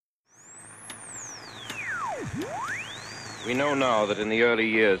We know now that in the early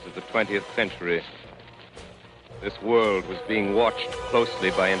years of the 20th century, this world was being watched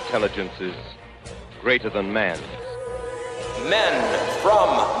closely by intelligences greater than man's. Men from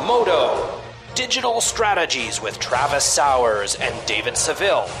Modo. Digital Strategies with Travis Sowers and David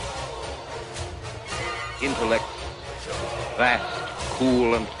Seville. Intellects, vast,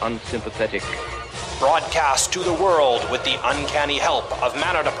 cool, and unsympathetic. Broadcast to the world with the uncanny help of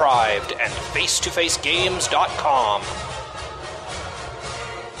Mana Deprived and FacetoFaceGames.com.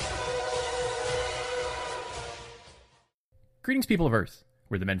 Greetings, people of Earth.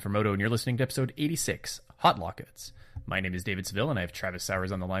 We're the Men from Modo, and you're listening to episode 86, Hot Lockouts. My name is David Seville, and I have Travis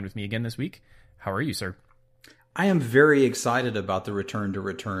Sowers on the line with me again this week. How are you, sir? I am very excited about the return to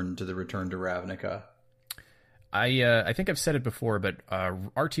Ravnica. I think I've said it before, but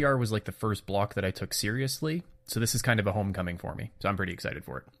RTR was like the first block that I took seriously, so this is kind of a homecoming for me, so I'm pretty excited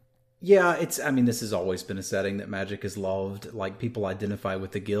for it. Yeah, this has always been a setting that Magic has loved, like people identify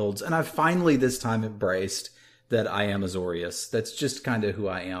with the guilds, and I've finally this time embraced that I am Azorius. That's just kind of who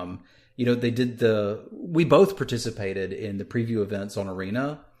I am. You know, we both participated in the preview events on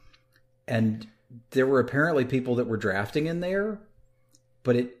Arena, and there were apparently people that were drafting in there,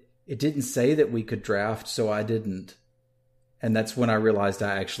 but it didn't say that we could draft, so I didn't. And that's when I realized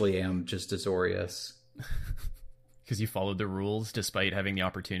I actually am just Azorius. Because you followed the rules despite having the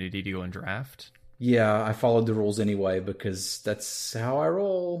opportunity to go and draft? Yeah, I followed the rules anyway because that's how I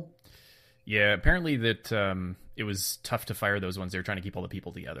roll. Yeah, apparently that it was tough to fire those ones. They were trying to keep all the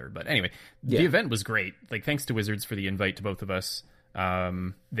people together. But anyway, The event was great. Like, thanks to Wizards for the invite to both of us.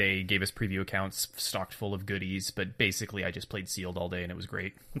 They gave us preview accounts stocked full of goodies, but basically I just played Sealed all day and it was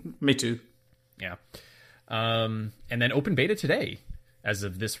great. Me too. Yeah. And then open beta today. As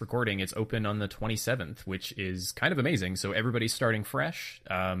of this recording, it's open on the 27th, which is kind of amazing. So everybody's starting fresh.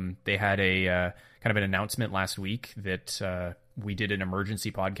 They had a kind of an announcement last week that we did an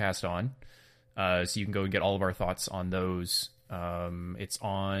emergency podcast on. So you can go and get all of our thoughts on those. It's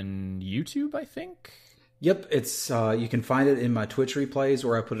on YouTube, I think. Yep, it's you can find it in my Twitch replays,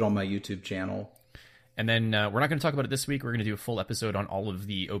 or I put it on my YouTube channel. And then we're not going to talk about it this week. We're going to do a full episode on all of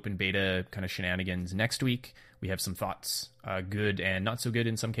the open beta kind of shenanigans next week. We have some thoughts, good and not so good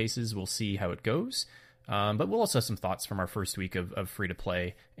in some cases. We'll see how it goes. But we'll also have some thoughts from our first week of free to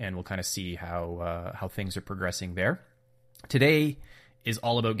play, and we'll kind of see how things are progressing there. Today is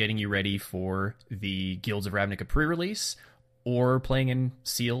all about getting you ready for the Guilds of Ravnica pre-release, or playing in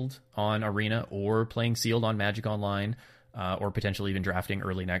Sealed on Arena, or playing Sealed on Magic Online, or potentially even drafting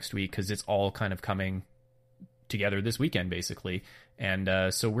early next week, because it's all kind of coming together this weekend, basically. And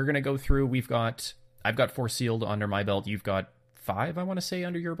so we're going to go through. I've got 4 Sealed under my belt. You've got 5, I want to say,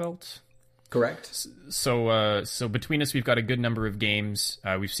 under your belt. Correct. So between us, we've got a good number of games.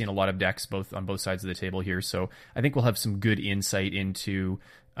 We've seen a lot of decks on both sides of the table here. So I think we'll have some good insight into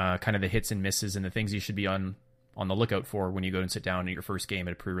kind of the hits and misses and the things you should be on the lookout for when you go and sit down in your first game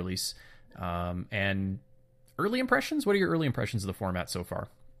at a pre-release. And early impressions? What are your early impressions of the format so far?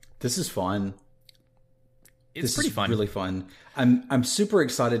 This is fun. It's pretty fun. Really fun. I'm super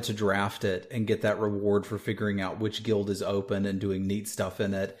excited to draft it and get that reward for figuring out which guild is open and doing neat stuff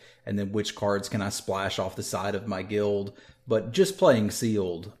in it, and then which cards can I splash off the side of my guild. But just playing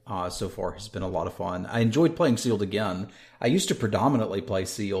Sealed so far has been a lot of fun. I enjoyed playing Sealed again. I used to predominantly play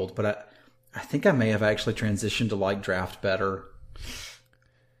Sealed, but I think I may have actually transitioned to like draft better.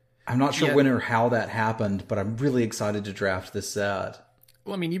 I'm not sure when or how that happened, but I'm really excited to draft this set.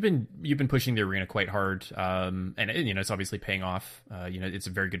 Well, I mean, you've been pushing the Arena quite hard, and it's obviously paying off. It's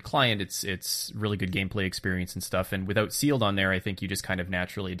a very good client. It's really good gameplay experience and stuff. And without Sealed on there, I think you just kind of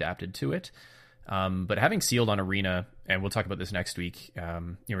naturally adapted to it. But having Sealed on Arena, and we'll talk about this next week.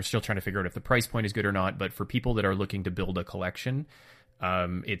 We're still trying to figure out if the price point is good or not. But for people that are looking to build a collection,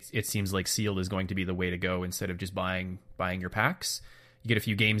 it seems like Sealed is going to be the way to go instead of just buying your packs. You get a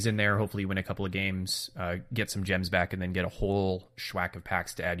few games in there, hopefully you win a couple of games, get some gems back, and then get a whole schwack of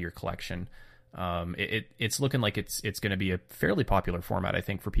packs to add to your collection. It's looking like it's going to be a fairly popular format, I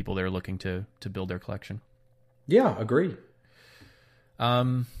think, for people that are looking to build their collection. Yeah, agree.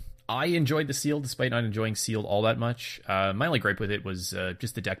 I enjoyed the Sealed despite not enjoying Sealed all that much. My only gripe with it was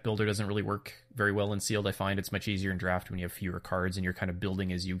just the deck builder doesn't really work very well in Sealed. I find it's much easier in draft when you have fewer cards and you're kind of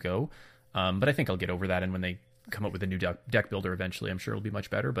building as you go. But I think I'll get over that, and when they come up with a new deck builder eventually, I'm sure it'll be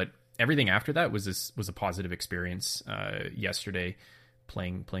much better. But everything after that was a positive experience yesterday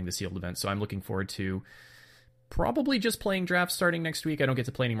playing the Sealed event. So I'm looking forward to probably just playing draft starting next week. I don't get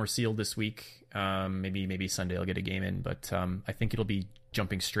to play any more Sealed this week. Maybe Sunday I'll get a game in, but I think it'll be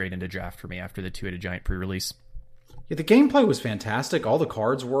jumping straight into draft for me after the Two-Headed Giant pre-release. Yeah, the gameplay was fantastic. All the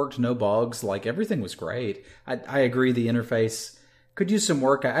cards worked, no bugs. Like, everything was great. I agree the interface could use some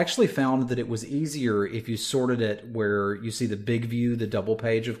work. I actually found that it was easier if you sorted it where you see the big view, the double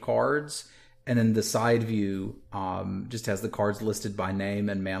page of cards, and then the side view just has the cards listed by name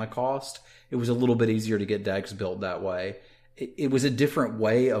and mana cost. It was a little bit easier to get decks built that way. It was a different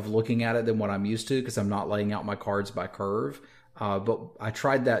way of looking at it than what I'm used to because I'm not laying out my cards by curve. But I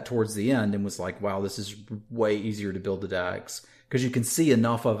tried that towards the end and was like, wow, this is way easier to build the decks because you can see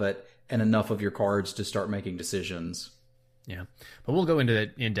enough of it and enough of your cards to start making decisions. Yeah, but we'll go into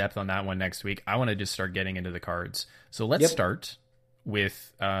in depth on that one next week. I want to just start getting into the cards. So let's start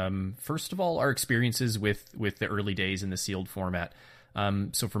with, first of all, our experiences with the early days in the sealed format.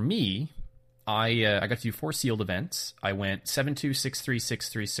 So for me, I got to do 4 sealed events. I went 7-2, 6-3,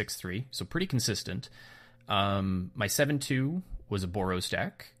 6-3, 6-3, so pretty consistent. My 7-2 was a Boros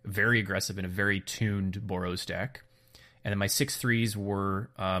deck, very aggressive and a very tuned Boros deck. And then my 6-3s were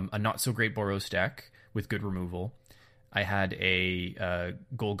a not-so-great Boros deck with good removal. I had a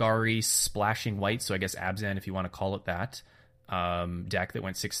Golgari splashing white, so I guess Abzan, if you want to call it that, deck that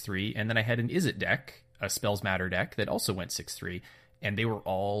went 6-3. And then I had an Izzet deck, a Spells Matter deck, that also went 6-3. And they were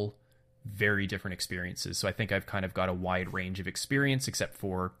all very different experiences. So I think I've kind of got a wide range of experience, except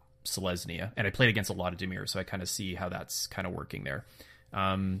for Selesnya. And I played against a lot of Dimir, so I kind of see how that's kind of working there.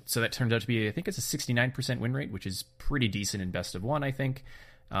 So that turned out to be, I think it's a 69% win rate, which is pretty decent in best of one, I think.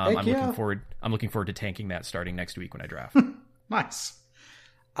 I'm looking forward to tanking that starting next week when I draft. Nice.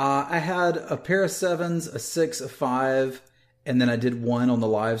 I had a pair of 7s, a 6, a 5, and then I did 1 on the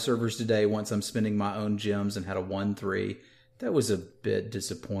live servers today once I'm spending my own gems and had a 1-3. That was a bit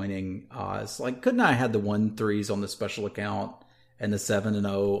disappointing. It's like, couldn't I have had the 1-3s on the special account and the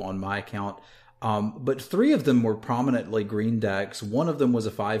 7-0 on my account? But 3 of them were prominently green decks. One of them was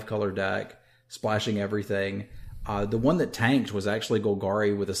a 5-color deck, splashing everything. The one that tanked was actually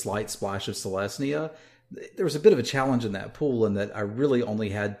Golgari with a slight splash of Selesnya. There was a bit of a challenge in that pool in that I really only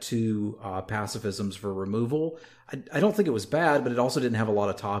had 2 pacifisms for removal. I don't think it was bad, but it also didn't have a lot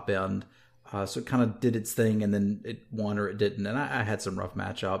of top end. So it kind of did its thing and then it won or it didn't. And I had some rough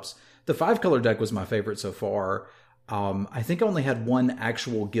matchups. The 5-color deck was my favorite so far. I think I only had 1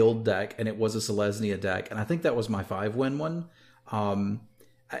 actual guild deck and it was a Selesnya deck. And I think that was my 5-win one.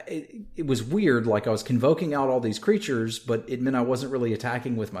 It was weird. Like, I was convoking out all these creatures, but it meant I wasn't really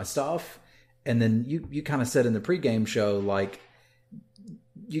attacking with my stuff. And then you kind of said in the pregame show, like,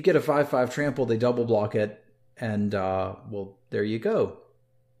 you get a 5/5 trample, they double block it, and well, there you go.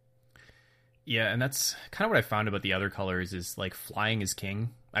 Yeah, and that's kind of what I found about the other colors is, like, flying is king.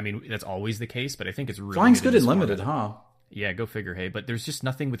 I mean, that's always the case, but I think it's really flying's good in limited, huh? Yeah, go figure, hey. But there's just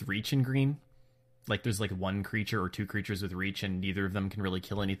nothing with reach in green. Like, there's like 1 creature or 2 creatures with reach, and neither of them can really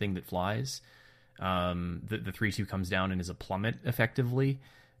kill anything that flies. The 3/2 comes down and is a plummet, effectively.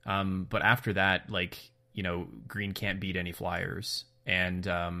 But after that, like, you know, green can't beat any flyers. And,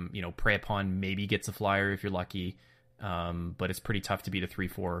 you know, Prey Upon maybe gets a flyer if you're lucky. But it's pretty tough to beat a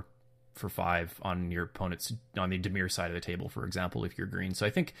 3/4 for 5 on your opponent's, on the Dimir side of the table, for example, if you're green. So I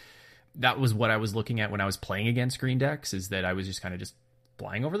think that was what I was looking at when I was playing against green decks, is that I was just kind of just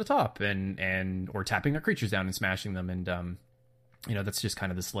flying over the top and or tapping their creatures down and smashing them. And, you know, that's just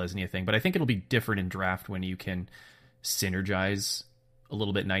kind of the Selesnya thing. But I think it'll be different in draft when you can synergize a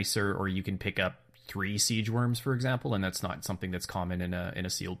little bit nicer, or you can pick up 3 siege worms, for example. And that's not something that's common in a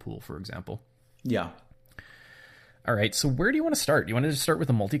sealed pool, for example. Yeah. All right. So where do you want to start? Do you want to just start with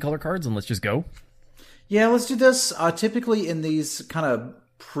the multicolor cards and let's just go? Yeah, let's do this. Typically in these kind of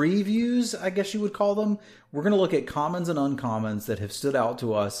previews, I guess you would call them, we're going to look at commons and uncommons that have stood out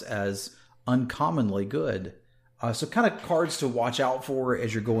to us as uncommonly good. So kind of cards to watch out for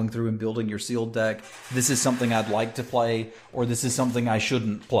as you're going through and building your sealed deck. This is something I'd like to play, or this is something I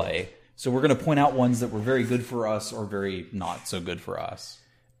shouldn't play. So we're going to point out ones that were very good for us or very not so good for us.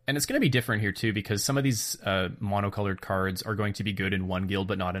 And it's going to be different here too, because some of these monocolored cards are going to be good in one guild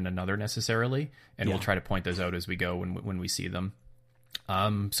but not in another necessarily. And we'll try to point those out as we go when we see them.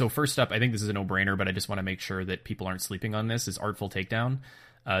 So first up, I think this is a no-brainer, but I just want to make sure that people aren't sleeping on this, is Artful Takedown.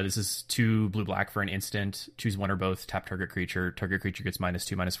 This is 2 blue-black for an instant. Choose one or both. Tap target creature. Target creature gets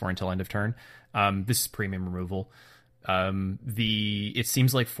 -2/-4 until end of turn. This is premium removal. It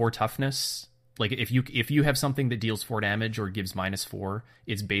seems like 4 toughness. Like, if you have something that deals 4 damage or gives -4,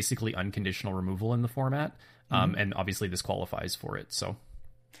 it's basically unconditional removal in the format. And obviously this qualifies for it. So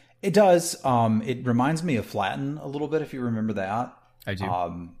it does. It reminds me of Flatten a little bit, if you remember that. I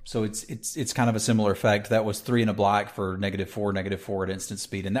do. So it's kind of a similar effect. That was 3 and a black for -4 at instant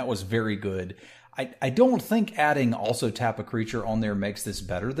speed, and that was very good. I don't think adding also tap a creature on there makes this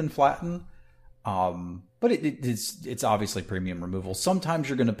better than Flatten. But it's obviously premium removal. Sometimes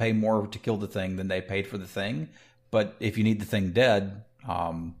you're going to pay more to kill the thing than they paid for the thing. But if you need the thing dead,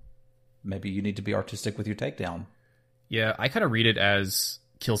 maybe you need to be artistic with your takedown. Yeah, I kind of read it as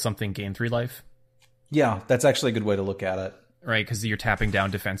kill something, gain 3 life. Yeah, that's actually a good way to look at it. Right, because you're tapping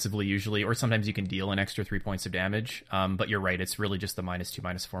down defensively usually, or sometimes you can deal an extra 3 points of damage. But you're right, it's really just the -2,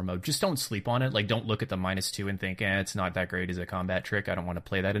 -4 mode. Just don't sleep on it. Like, don't look at the -2 and think, it's not that great as a combat trick. I don't want to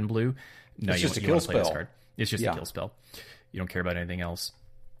play that in blue. No, it's you just a want kill to play this spell. card. It's just a kill spell. You don't care about anything else.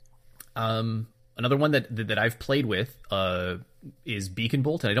 Another one that I've played with is Beacon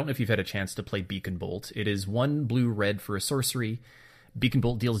Bolt, and I don't know if you've had a chance to play Beacon Bolt. It is 1 blue-red for a sorcery. Beacon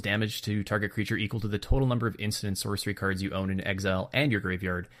Bolt deals damage to target creature equal to the total number of instant sorcery cards you own in exile and your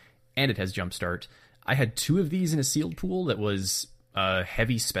graveyard, and it has Jumpstart. I had 2 of these in a sealed pool that was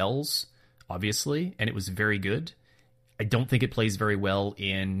heavy spells, obviously, and it was very good. I don't think it plays very well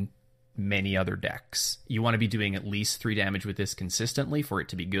in many other decks. You want to be doing at least 3 damage with this consistently for it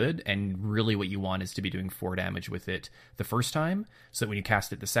to be good, and really what you want is to be doing 4 damage with it the first time, so that when you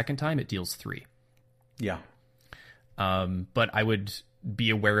cast it the second time, it deals 3. Yeah. But I would be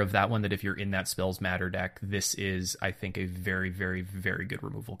aware of that one, that if you're in that Spells Matter deck, this is, I think, a very, very, very good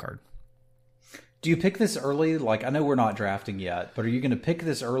removal card. Do you pick this early? Like, I know we're not drafting yet, but are you going to pick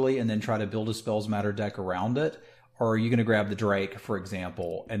this early and then try to build a Spells Matter deck around it? Or are you going to grab the Drake, for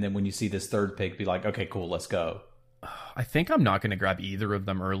example, and then when you see this third pick, be like, okay, cool, let's go? I think I'm not going to grab either of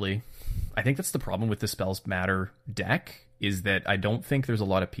them early. I think that's the problem with the Spells Matter deck, is that I don't think there's a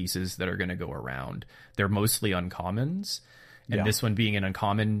lot of pieces that are going to go around. They're mostly uncommons, and this one being an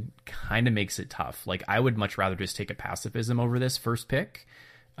uncommon kind of makes it tough. Like, I would much rather just take a pacifism over this first pick.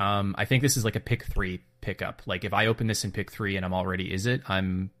 I think this is like a pick 3 pickup. Like, if I open this in pick 3 and I'm already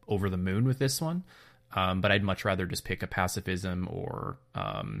I'm over the moon with this one. But I'd much rather just pick a pacifism or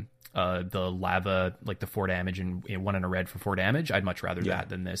the lava, like the 4 damage and 1 in a red for 4 damage. I'd much rather that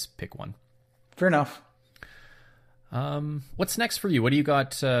than this pick one. Fair enough. What's next for you? What do you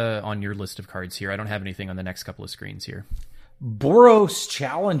got on your list of cards here? I don't have anything on the next couple of screens here. Boros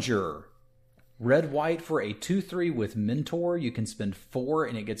Challenger. Red-white for a 2/3 with Mentor. You can spend 4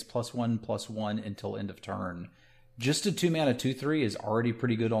 and it gets +1/+1 until end of turn. Just a 2-mana 2/3 is already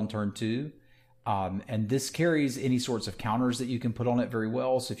pretty good on turn 2. And this carries any sorts of counters that you can put on it very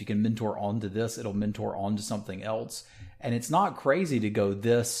well. So if you can mentor onto this, it'll mentor onto something else. And it's not crazy to go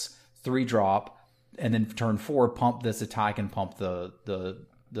this 3-drop and then turn 4 pump this attack and pump the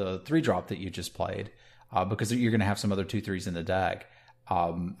 3-drop that you just played, because you're going to have some other 2/3s in the deck.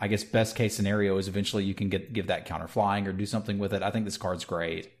 I guess best case scenario is eventually you can give that counter flying or do something with it. I think this card's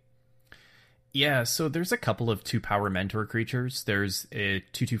great. Yeah, so there's a couple of 2-power mentor creatures. There's a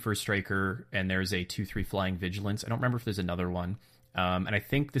 2/2 First Striker, and there's a 2/3 Flying Vigilance. I don't remember if there's another one. And I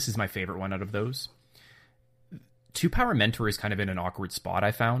think this is my favorite one out of those. 2-power mentor is kind of in an awkward spot,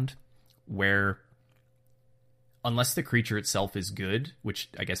 I found, where unless the creature itself is good, which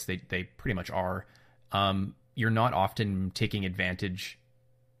I guess they pretty much are, you're not often taking advantage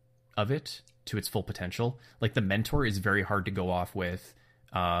of it to its full potential. Like, the mentor is very hard to go off with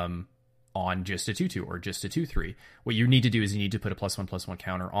on just a 2/2 or just a 2/3. What you need to do is you need to put a +1/+1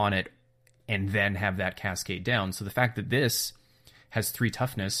 counter on it and then have that cascade down. So the fact that this has 3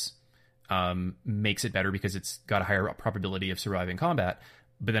 toughness makes it better because it's got a higher probability of surviving combat.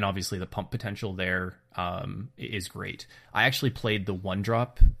 But then obviously the pump potential there is great. I actually played the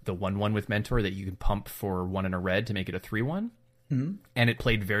 1-drop, the 1/1 with Mentor that you can pump for 1 in a red to make it a 3/1. Mm-hmm. And it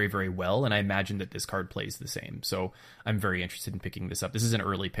played very, very well, and I imagine that this card plays the same. So I'm very interested in picking this up. This is an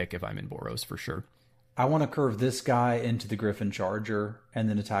early pick if I'm in Boros, for sure. I want to curve this guy into the Griffin Charger and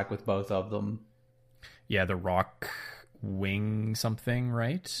then attack with both of them. Yeah, the Rock Wing something,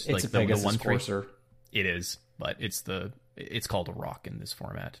 right? It's like a Pegasus Courser. It is, but it's called a Rock in this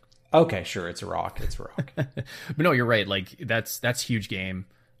format. Okay, sure, it's a Rock. It's a Rock. But no, you're right. Like, that's huge game.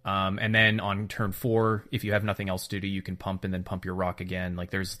 And then on turn 4, if you have nothing else to do, you can pump and then pump your Rock again.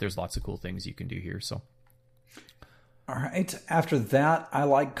 Like, there's lots of cool things you can do here. So, all right. After that, I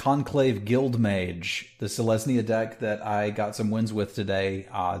like Conclave Guildmage, the Selesnya deck that I got some wins with today.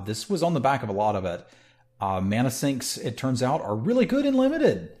 This was on the back of a lot of it. Mana sinks, it turns out, are really good in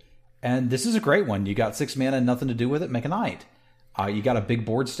limited, and this is a great one. You got 6 mana and nothing to do with it. Make a knight. You got a big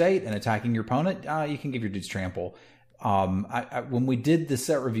board state and attacking your opponent. You can give your dudes trample. When we did the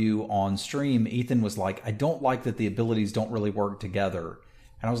set review on stream, Ethan was like, I don't like that the abilities don't really work together.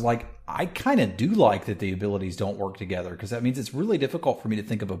 And I was like, I kind of do like that the abilities don't work together, because that means it's really difficult for me to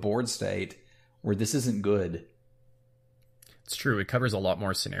think of a board state where this isn't good. It's true. It covers a lot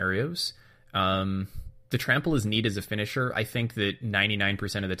more scenarios. The trample is neat as a finisher. I think that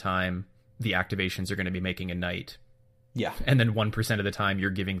 99% of the time, the activations are going to be making a knight. Yeah. And then 1% of the time you're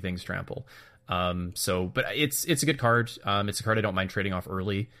giving things trample. But it's a good card. It's a card I don't mind trading off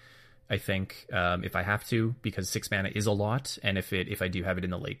early, I think, if I have to, because 6 mana is a lot. And if I do have it in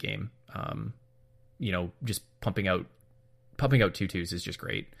the late game, just pumping out 2/2s is just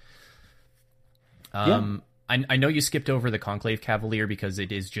great. I know you skipped over the Conclave Cavalier because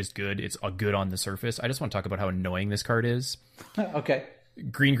it is just good. It's good on the surface. I just want to talk about how annoying this card is. Okay.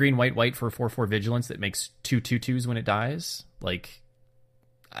 Green, white for 4/4 vigilance that makes 2/2s when it dies. Like,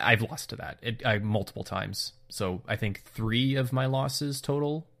 I've lost to that multiple times. So I think 3 of my losses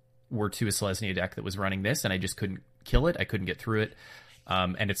total were to a Selesnya deck that was running this, and I just couldn't kill it. I couldn't get through it.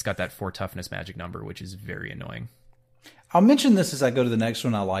 And it's got that 4 toughness magic number, which is very annoying. I'll mention this as I go to the next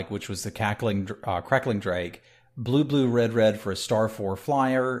one I like, which was the Crackling Drake. Blue, red for a star 4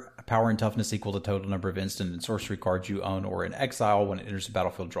 flyer. Power and toughness equal to total number of instant and sorcery cards you own or in exile. When it enters the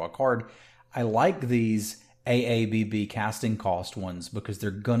battlefield, draw a card. I like these AABB casting cost ones because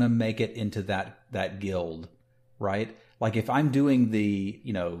they're gonna make it into that guild, right? Like if I'm doing the,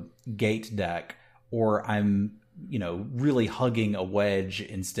 gate deck, or I'm, really hugging a wedge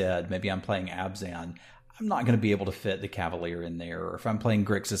instead, maybe I'm playing Abzan, I'm not going to be able to fit the Cavalier in there. Or if I'm playing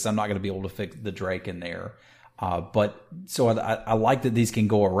Grixis, I'm not going to be able to fit the Drake in there. But I like that these can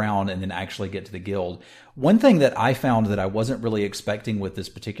go around and then actually get to the guild. One thing that I found that I wasn't really expecting with this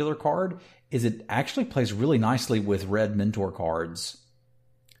particular card is it actually plays really nicely with red mentor cards.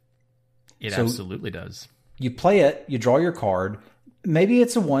 It absolutely does. You play it, you draw your card. Maybe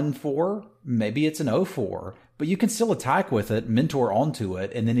it's a 1/4, maybe it's an 0/4, but you can still attack with it, mentor onto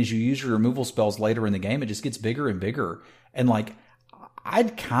it, and then as you use your removal spells later in the game, it just gets bigger and bigger. And like,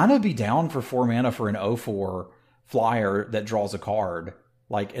 I'd kind of be down for 4 mana for an 0/4 flyer that draws a card.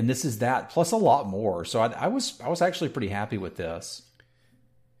 Like, and this is that plus a lot more. So I was actually pretty happy with this.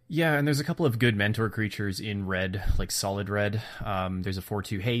 Yeah, and there's a couple of good mentor creatures in red, like solid red. There's a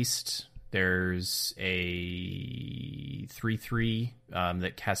 4/2 haste. There's a 3/3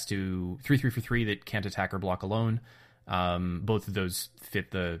 that has to 3/3 for 3 that can't attack or block alone. Both of those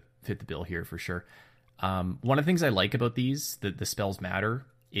fit the bill here for sure. One of the things I like about these, the spells matter,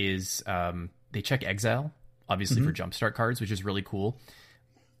 is they check exile, obviously for jumpstart cards, which is really cool.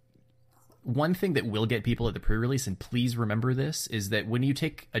 One thing that will get people at the pre-release, and please remember this, is that when you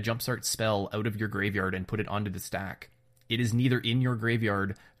take a jumpstart spell out of your graveyard and put it onto the stack, it is neither in your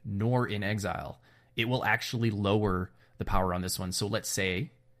graveyard nor in exile. It will actually lower the power on this one. So let's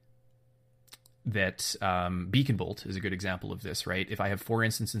say that Beacon Bolt is a good example of this, right? If I have 4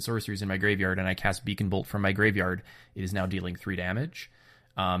 instants and sorceries in my graveyard and I cast Beacon Bolt from my graveyard, it is now dealing 3 damage.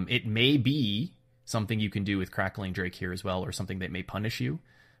 It may be something you can do with Crackling Drake here as well, or something that may punish you,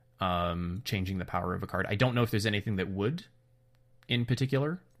 changing the power of a card. I don't know if there's anything that would in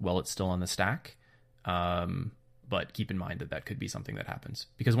particular while it's still on the stack. But keep in mind that could be something that happens.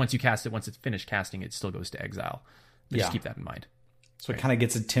 Because once you cast it, once it's finished casting, it still goes to exile. But just keep that in mind. So it kind of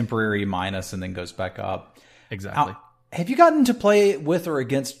gets a temporary minus and then goes back up. Exactly. Have you gotten to play with or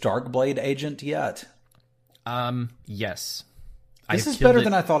against Darkblade Agent yet? Yes. This is better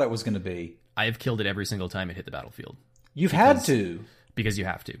than I thought it was going to be. I have killed it every single time it hit the battlefield. You've had to. Because you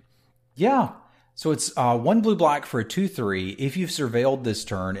have to. Yeah. So it's 1 blue-black for a 2/3. If you've surveilled this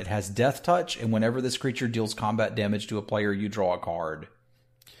turn, it has Death Touch, and whenever this creature deals combat damage to a player, you draw a card.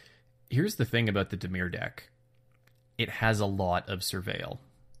 Here's the thing about the Dimir deck. It has a lot of surveil.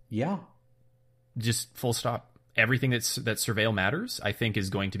 Yeah. Just full stop. Everything that surveil matters, I think, is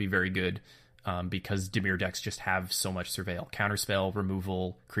going to be very good because Dimir decks just have so much surveil. Counterspell,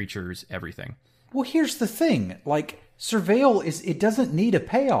 removal, creatures, everything. Well, here's the thing. Like, surveil it doesn't need a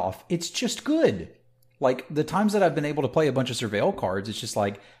payoff. It's just good. Like, the times that I've been able to play a bunch of surveil cards, it's just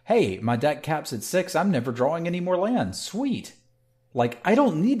like, hey, my deck caps at 6. I'm never drawing any more lands. Sweet. Like, I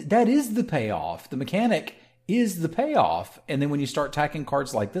don't need... That is the payoff. The mechanic is the payoff. And then when you start tacking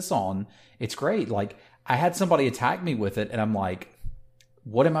cards like this on, it's great. Like, I had somebody attack me with it, and I'm like,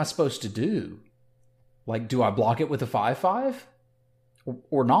 what am I supposed to do? Like, do I block it with a 5/5?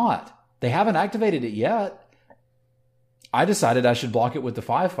 Or not? They haven't activated it yet. I decided I should block it with the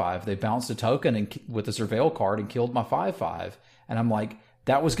 5/5. They bounced a token and with a surveil card and killed my 5/5. And I'm like,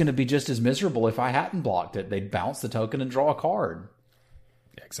 that was going to be just as miserable if I hadn't blocked it. They'd bounce the token and draw a card.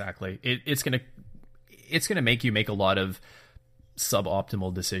 Exactly. It's gonna make you make a lot of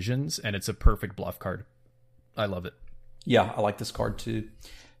suboptimal decisions, and it's a perfect bluff card. I love it. Yeah, I like this card too.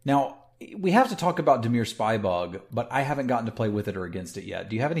 Now, we have to talk about Dimir Spybug, but I haven't gotten to play with it or against it yet.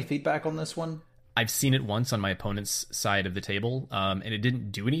 Do you have any feedback on this one? I've seen it once on my opponent's side of the table, and it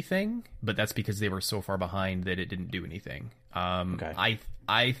didn't do anything, but that's because they were so far behind that it didn't do anything. Okay.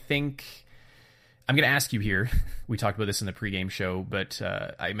 I think I'm going to ask you here. We talked about this in the pregame show, but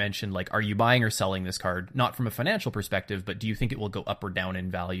I mentioned, like, are you buying or selling this card? Not from a financial perspective, but do you think it will go up or down in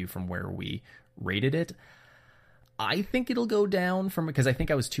value from where we rated it? I think it'll go down because I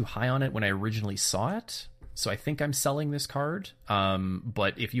think I was too high on it when I originally saw it. So I think I'm selling this card.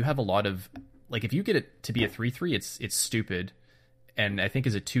 But if you have a lot of, like, if you get it to be a 3/3, it's stupid. And I think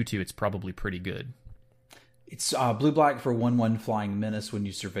as a 2/2, it's probably pretty good. It's blue-black for 1/1 Flying Menace. When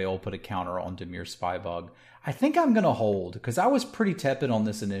you surveil, put a counter on Dimir Spybug. I think I'm going to hold, because I was pretty tepid on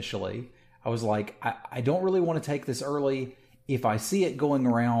this initially. I was like, I don't really want to take this early. If I see it going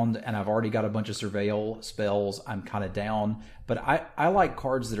around and I've already got a bunch of surveil spells, I'm kind of down. But I like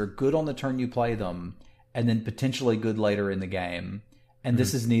cards that are good on the turn you play them, and then potentially good later in the game. And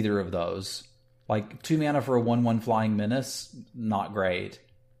this is neither of those. Like, 2 mana for a 1/1 Flying Menace, not great.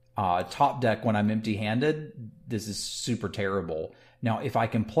 Top deck when I'm empty-handed, this is super terrible. Now, if I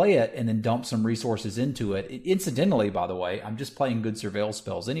can play it and then dump some resources into it, incidentally, by the way, I'm just playing good surveil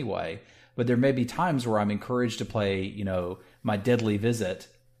spells anyway, but there may be times where I'm encouraged to play, you know, my Deadly Visit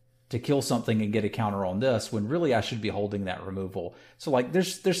to kill something and get a counter on this, when really I should be holding that removal. So, like,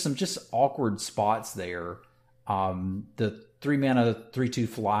 there's some just awkward spots there. The 3 mana 3/2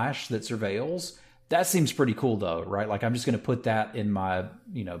 flash that surveils, that seems pretty cool though, right? Like, I'm just going to put that in my,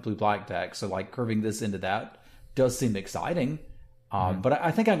 you know, blue-black deck. So, like, curving this into that does seem exciting. But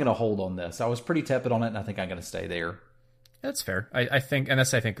I think I'm going to hold on this. I was pretty tepid on it, and I think I'm going to stay there. That's fair. I think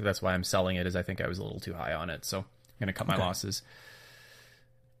that's why I'm selling it, is I think I was a little too high on it. So I'm going to cut my losses.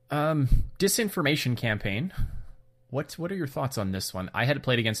 Disinformation Campaign. What are your thoughts on this one? I had it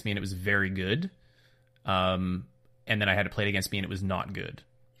played against me and it was very good. And then I had it played against me and it was not good.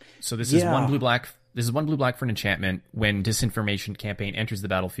 So this is one blue-black. This is 1 blue-black for an enchantment. When Disinformation Campaign enters the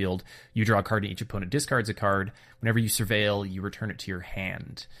battlefield, you draw a card and each opponent discards a card. Whenever you surveil, you return it to your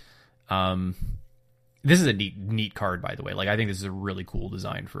hand. This is a neat card, by the way. Like, I think this is a really cool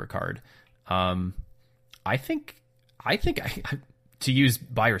design for a card. I think to use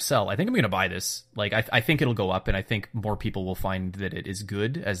buy or sell, I think I'm going to buy this. Like, I think it'll go up, and I think more people will find that it is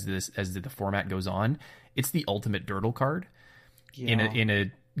good as the format goes on. It's the ultimate Dirtle card in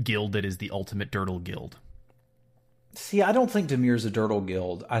a guild that is the ultimate Dirtle guild. See, I don't think Dimir's a Dirtle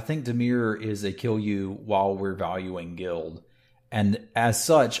guild. I think Dimir is a kill you while we're valuing guild. And as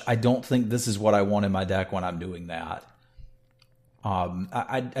such, I don't think this is what I want in my deck when I'm doing that.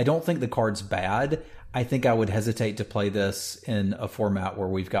 I don't think the card's bad. I think I would hesitate to play this in a format where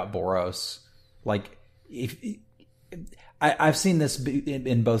we've got Boros. Like, I've seen this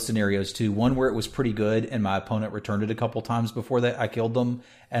in both scenarios too. One where it was pretty good and my opponent returned it a couple times before that I killed them,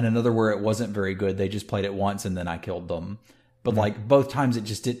 and another where it wasn't very good. They just played it once and then I killed them. But like, both times it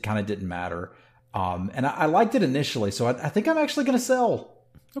just didn't matter. And I liked it initially, so I think I'm actually going to sell.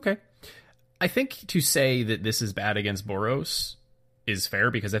 Okay. I think to say that this is bad against Boros is fair,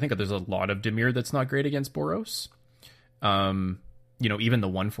 because I think there's a lot of Dimir that's not great against Boros. You know, even the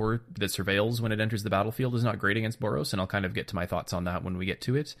 1/4 that surveils when it enters the battlefield is not great against Boros, and I'll kind of get to my thoughts on that when we get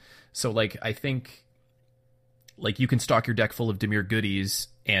to it. So, like, I think, like, you can stock your deck full of Dimir goodies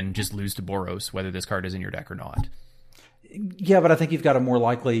and just lose to Boros, whether this card is in your deck or not. Yeah, but I think you've got a more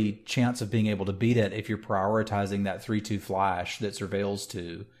likely chance of being able to beat it if you're prioritizing that 3/2 flash that surveils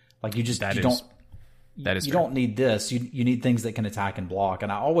to. Like, you don't need this. You need things that can attack and block.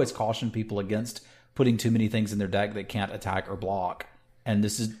 And I always caution people against putting too many things in their deck that can't attack or block. And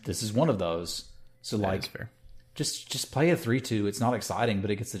this is one of those. So, like, fair. Just play a 3/2. It's not exciting, but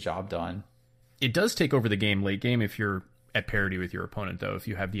it gets the job done. It does take over the game late game if you're at parity with your opponent, though, if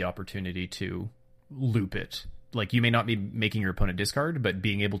you have the opportunity to loop it. Like, you may not be making your opponent discard, but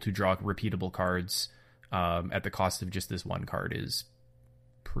being able to draw repeatable cards at the cost of just this one card is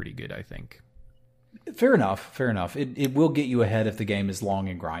pretty good, I think. Fair enough. It will get you ahead if the game is long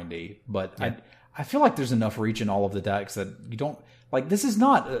and grindy, but yeah. I feel like there's enough reach in all of the decks that you don't... Like, this is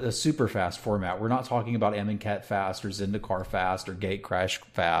not a super fast format. We're not talking about Amonkhet fast or Zendikar fast or Gatecrash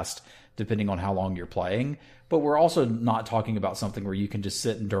fast, depending on how long you're playing. But we're also not talking about something where you can just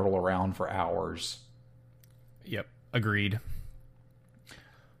sit and dirtle around for hours. Yep, agreed.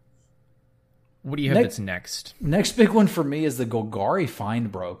 What do you have that's next? Next big one for me is the Golgari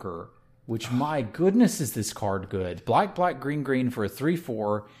Findbroker, which, my goodness, is this card good. Black, green for a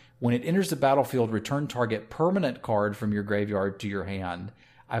 3/4. When it enters the battlefield, return target permanent card from your graveyard to your hand.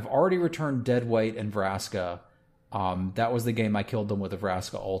 I've already returned Deadweight and Vraska. That was the game I killed them with a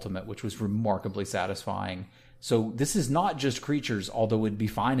Vraska Ultimate, which was remarkably satisfying. So this is not just creatures, although it'd be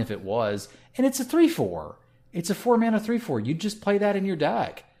fine if it was. And it's a 3/4. It's a 4 mana 3/4. You just play that in your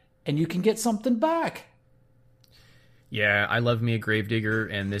deck, and you can get something back. Yeah, I love me a Gravedigger,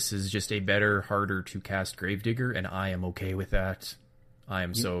 and this is just a better, harder to cast Gravedigger, and I am okay with that. I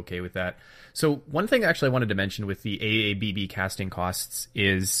am so okay with that. So one thing actually I wanted to mention with the AABB casting costs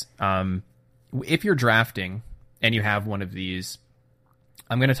is if you're drafting and you have one of these,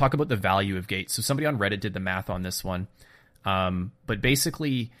 I'm going to talk about the value of gates. So somebody on Reddit did the math on this one. But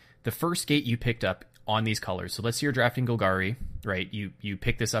basically, the first gate you picked up on these colors. So let's say you're drafting Golgari, right? You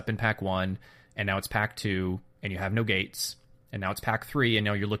pick this up in pack 1, and now it's pack 2, and you have no gates. And now it's pack 3, and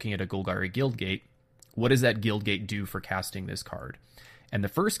now you're looking at a Golgari Guild Gate. What does that Guild Gate do for casting this card? And the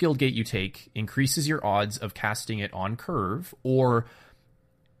first Guild Gate you take increases your odds of casting it on curve, or,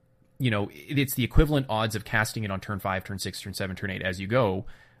 it's the equivalent odds of casting it on turn 5, turn 6, turn 7, turn 8 as you go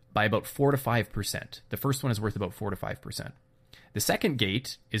by about 4 to 5%. The first one is worth about 4 to 5%. The second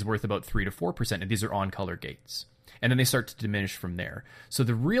gate is worth about 3 to 4%, and these are on-color gates. And then they start to diminish from there. So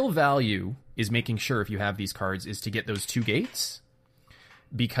the real value is making sure, if you have these cards, is to get those 2 gates,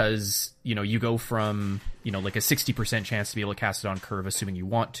 because, you go from, like a 60% chance to be able to cast it on curve, assuming you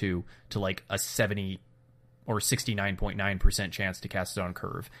want to like a 70 or 69.9% chance to cast it on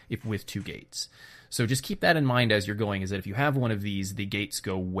curve if with 2 gates. So just keep that in mind as you're going, is that if you have one of these, the gates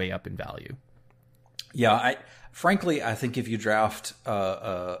go way up in value. Yeah, frankly, I think if you draft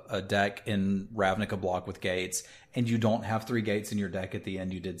a deck in Ravnica block with gates and you don't have 3 gates in your deck at the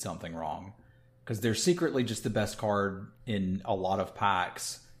end, you did something wrong. Because they're secretly just the best card in a lot of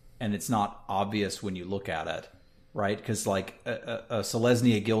packs, and it's not obvious when you look at it, right? Because like a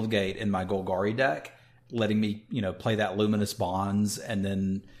Selesnya Guildgate in my Golgari deck, letting me, play that Luminous Bonds, and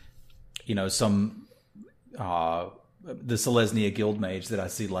then, some the Selesnya Guildmage that I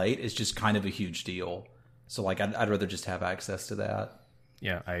see late is just kind of a huge deal. So like I'd rather just have access to that.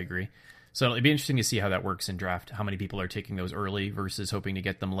 Yeah, I agree. So it'd be interesting to see how that works in draft. How many people are taking those early versus hoping to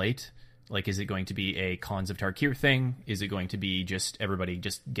get them late? Like, is it going to be a Khans of Tarkir thing? Is it going to be just everybody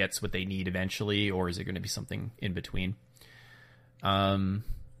just gets what they need eventually? Or is it going to be something in between? House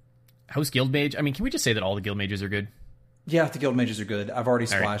Guildmage. I mean, can we just say that all the Guild Mages are good? Yeah, the Guild Mages are good. I've already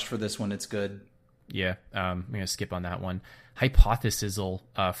splashed for this one. It's good. Yeah, I'm going to skip on that one. Hypothesizzle,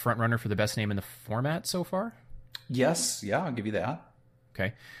 front runner for the best name in the format so far? Yes, yeah, I'll give you that.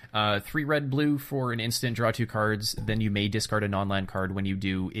 Okay. 3 red, blue for an instant, draw 2 cards. Then you may discard a non-land card. When you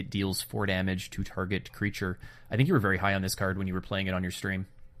do, it deals 4 damage to target creature. I think you were very high on this card when you were playing it on your stream.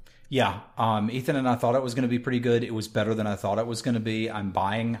 Yeah, Ethan and I thought it was going to be pretty good. It was better than I thought it was going to be. I'm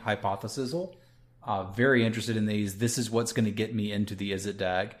buying Hypothesizzle. Very interested in these. This is what's going to get me into the Izzet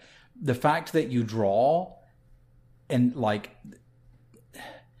deck. The fact that you draw, and like,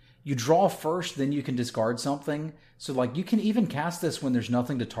 you draw first, then you can discard something. So like you can even cast this when there's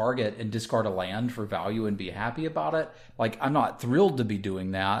nothing to target and discard a land for value and be happy about it. Like, I'm not thrilled to be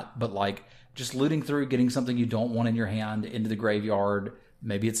doing that, but like just looting through, getting something you don't want in your hand into the graveyard,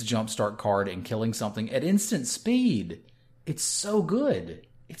 maybe it's a jumpstart card, and killing something at instant speed. It's so good.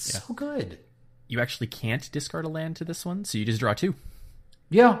 It's so good. You actually can't discard a land to this one, so you just draw 2.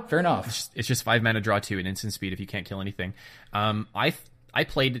 Yeah, fair enough. It's just 5 mana, draw 2, and instant speed if you can't kill anything. I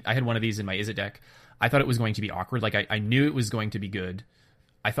had one of these in my Izzet deck. I thought it was going to be awkward. Like, I knew it was going to be good.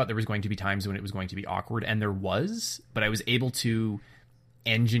 I thought there was going to be times when it was going to be awkward, and there was, but I was able to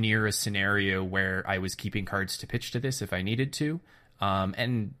engineer a scenario where I was keeping cards to pitch to this if I needed to.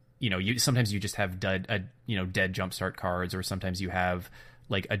 And, sometimes you just have dead jumpstart cards, or sometimes you have,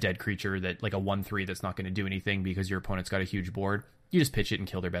 like, a dead creature that, like a 1/3 that's not going to do anything because your opponent's got a huge board. You just pitch it and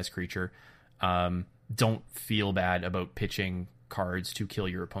kill their best creature. Don't feel bad about pitching cards to kill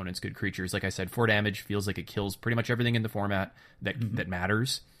your opponent's good creatures. Like I said, 4 damage feels like it kills pretty much everything in the format that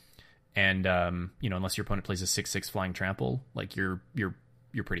matters. And unless your opponent plays a 6/6 flying trample, like you're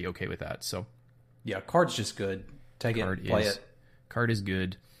pretty okay with that. So yeah, card's just good. Take it, play it. Card is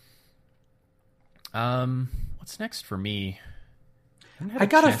good. What's next for me? I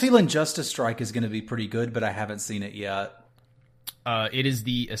got a feeling Justice Strike is going to be pretty good, but I haven't seen it yet. It is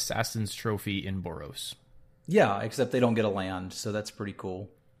the Assassin's Trophy in Boros. Yeah, except they don't get a land, so that's pretty cool.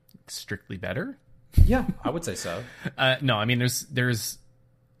 Strictly better? Yeah, I would say so. No, I mean there's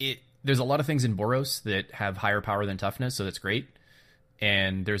a lot of things in Boros that have higher power than toughness, so that's great.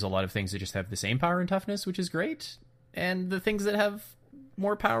 And there's a lot of things that just have the same power and toughness, which is great. And the things that have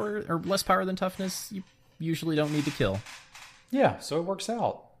more power or less power than toughness, you usually don't need to kill. Yeah, so it works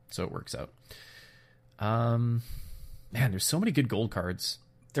out. Man, there's so many good gold cards.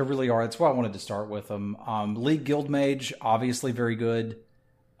 There really are. That's why I wanted to start with them. League Guildmage, obviously very good.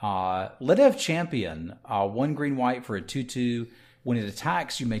 Ledev Champion, 1 green white for a 2/2. When it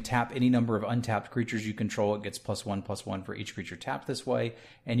attacks, you may tap any number of untapped creatures you control. It gets +1/+1 for each creature tapped this way.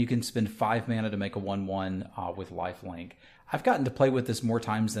 And you can spend 5 mana to make a 1/1 with lifelink. I've gotten to play with this more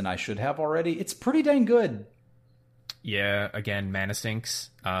times than I should have already. It's pretty dang good. Yeah, again, mana sinks.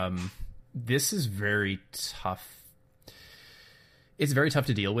 This is very tough. It's very tough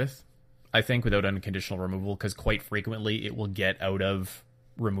to deal with, I think, without unconditional removal, because quite frequently it will get out of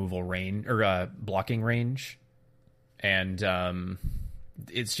removal range or blocking range, and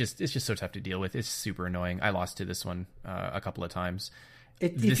it's just so tough to deal with. It's super annoying. I lost to this one a couple of times.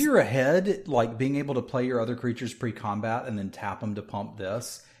 If you're ahead, like being able to play your other creatures pre-combat and then tap them to pump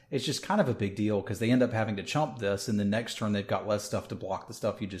this, it's just kind of a big deal because they end up having to chump this, and the next turn they've got less stuff to block the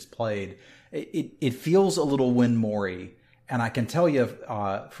stuff you just played. It feels a little Win Mori, and I can tell you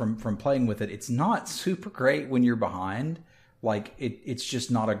from playing with it, it's not super great when you're behind. Like, it's just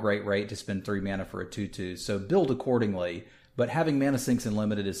not a great rate to spend 3 mana for a 2/2. So build accordingly. But having mana sinks and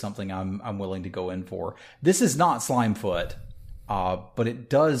limited is something I'm willing to go in for. This is not Slimefoot, but it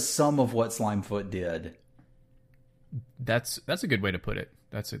does some of what Slimefoot did. That's a good way to put it.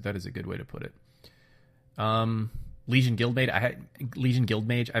 That is a good way to put it. Legion Guildmage. I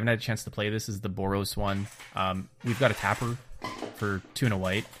haven't had a chance to play this. This is the Boros one. We've got a tapper for 2 and a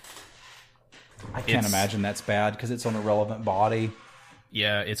white. I can't imagine that's bad because it's on a relevant body.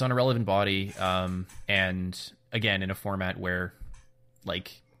 Yeah, it's on a relevant body. And again, in a format where,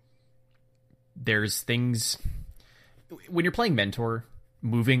 like, there's things when you're playing Mentor,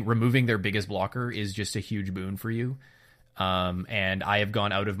 removing their biggest blocker is just a huge boon for you. And I have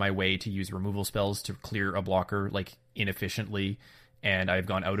gone out of my way to use removal spells to clear a blocker, like, inefficiently. And I've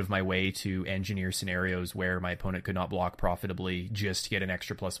gone out of my way to engineer scenarios where my opponent could not block profitably just to get an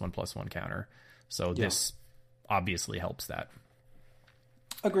extra +1/+1 counter. So this obviously helps that.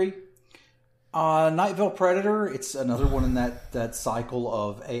 Agree. Nightville Predator, it's another one in that cycle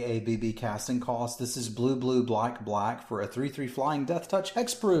of AABB casting cost. This is blue, black for a 3/3 flying death touch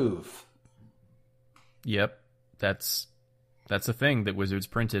hexproof. Yep. That's a thing that Wizards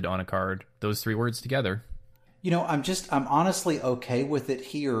printed on a card. Those 3 words together. You know, I'm honestly okay with it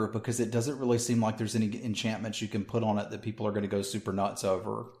here because it doesn't really seem like there's any enchantments you can put on it that people are going to go super nuts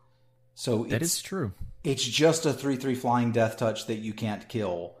over. So that is true. It's just a 3/3 flying death touch that you can't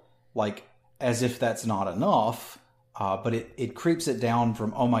kill. Like, as if that's not enough, but it creeps it down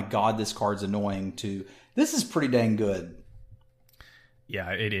from, oh my god, this card's annoying, to this is pretty dang good.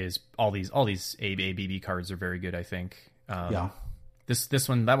 Yeah, it is. All these ABB cards are very good, I think. That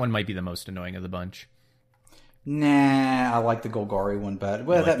one might be the most annoying of the bunch. Nah, I like the Golgari one better.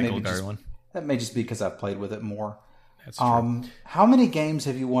 Well, that may just be because I've played with it more. That's true. How many games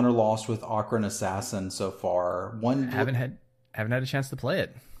have you won or lost with Akron Assassin so far? Haven't had a chance to play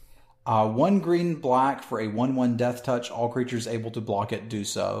it. 1 green/black for a 1/1 death touch. All creatures able to block it do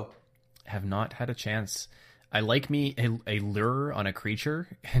so. Have not had a chance. I like me a lure on a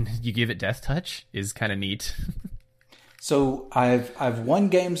creature, and you give it death touch is kind of neat. So I've won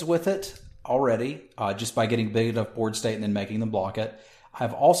games with it already, just by getting big enough board state and then making them block it.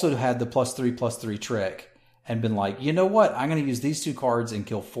 I've also had the +3/+3 trick and been like, you know what? I'm going to use these 2 cards and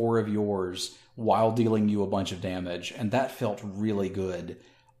kill 4 of yours while dealing you a bunch of damage. And that felt really good.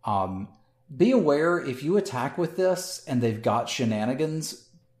 Be aware, if you attack with this and they've got shenanigans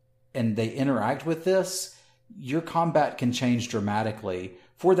and they interact with this, your combat can change dramatically.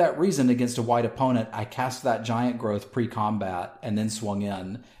 For that reason, against a white opponent, I cast that Giant Growth pre-combat and then swung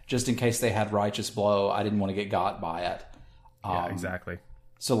in, just in case they had Righteous Blow. I didn't want to get got by it. Yeah, exactly.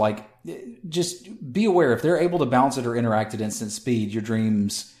 So, like, just be aware, if they're able to bounce it or interact at instant speed, your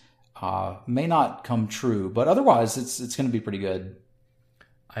dreams may not come true. But otherwise, it's going to be pretty good.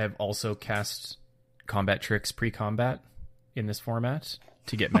 I have also cast Combat Tricks pre-combat in this format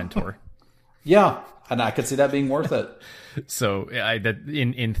to get Mentor. Yeah, and I could see that being worth it. So,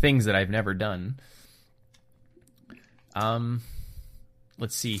 in things that I've never done.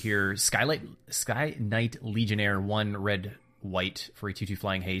 Let's see here. Sky Knight Legionnaire, 1 red/white for a 2/2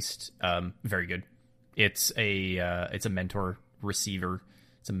 flying haste. Very good. It's a Mentor receiver.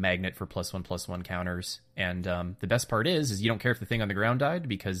 It's a magnet for +1/+1 counters. And the best part is you don't care if the thing on the ground died,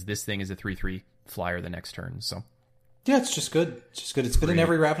 because this thing is a 3/3 flyer the next turn. So yeah, it's just good. It's good in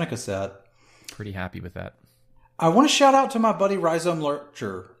every Ravnica set. Pretty happy with that. I want to shout out to my buddy Rhizome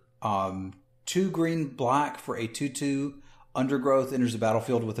Lurcher. 2 green/black for a 2/2 undergrowth, enters the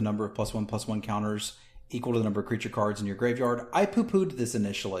battlefield with a number of +1/+1 counters equal to the number of creature cards in your graveyard. I poo-pooed this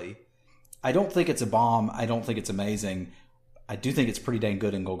initially. I don't think it's a bomb. I don't think it's amazing. I do think it's pretty dang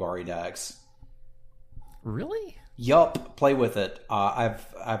good in Golgari decks. Really? Yup. Play with it.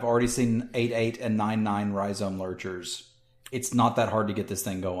 I've already seen 8/8 and 9/9 Rhizome Lurchers. it's not that hard to get this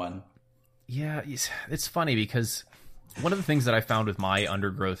thing going. Yeah, it's funny because one of the things that I found with my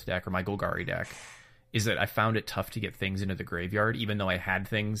Undergrowth deck or my Golgari deck is that I found it tough to get things into the graveyard, even though I had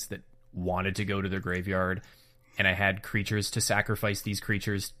things that wanted to go to the graveyard and I had creatures to sacrifice these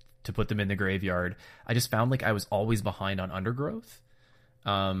creatures to put them in the graveyard. I just found like I was always behind on Undergrowth.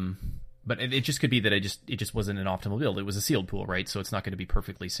 But it just could be that it just wasn't an optimal build. It was a sealed pool, right? So it's not going to be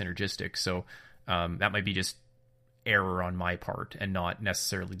perfectly synergistic. So that might be just error on my part and not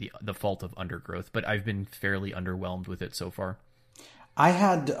necessarily the fault of Undergrowth. But I've been fairly underwhelmed with it so far. I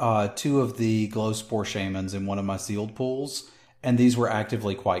had 2 of the Glowspore Shamans in one of my sealed pools, and these were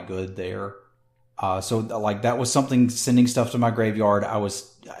actively quite good there. So like that was something, sending stuff to my graveyard. I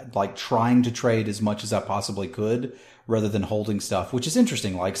was like trying to trade as much as I possibly could rather than holding stuff, which is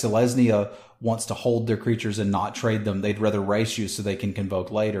interesting. Like Selesnya wants to hold their creatures and not trade them. They'd rather race you so they can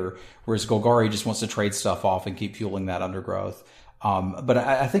convoke later. Whereas Golgari just wants to trade stuff off and keep fueling that Undergrowth. But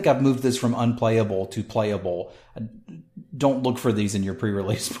I think I've moved this from unplayable to playable. Don't look for these in your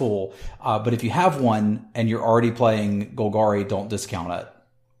pre-release pool. But if you have one and you're already playing Golgari, don't discount it.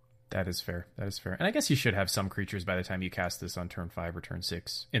 That is fair. And I guess you should have some creatures by the time you cast this on turn 5 or turn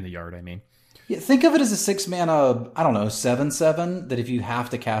 6 in the yard, I mean. Yeah, think of it as a 6 mana, I don't know, 7/7, that if you have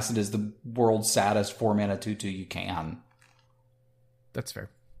to cast it as the world's saddest 4 mana 2/2, you can. That's fair.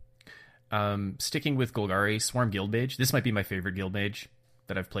 Sticking with Golgari, Swarm Guildmage. This might be my favorite Guildmage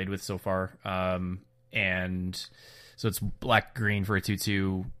that I've played with so far. And so it's black-green for a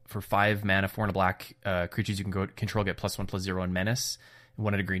 2/2. For 5 mana, 4 and a black, creatures you can control get +1/+0 and menace.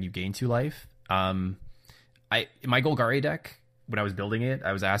 1 and a green, you gain 2 life. In my Golgari deck, when I was building it,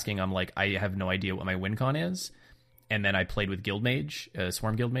 I was asking, I'm like, I have no idea what my win con is. And then I played with Guildmage,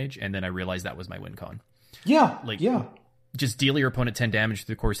 Swarm Guildmage, and then I realized that was my win con. Yeah, Just deal your opponent 10 damage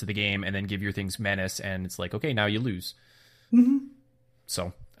through the course of the game, and then give your things menace, and it's like, okay, now you lose. Mm-hmm.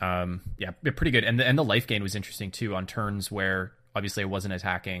 So, yeah, pretty good. And the life gain was interesting, too, on turns where, obviously, I wasn't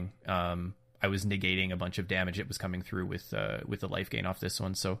attacking. I was negating a bunch of damage that was coming through with the life gain off this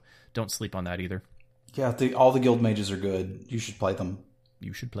one, so don't sleep on that either. Yeah, all the guild mages are good. You should play them.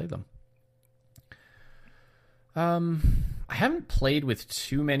 I haven't played with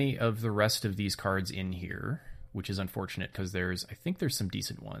too many of the rest of these cards in here, which is unfortunate because I think there's some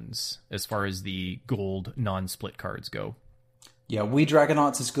decent ones as far as the gold non-split cards go. Yeah, We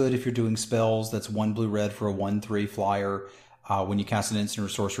Dragonauts is good if you're doing spells. That's 1 blue-red for a 1/3 flyer. When you cast an instant or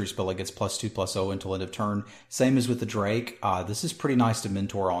sorcery spell, it gets +2/+0 until end of turn. Same as with the Drake. This is pretty nice to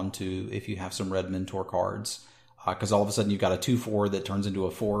mentor onto if you have some red mentor cards. Because all of a sudden you've got a 2/4 that turns into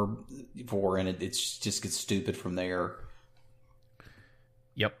a 4/4, and it just gets stupid from there.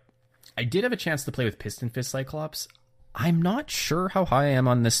 Yep. I did have a chance to play with Piston Fist Cyclops. I'm not sure how high I am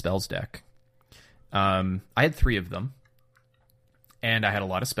on this spells deck. I had 3 of them, and I had a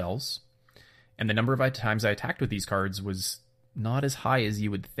lot of spells. And the number of times I attacked with these cards was not as high as you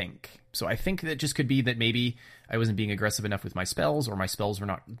would think. So I think that just could be that maybe I wasn't being aggressive enough with my spells, or my spells were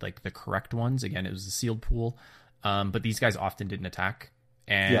not like the correct ones. Again, it was a sealed pool. But these guys often didn't attack.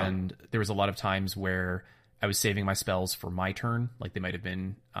 And there was a lot of times where I was saving my spells for my turn. Like they might have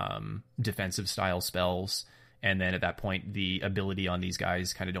been defensive style spells. And then at that point, the ability on these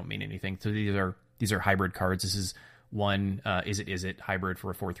guys kind of don't mean anything. So these are hybrid cards. This is one is it hybrid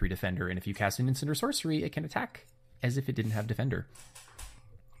for a 4/3 defender. And if you cast an instant or sorcery, it can attack as if it didn't have defender.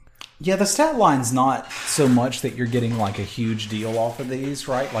 Yeah, the stat line's not so much that you're getting like a huge deal off of these,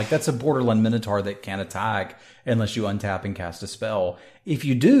 right? Like that's a Borderland Minotaur that can't attack unless you untap and cast a spell. If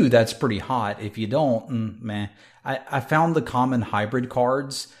you do, that's pretty hot. If you don't, meh. I found the common hybrid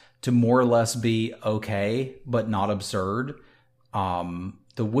cards to more or less be okay, but not absurd.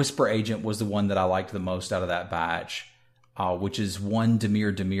 The Whisper Agent was the one that I liked the most out of that batch, which is 1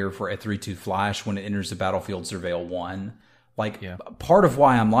 Dimir for a 3/2 flash. When it enters the battlefield, surveil 1. Part of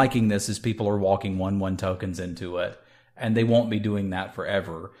why I'm liking this is people are walking 1/1 tokens into it, and they won't be doing that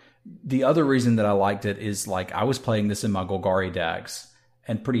forever. The other reason that I liked it is like I was playing this in my Golgari decks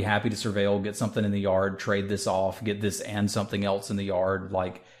and pretty happy to surveil, get something in the yard, trade this off, get this and something else in the yard.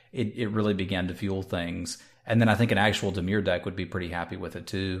 Like it really began to fuel things. And then I think an actual Dimir deck would be pretty happy with it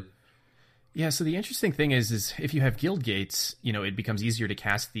too. Yeah, so the interesting thing is if you have guild gates, it becomes easier to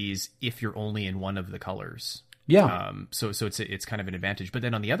cast these if you're only in one of the colors. Yeah. So it's kind of an advantage. But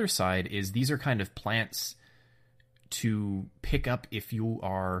then on the other side is these are kind of plants to pick up if you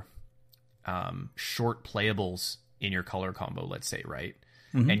are short playables in your color combo, let's say, right?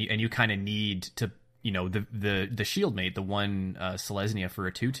 Mm-hmm. And you kind of need to, the Shield Mate, the one Selesnya for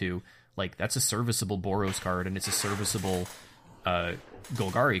a 2/2, like that's a serviceable Boros card, and it's a serviceable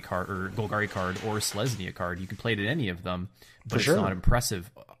Golgari card or Selesnya card. You can play it in any of them, but it's sure. not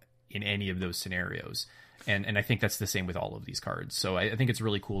impressive in any of those scenarios. And I think that's the same with all of these cards. So I think it's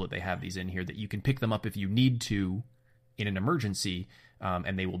really cool that they have these in here that you can pick them up if you need to in an emergency,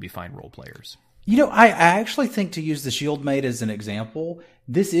 and they will be fine role players. You know, I actually think, to use the Shield Maid as an example,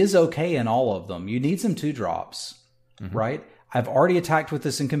 this is okay in all of them. You need some 2-drops, right? I've already attacked with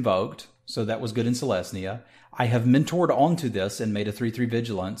this and Convoked, so that was good in Selesnya. I have mentored onto this and made a 3/3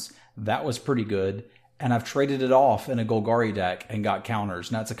 Vigilance. That was pretty good. And I've traded it off in a Golgari deck and got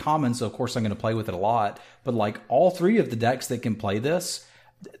counters. Now, it's a common, so of course I'm going to play with it a lot. But like all 3 of the decks that can play this,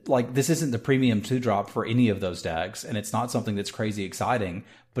 like this isn't the premium 2-drop for any of those decks. And it's not something that's crazy exciting,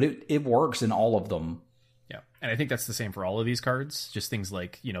 but it works in all of them. Yeah. And I think that's the same for all of these cards. Just things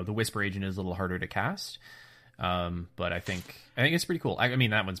like, the Whisper Agent is a little harder to cast. But I think it's pretty cool. I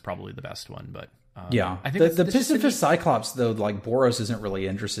mean, that one's probably the best one, but yeah, I think the Piston Fist Cyclops, though, like Boros isn't really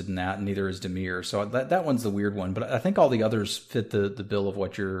interested in that, and neither is Dimir. So that one's the weird one. But I think all the others fit the bill of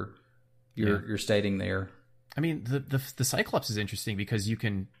what you're stating there. I mean, the Cyclops is interesting because you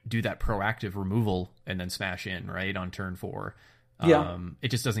can do that proactive removal and then smash in right on turn 4. Yeah, it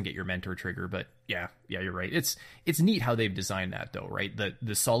just doesn't get your mentor trigger, but yeah, you're right. It's neat how they've designed that, though, right?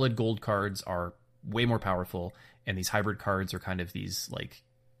 The solid gold cards are way more powerful, and these hybrid cards are kind of these like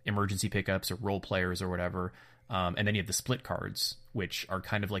emergency pickups or role players or whatever. And then you have the split cards, which are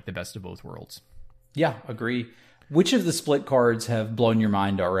kind of like the best of both worlds. Yeah, agree. Which of the split cards have blown your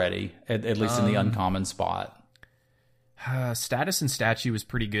mind already, at least in the uncommon spot? Status and Statue was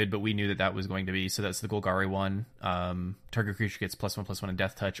pretty good, but we knew that was going to be, so that's the Golgari one. Target creature gets +1/+1 in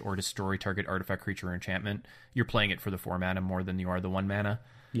Death Touch or destroy target artifact, creature, or enchantment. You're playing it for the 4 mana more than you are the 1 mana.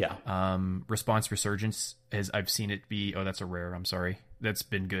 Yeah. Response Resurgence, I've seen it be... Oh, that's a rare. I'm sorry. That's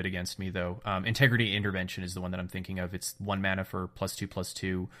been good against me, though. Integrity Intervention is the one that I'm thinking of. It's 1 mana for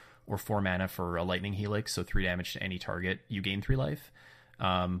 +2/+2, or 4 mana for a Lightning Helix, so 3 damage to any target. You gain 3 life.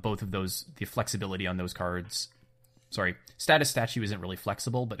 Both of those, the flexibility on those cards... Sorry, Status Statue isn't really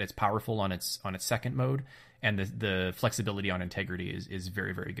flexible, but it's powerful on its second mode, and the flexibility on Integrity is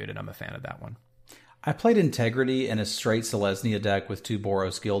very, very good, and I'm a fan of that one. I played Integrity in a straight Selesnya deck with 2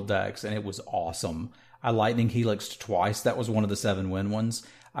 Boros Guild decks, and it was awesome. I Lightning Helixed twice. That was one of the 7-win ones.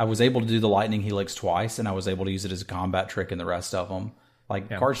 I was able to do the Lightning Helix twice, and I was able to use it as a combat trick in the rest of them.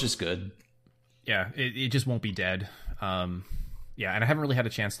 Card's just good. Yeah, it just won't be dead. Yeah, and I haven't really had a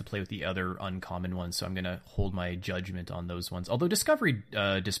chance to play with the other uncommon ones, so I'm going to hold my judgment on those ones. Although Discovery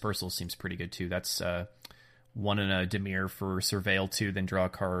Dispersal seems pretty good, too. That's 1 in a Dimir for Surveil 2, then draw a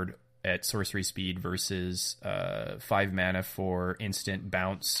card at sorcery speed versus 5 mana for instant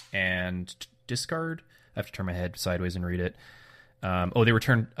bounce and discard. I have to turn my head sideways and read it. They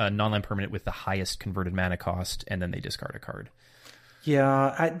return a non-land permanent with the highest converted mana cost, and then they discard a card.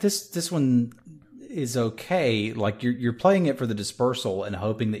 Yeah, this one is okay. Like you're playing it for the dispersal and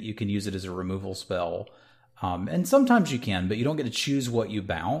hoping that you can use it as a removal spell. And sometimes you can, but you don't get to choose what you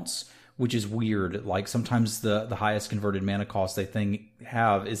bounce, which is weird. Like sometimes the highest converted mana cost they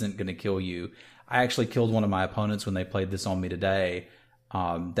have isn't going to kill you. I actually killed one of my opponents when they played this on me today.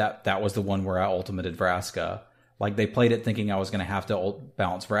 That was the one where I ultimated Vraska. Like they played it thinking I was going to have to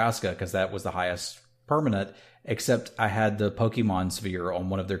bounce Vraska because that was the highest permanent, except I had the Pokemon Sphere on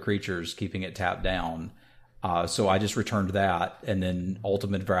one of their creatures, keeping it tapped down. So I just returned that and then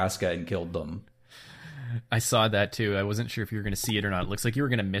ultimate Vraska and killed them. I saw that too. I wasn't sure if you were going to see it or not. It looks like you were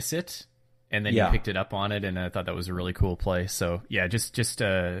going to miss it, and then you picked it up on it, and I thought that was a really cool play. So yeah, just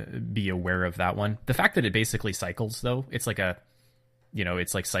be aware of that one. The fact that it basically cycles, though, it's like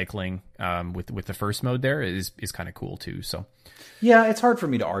it's like cycling with the first mode there is kind of cool too. So yeah, it's hard for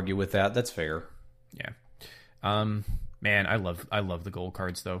me to argue with that. That's fair. Yeah. Man, I love the gold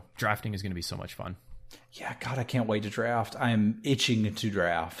cards though. Drafting is going to be so much fun. Yeah, God, I can't wait to draft. I am itching to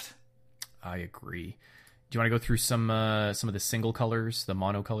draft. I agree. Do you want to go through some of the single colors, the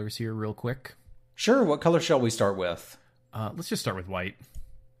mono colors here real quick? Sure. What color shall we start with? Let's just start with white.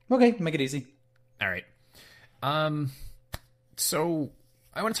 Okay, make it easy. All right. So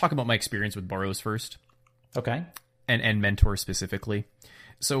I want to talk about my experience with Boros first. Okay. And Mentor specifically.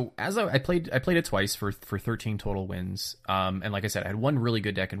 So as I played it twice for 13 total wins. And like I said, I had one really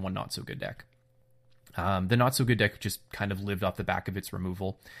good deck and one not so good deck. The not so good deck just kind of lived off the back of its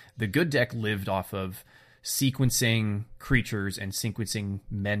removal. The good deck lived off of sequencing creatures and sequencing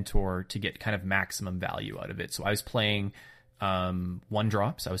Mentor to get kind of maximum value out of it. So I was playing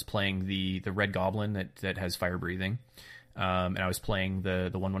 1-drops. I was playing the Red Goblin that has fire breathing. And I was playing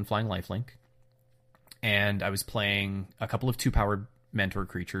the 1/1 flying lifelink. And I was playing a couple of 2-powered Mentor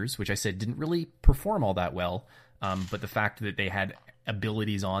creatures, which I said didn't really perform all that well. But the fact that they had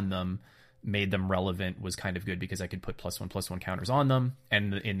abilities on them made them relevant was kind of good, because I could put +1/+1 counters on them.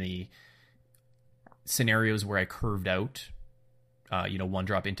 And in the scenarios where I curved out, one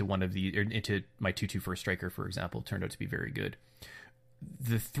drop into one of the, or into my 2/2 first striker, for example, turned out to be very good.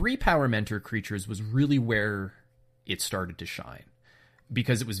 The 3 power mentor creatures was really where it started to shine,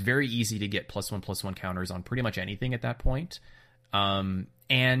 because it was very easy to get +1/+1 counters on pretty much anything at that point.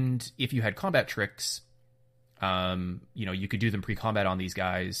 And if you had combat tricks, you could do them pre-combat on these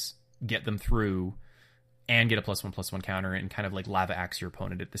guys, get them through, and get a +1/+1 counter, and kind of like lava axe your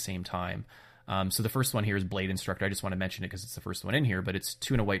opponent at the same time. So the first one here is Blade Instructor. I just want to mention it because it's the first one in here, but it's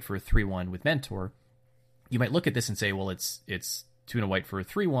 2 and a white for a 3/1 with Mentor. You might look at this and say, well, it's 2 and a white for a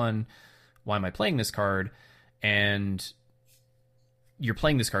 3/1. Why am I playing this card? And you're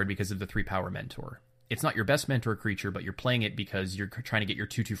playing this card because of the 3 power Mentor. It's not your best Mentor creature, but you're playing it because you're trying to get your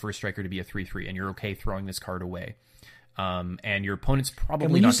 2/2 first striker to be a 3/3, and you're okay throwing this card away. And your opponent's probably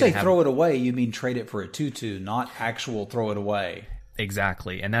and when not you say have... throw it away, you mean trade it for a 2/2, not actual throw it away.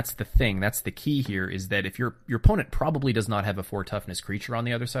 Exactly, and that's the thing. That's the key here, is that if your opponent probably does not have a 4 toughness creature on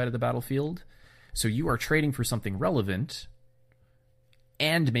the other side of the battlefield, so you are trading for something relevant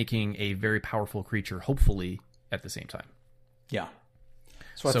and making a very powerful creature, hopefully, at the same time. Yeah.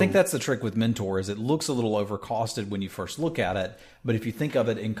 So I think that's the trick with Mentor, is it looks a little overcosted when you first look at it, but if you think of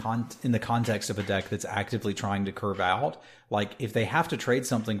it in the context of a deck that's actively trying to curve out, like if they have to trade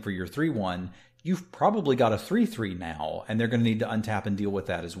something for your 3/1, you've probably got a 3/3 now, and they're going to need to untap and deal with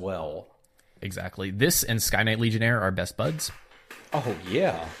that as well. Exactly. This and Sky Knight Legionnaire are best buds. Oh,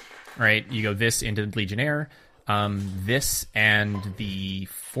 yeah. Right? You go this into Legionnaire. This and the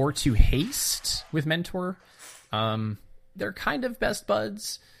 4/2 haste with Mentor. They're kind of best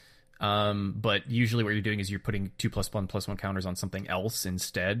buds. But usually what you're doing is you're putting 2+1/+1 counters on something else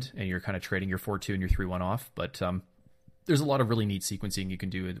instead, and you're kind of trading your 4/2 and your 3/1 off. But there's a lot of really neat sequencing you can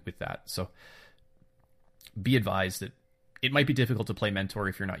do with that. So be advised that it might be difficult to play Mentor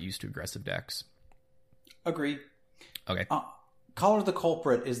if you're not used to aggressive decks. Agree. Okay. Collar the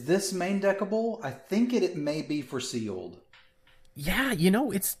Culprit, is this main deckable? I think it may be for sealed. Yeah,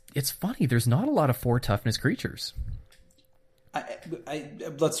 it's funny. There's not a lot of 4 toughness creatures.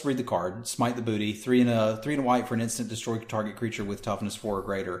 Let's read the card. Smite the Booty, 3 and a white for an instant, destroy target creature with toughness 4 or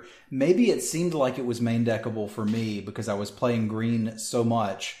greater. Maybe it seemed like it was main deckable for me because I was playing green so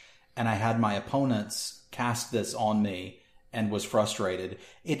much, and I had my opponents cast this on me and was frustrated.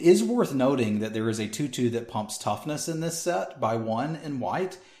 It is worth noting that there is a 2/2 that pumps toughness in this set by 1 in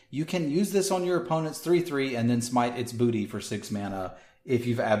white. You can use this on your opponent's 3/3 and then smite its booty for 6 mana if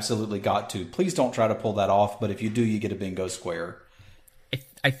you've absolutely got to. Please don't try to pull that off, but if you do, you get a bingo square.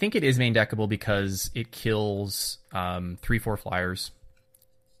 I think it is main deckable because it kills 3/4 flyers.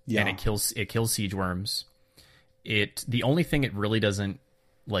 Yeah. And it kills siege worms. The only thing it really doesn't,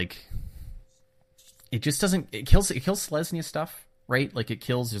 like, it just doesn't, it kills Selesnya stuff, right? Like,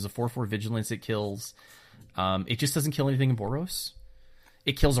 there's a 4/4 vigilance it kills. It just doesn't kill anything in Boros.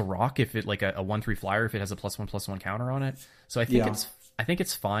 It kills a rock if it, like a 1/3 flyer, if it has a +1/+1 counter on it. So I think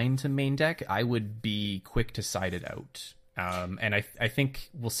it's fine to main deck. I would be quick to side it out. And I think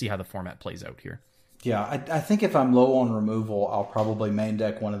we'll see how the format plays out here. Yeah, I think if I'm low on removal, I'll probably main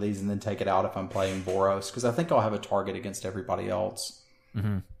deck one of these and then take it out if I'm playing Boros, because I think I'll have a target against everybody else.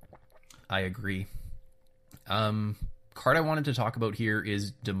 Mm-hmm. I agree. Card I wanted to talk about here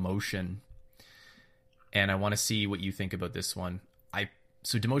is Demotion. And I want to see what you think about this one.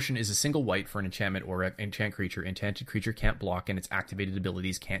 So Demotion is a single white for an enchantment or an enchant creature. Enchanted creature can't block, and its activated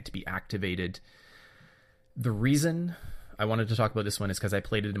abilities can't be activated. The reason I wanted to talk about this one is because I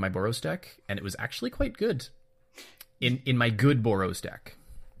played it in my Boros deck, and it was actually quite good. In my good Boros deck.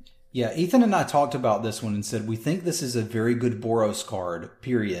 Yeah, Ethan and I talked about this one and said, we think this is a very good Boros card,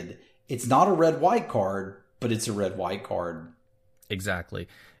 period. It's not a red-white card, but it's a red-white card. Exactly.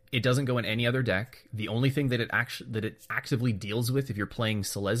 It doesn't go in any other deck. The only thing that it actively deals with if you're playing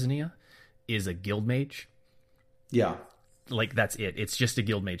Selesnya is a Guild Mage. Yeah. Like, that's it. It's just a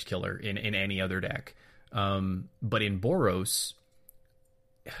Guild Mage killer in any other deck. But in Boros...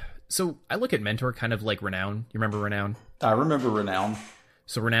 So I look at Mentor kind of like Renown. You remember Renown? I remember Renown.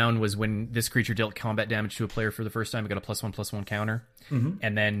 So Renown was when this creature dealt combat damage to a player for the first time. It got a +1/+1 counter. Mm-hmm.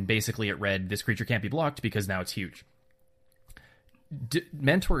 And then basically it read, this creature can't be blocked because now it's huge.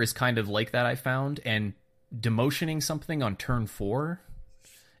 Mentor is kind of like that, I found, and demotioning something on turn 4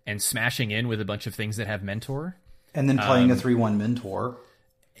 and smashing in with a bunch of things that have Mentor, and then playing a 3/1 Mentor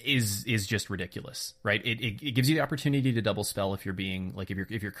is just ridiculous, right? It gives you the opportunity to double spell if you're being like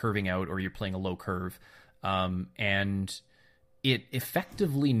if you're curving out or you're playing a low curve, and it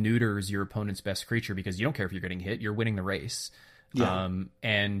effectively neuters your opponent's best creature because you don't care if you're getting hit, you're winning the race. Yeah.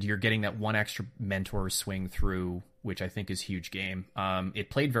 And you're getting that one extra mentor swing through, which I think is huge game. It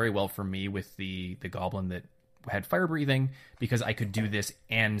played very well for me with the goblin that had fire breathing, because I could do this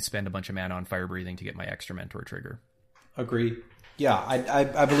and spend a bunch of mana on fire breathing to get my extra mentor trigger. Agreed. Yeah,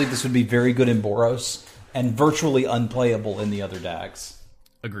 I believe this would be very good in Boros and virtually unplayable in the other decks.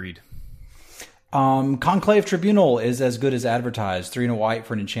 Agreed. Conclave Tribunal is as good as advertised. 3 and a white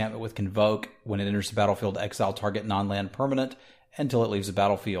for an enchantment with Convoke. When it enters the battlefield, exile target non-land permanent until it leaves the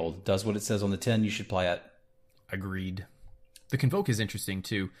battlefield. Does what it says on the tin. You should play it. Agreed. The Convoke is interesting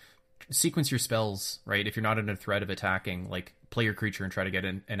too. Sequence your spells, right? If you're not under threat of attacking, like play your creature and try to get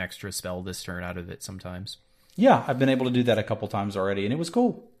an extra spell this turn out of it sometimes. Yeah, I've been able to do that a couple times already, and it was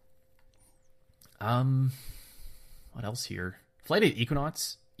cool. What else here? Flighted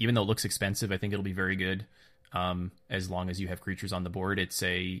Equinox, even though it looks expensive, I think it'll be very good. As long as you have creatures on the board. It's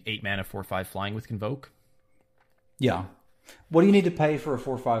a 8 mana 4/5 flying with Convoke. Yeah. What do you need to pay for a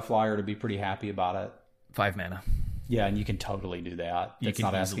 4/5 flyer to be pretty happy about it? 5 mana. Yeah, and you can totally do that. That's can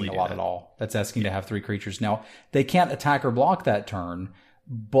not asking a easily lot do that. at all. That's asking to have 3 creatures. Now, they can't attack or block that turn,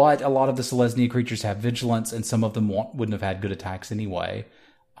 but a lot of the Selesnya creatures have vigilance, and some of them wouldn't have had good attacks anyway.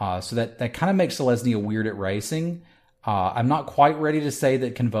 So that kind of makes Selesnya weird at racing. I'm not quite ready to say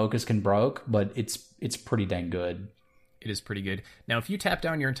that Convoke is Conbroke, but it's pretty dang good. It is pretty good. Now, if you tap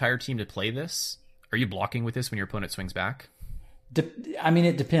down your entire team to play this, are you blocking with this when your opponent swings back? I mean,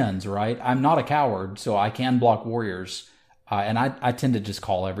 it depends, right? I'm not a coward, so I can block warriors. And I tend to just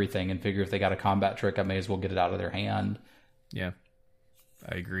call everything and figure if they got a combat trick, I may as well get it out of their hand. Yeah,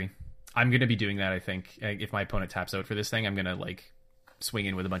 I agree. I'm going to be doing that, I think. If my opponent taps out for this thing, I'm going to like swing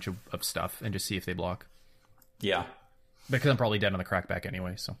in with a bunch of stuff and just see if they block. Yeah. Because I'm probably dead on the crackback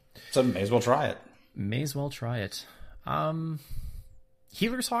anyway, so May as well try it. May as well try it.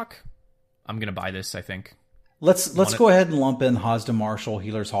 Healer's Hawk. I'm going to buy this, I think. Let's go ahead and lump in Hazda Marshall,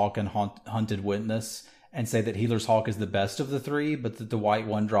 Healer's Hawk, and Hunted Witness, and say that Healer's Hawk is the best of the 3, but that the white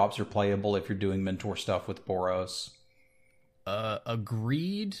 1-drops are playable if you're doing mentor stuff with Boros.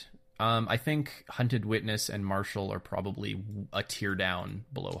 Agreed. I think Hunted Witness and Marshall are probably a tier down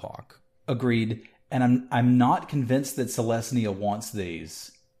below Hawk. Agreed. And I'm not convinced that Selesnya wants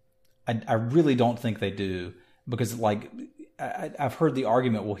these. I really don't think they do, because like I've heard the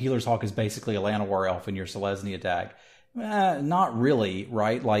argument, well, Healer's Hawk is basically a Llanowar elf in your Selesnya deck. Not really,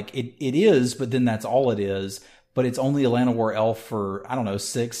 right? Like it is, but then that's all it is. But it's only a Llanowar elf for, I don't know,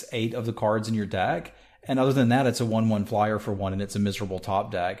 6, 8 of the cards in your deck. And other than that, it's a 1/1 flyer for 1, and it's a miserable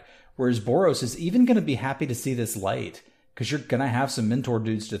top deck. Whereas Boros is even going to be happy to see this late, because you're going to have some mentor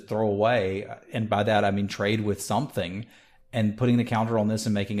dudes to throw away. And by that, I mean trade with something. And putting the counter on this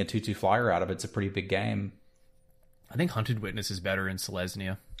and making a 2/2 flyer out of it's a pretty big game. I think Hunted Witness is better in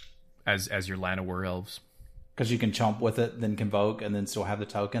Selesnya as your Llanowar elves. Because you can chump with it, then Convoke, and then still have the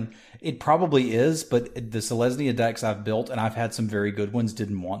token. It probably is, but the Selesnya decks I've built, and I've had some very good ones,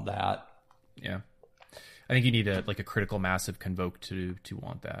 didn't want that. Yeah. I think you need a critical mass of Convoke to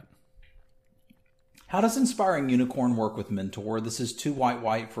want that. How does Inspiring Unicorn work with Mentor? This is 2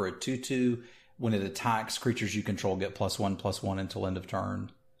 white for a 2/2. When it attacks, creatures you control get +1/+1 until end of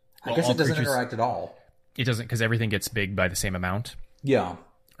turn. I guess it doesn't interact at all. It doesn't, because everything gets big by the same amount. Yeah.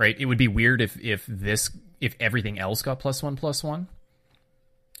 Right? It would be weird if everything else got +1/+1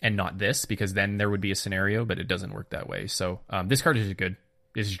 and not this, because then there would be a scenario, but it doesn't work that way. So this card is good.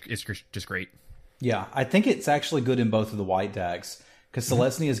 It's just great. Yeah, I think it's actually good in both of the white decks, because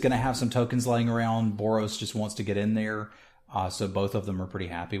Selesnya is going to have some tokens laying around. Boros just wants to get in there. So both of them are pretty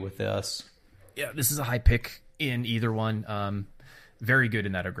happy with this. Yeah, this is a high pick in either one. Very good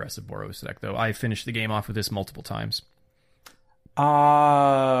in that aggressive Boros deck, though. I finished the game off with this multiple times.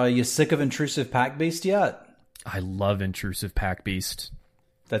 You sick of Intrusive Pack Beast yet? I love Intrusive Pack Beast.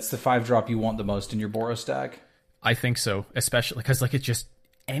 That's the 5-drop you want the most in your Boros deck? I think so, especially because like it's just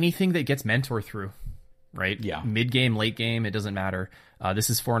anything that gets Mentor through, right? Yeah. Mid game, late game, it doesn't matter. This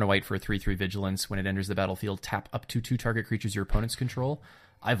is 4 and a white for a 3/3 Vigilance. When it enters the battlefield, tap up to 2 target creatures your opponents control.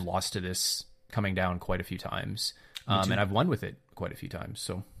 I've lost to this coming down quite a few times, and I've won with it quite a few times.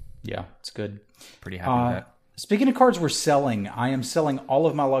 So yeah, it's good. Pretty happy with that. Speaking of cards we're selling, I am selling all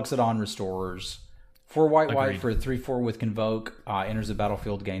of my Luxodon Restorers. 4 white for a 3/4 with Convoke. Enters the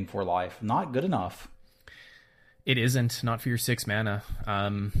battlefield, gain 4 life. Not good enough. It isn't, not for your 6 mana.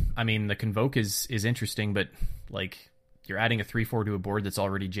 I mean, the Convoke is interesting, but like you're adding a 3/4 to a board that's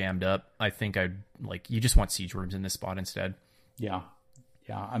already jammed up. I think you just want Siege Worms in this spot instead. Yeah,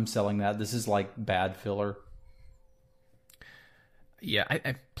 I'm selling that. This is like bad filler. Yeah,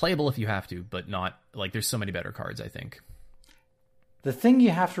 I playable if you have to, but not like there's so many better cards, I think. The thing you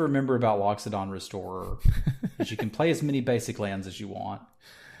have to remember about Loxodon Restorer is you can play as many basic lands as you want.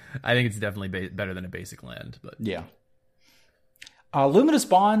 I think it's definitely better than a basic land, but yeah. Luminous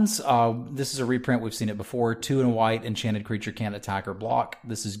Bonds. This is a reprint. We've seen it before. 2 and a white. Enchanted creature can't attack or block.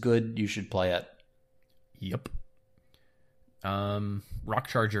 This is good. You should play it. Yep. Rock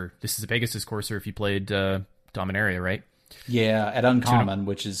Charger. This is a Pegasus Courser if you played Dominaria, right? Yeah, at Uncommon,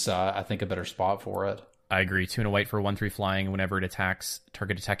 which is, I think, a better spot for it. I agree. 2 and a white for 1/3 flying. Whenever it attacks,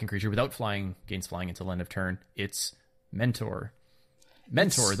 target attacking creature without flying gains flying until end of turn. It's Mentor.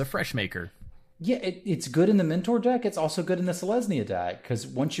 The Fresh Maker. Yeah, it's good in the Mentor deck. It's also good in the Selesnya deck, because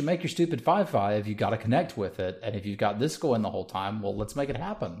once you make your stupid 5/5, you got to connect with it. And if you've got this going the whole time, well, let's make it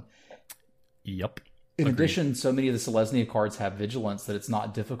happen. Yep. In addition, so many of the Selesnya cards have Vigilance that it's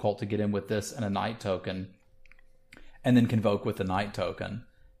not difficult to get in with this and a Night token, and then Convoke with the Night token,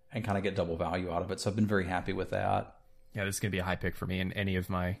 and kind of get double value out of it. So I've been very happy with that. Yeah, this is going to be a high pick for me in any of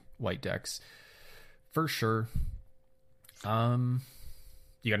my white decks. For sure.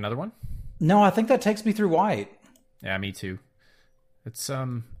 You got another one? No, I think that takes me through white. Yeah, me too. It's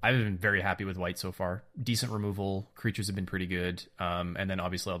I've been very happy with white so far. Decent removal. Creatures have been pretty good. And then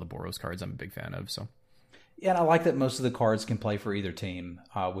obviously all the Boros cards I'm a big fan of. So yeah, and I like that most of the cards can play for either team,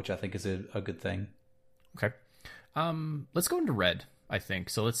 which I think is a good thing. Okay. Let's go into red, I think.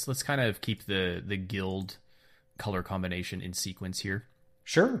 So let's kind of keep the guild color combination in sequence here.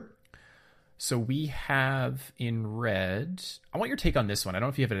 Sure. So we have in red, I want your take on this one. I don't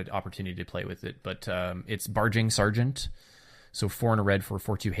know if you have an opportunity to play with it, but it's Barging Sergeant. So 4 and a red for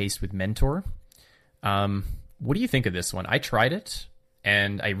 4/2 haste with Mentor. What do you think of this one? I tried it,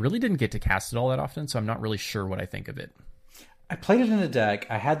 and I really didn't get to cast it all that often, so I'm not really sure what I think of it. I played it in a deck.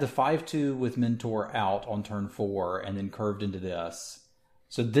 I had the 5/2 with Mentor out on turn 4, and then curved into this.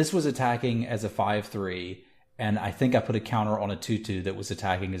 So this was attacking as a 5/3, and I think I put a counter on a 2/2 that was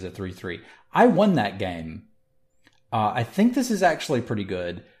attacking as a 3/3. I won that game. I think this is actually pretty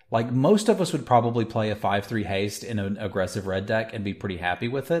good. Like, most of us would probably play a 5/3 haste in an aggressive red deck and be pretty happy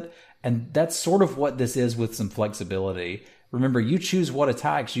with it. And that's sort of what this is with some flexibility. Remember, you choose what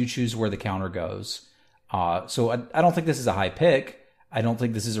attacks, you choose where the counter goes. So I don't think this is a high pick. I don't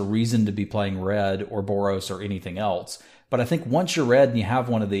think this is a reason to be playing red or Boros or anything else. But I think once you're red and you have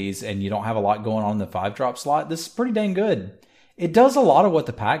one of these and you don't have a lot going on in the 5-drop slot, this is pretty dang good. It does a lot of what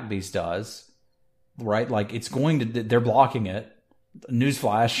the Pack Beast does, right? Like, it's going to, they're blocking it.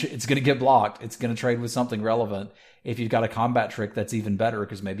 Newsflash, it's going to get blocked. It's going to trade with something relevant. If you've got a combat trick, that's even better,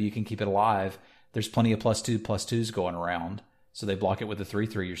 because maybe you can keep it alive. There's plenty of +2/+2s going around. So they block it with a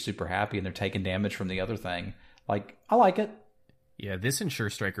 3/3. You're super happy, and they're taking damage from the other thing. Like, I like it. Yeah, this and Sure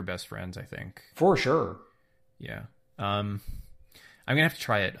Strike are best friends, I think. For sure. Yeah. I'm going to have to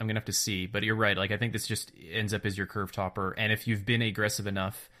try it. I'm going to have to see. But you're right. Like, I think this just ends up as your curve topper. And if you've been aggressive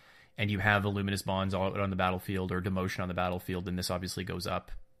enough and you have a Luminous Bonds all out on the battlefield or Demotion on the battlefield, then this obviously goes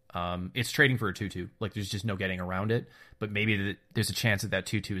up. It's trading for a 2/2. Like, there's just no getting around it. But maybe there's a chance that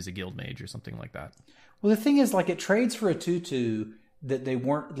 2/2 is a Guild Mage or something like that. Well, the thing is, like, it trades for a 2/2 that they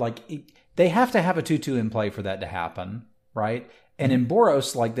weren't, like, they have to have a 2/2 in play for that to happen, right? And in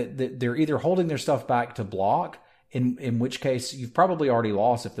Boros, like, they're either holding their stuff back to block, in which case you've probably already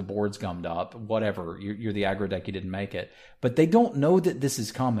lost if the board's gummed up, whatever. You're the aggro deck, you didn't make it. But they don't know that this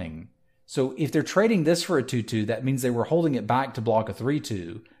is coming. So if they're trading this for a 2/2, that means they were holding it back to block a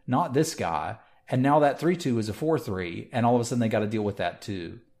 3/2, not this guy. And now that 3/2 is a 4/3, and all of a sudden they got to deal with that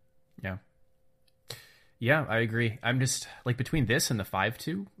too. Yeah. Yeah, I agree. I'm just, like, between this and the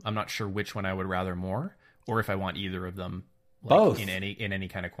 5/2, I'm not sure which one I would rather more, or if I want either of them. Like, both. In any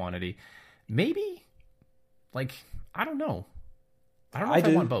kind of quantity. Maybe, like, I don't know. I don't know if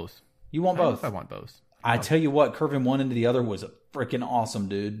I want both. You want both? I don't both? know if I want both. I tell you what, curving one into the other was freaking awesome,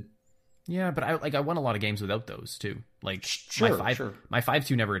 dude. Yeah, but I won a lot of games without those too. Like, sure. My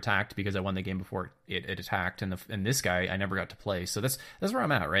 5/2 never attacked because I won the game before it attacked, and this guy I never got to play. So that's where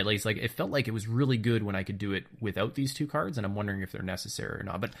I'm at, right? Like, it's like, it felt like it was really good when I could do it without these two cards, and I'm wondering if they're necessary or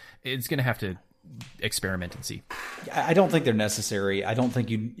not. But it's gonna have to experiment and see. I don't think they're necessary. I don't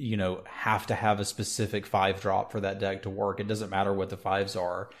think you have to have a specific 5-drop for that deck to work. It doesn't matter what the 5s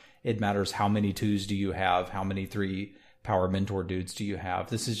are. It matters how many 2s do you have, how many 3-power Mentor dudes do you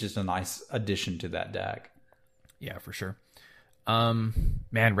have. This is just a nice addition to that deck. Yeah, for sure.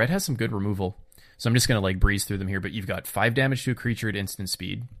 Man, red has some good removal. So I'm just going to, like, breeze through them here, but you've got 5 damage to a creature at instant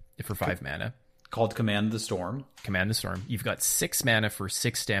speed for 5 mana. Called Command the Storm. Command the Storm. You've got 6 mana for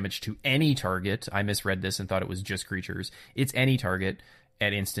 6 damage to any target. I misread this and thought it was just creatures. It's any target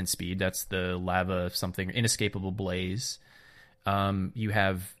at instant speed. That's the lava something, Inescapable Blaze. You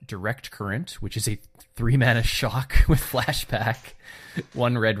have Direct Current, which is a 3-mana shock with flashback.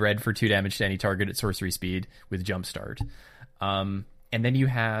 1 red for 2 damage to any target at sorcery speed with Jumpstart. And then you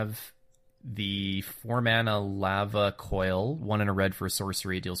have the 4-mana Lava Coil, 1 and a red for a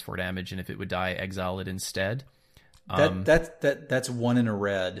sorcery. It deals 4 damage, and if it would die, exile it instead. That's 1 and a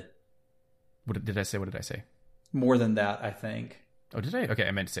red. What did I say? What did I say? More than that, I think. Oh, did I? Okay,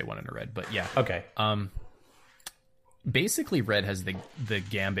 I meant to say 1 and a red, but yeah. Okay. Basically, red has the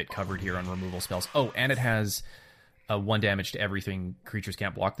gambit covered here on removal spells. Oh, and it has 1 damage to everything creatures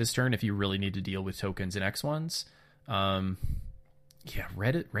can't block this turn if you really need to deal with tokens and X1s. Yeah,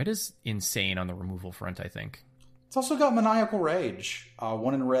 red is insane on the removal front, I think. It's also got Maniacal Rage.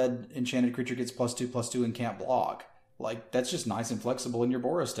 1 in red, enchanted creature gets +2/+2 and can't block. Like, that's just nice and flexible in your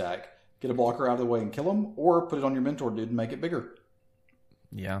Boros deck. Get a blocker out of the way and kill him, or put it on your Mentor dude and make it bigger.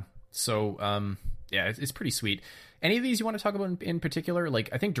 Yeah. So, yeah, it's pretty sweet. Any of these you want to talk about in particular? Like,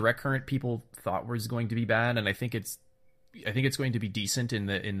 I think Direct Current people thought was going to be bad, and I think it's going to be decent in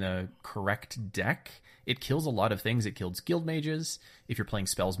the correct deck. It kills a lot of things. It kills guild mages. If you're playing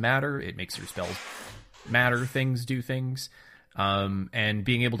spells matter, it makes your spells matter things, do things. And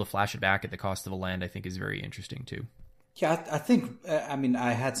being able to flash it back at the cost of a land, I think, is very interesting too. Yeah, I think, I mean,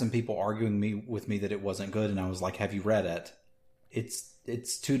 I had some people arguing with me that it wasn't good, and I was like, have you read it?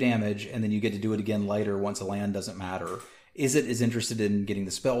 It's 2 damage, and then you get to do it again later once a land doesn't matter. Izzet is interested in getting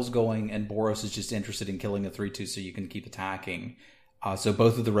the spells going, and Boros is just interested in killing a 3/2 so you can keep attacking. So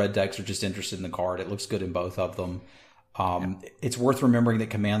both of the red decks are just interested in the card. It looks good in both of them. It's worth remembering that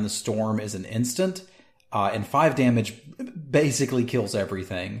Command the Storm is an instant, and 5 damage basically kills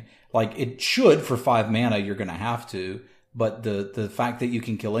everything. Like, it should for 5 mana, you're going to have to, but the fact that you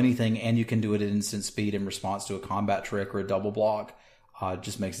can kill anything and you can do it at instant speed in response to a combat trick or a double block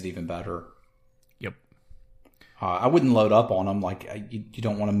just makes it even better. Yep. I wouldn't load up on them. Like, you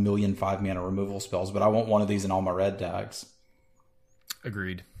don't want a million 5 mana removal spells, but I want one of these in all my red decks.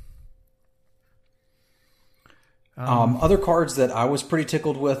 Agreed. Other cards that I was pretty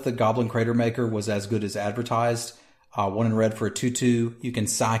tickled with, the Goblin Crater Maker was as good as advertised. 1 in red for a 2/2. You can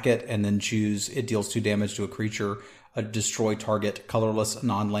sack it and then choose it deals 2 damage to a creature, a destroy target colorless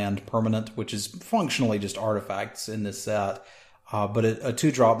non-land permanent, which is functionally just artifacts in this set. But a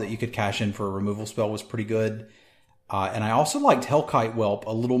 2-drop that you could cash in for a removal spell was pretty good. And I also liked Hellkite Whelp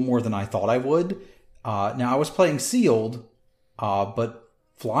a little more than I thought I would. Now, I was playing Sealed, but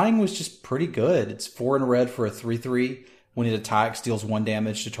flying was just pretty good. It's 4 in red for a 3/3. When it attacks, deals 1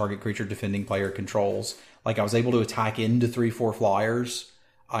 damage to target creature defending player controls. Like, I was able to attack into 3/4 flyers.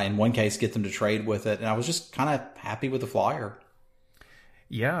 In one case, get them to trade with it. And I was just kind of happy with the flyer.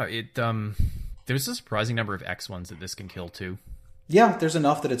 Yeah, there's a surprising number of X1s that this can kill too. Yeah, there's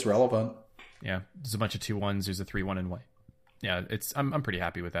enough that it's relevant. Yeah, there's a bunch of 2/1s. There's a 3/1 and white. Yeah, I'm pretty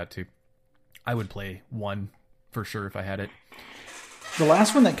happy with that too. I would play 1 for sure if I had it. The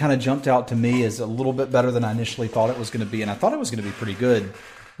last one that kind of jumped out to me is a little bit better than I initially thought it was going to be, and I thought it was going to be pretty good,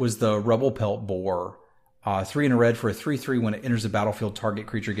 was the Rubble Pelt Boar. 3 in a red for a 3/3. When it enters the battlefield, target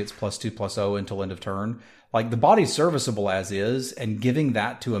creature gets +2/+0 until end of turn. Like, the body's serviceable as is, and giving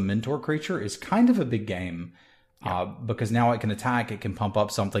that to a mentor creature is kind of a big game. Yeah. Because now it can attack, it can pump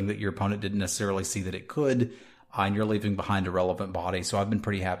up something that your opponent didn't necessarily see that it could, and you're leaving behind a relevant body. So I've been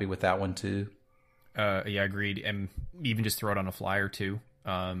pretty happy with that one too. Yeah, agreed. And even just throw it on a flyer too.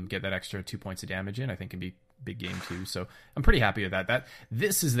 Get that extra 2 points of damage in, I think can be big game too. So I'm pretty happy with that.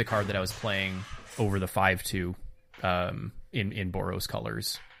 This is the card that I was playing over the 5/2 in Boros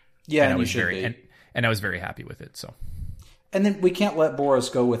colors. Yeah, and I you was should be. And I was very happy with it. So, and then we can't let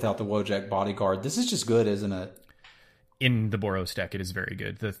Boros go without the Wojak Bodyguard. This is just good, isn't it? In the Boros deck, it is very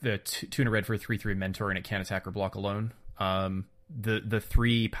good. The 2 in a red for a 3/3 mentor, and it can't attack or block alone. The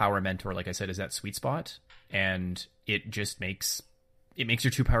 3 power mentor, like I said, is that sweet spot, and it just makes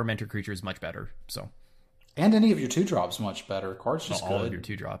your 2 power mentor creatures much better. So, and any of your 2-drops much better. Card's just all good. of your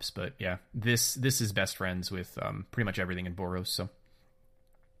 2-drops, but yeah, this is best friends with pretty much everything in Boros. So,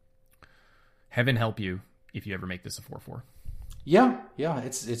 heaven help you if you ever make this a 4/4. Yeah,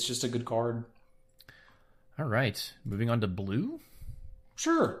 it's just a good card. All right, moving on to blue.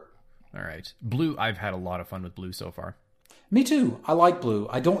 Sure. All right, blue. I've had a lot of fun with blue so far. Me too. I like blue.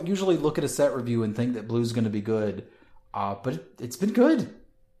 I don't usually look at a set review and think that blue's going to be good, but it's been good.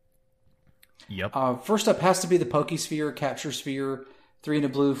 Yep. First up has to be the Pokesphere, Capture Sphere. 3 in a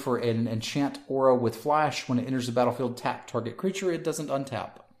blue for an enchant aura with flash. When it enters the battlefield, tap target creature. It doesn't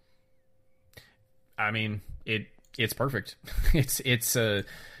untap. I mean, it's perfect. It's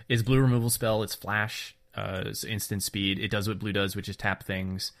blue removal spell. It's flash. It's instant speed. It does what blue does, which is tap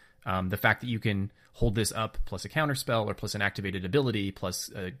things. The fact that you can hold this up plus a counterspell or plus an activated ability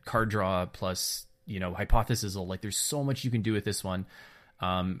plus a card draw plus, Hypothesis, like there's so much you can do with this one.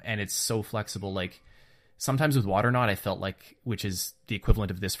 And it's so flexible. Like sometimes with Waterknot, I felt like, which is the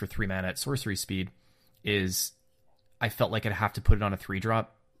equivalent of this for 3 mana at sorcery speed, is I felt like I'd have to put it on a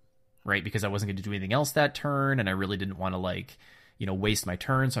 3-drop, right? Because I wasn't going to do anything else that turn, and I really didn't want to waste my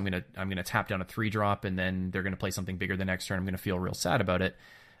turn. So I'm gonna tap down a 3-drop, and then they're gonna play something bigger the next turn. I'm gonna feel real sad about it.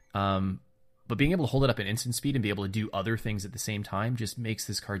 But being able to hold it up at instant speed and be able to do other things at the same time just makes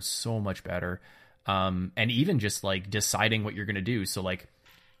this card so much better. And even just like deciding what you're gonna do. So like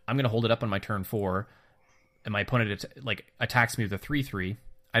I'm gonna hold it up on my turn 4, and my opponent attacks me with a 3/3.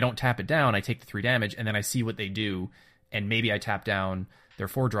 I don't tap it down. I take the 3 damage, and then I see what they do, and maybe I tap down their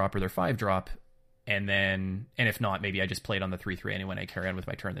 4-drop or their 5-drop, and if not, maybe I just play it on the 3/3 anyway, and I carry on with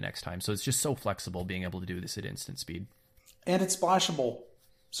my turn the next time. So it's just so flexible being able to do this at instant speed. And it's splashable.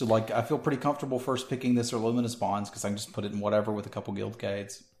 So like I feel pretty comfortable first picking this or Luminous Bonds because I can just put it in whatever with a couple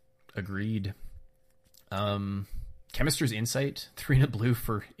Guildcades. Agreed. Chemister's Insight, 3 and a blue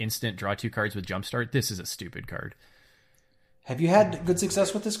for instant, draw 2 cards with Jumpstart. This is a stupid card. Have you had good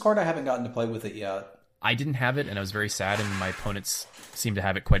success with this card? I haven't gotten to play with it yet. I didn't have it, and I was very sad, and my opponents seemed to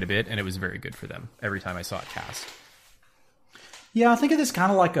have it quite a bit, and it was very good for them every time I saw it cast. Yeah, I think of this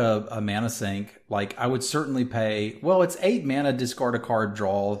kind of like a mana sink. Like, I would certainly pay... Well, it's 8 mana, discard a card,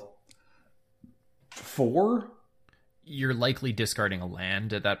 draw 4? You're likely discarding a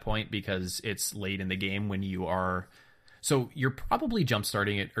land at that point because it's late in the game when you are... So you're probably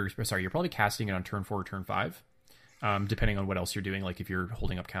jumpstarting it, you're probably casting it on turn 4 or turn 5, depending on what else you're doing, like if you're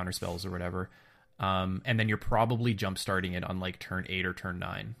holding up counter spells or whatever. And then you're probably jumpstarting it on like turn 8 or turn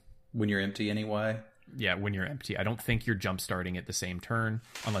 9. When you're empty anyway? Yeah, when you're empty. I don't think you're jumpstarting it the same turn,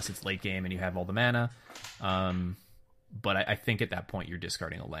 unless it's late game and you have all the mana. But I think at that point you're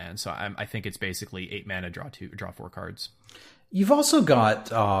discarding a land. So I think it's basically 8 mana, draw 4 cards. You've also got,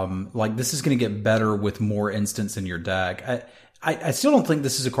 this is going to get better with more instants in your deck. I still don't think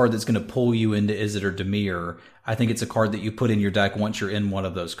this is a card that's going to pull you into Izzet or Dimir. I think it's a card that you put in your deck once you're in one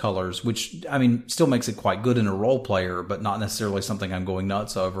of those colors, which, still makes it quite good in a role player, but not necessarily something I'm going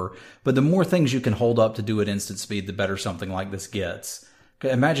nuts over. But the more things you can hold up to do at instant speed, the better something like this gets.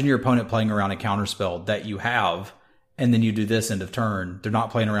 Imagine your opponent playing around a counterspell that you have, and then you do this end of turn. They're not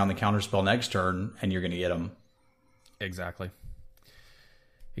playing around the counterspell next turn, and you're going to get them. Exactly.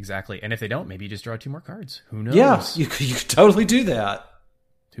 And if they don't, maybe you just draw 2 more cards. Who knows? Yeah, you could totally do that.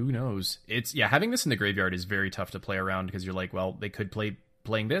 Who knows? Having this in the graveyard is very tough to play around because you're like, well, they could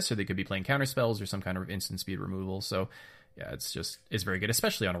playing this, or they could be playing counter spells or some kind of instant speed removal. So yeah, it's very good,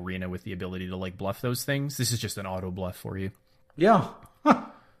 especially on Arena with the ability to like bluff those things. This is just an auto bluff for you. Yeah. Huh.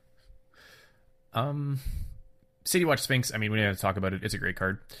 City Watch Sphinx, we don't have to talk about it. It's a great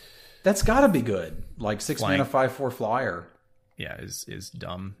card. That's gotta be good. Like 6 mana, 5/4 flyer. Yeah, is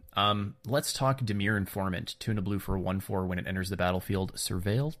dumb. Let's talk Dimir Informant. 2 and a blue for a 1/4 when it enters the battlefield.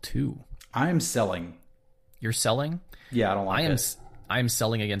 Surveil 2. I am selling. You're selling? Yeah, I don't like it. I am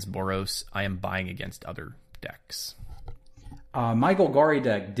selling against Boros. I am buying against other decks. My Golgari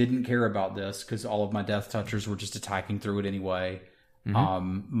deck didn't care about this because all of my Death Touchers were just attacking through it anyway.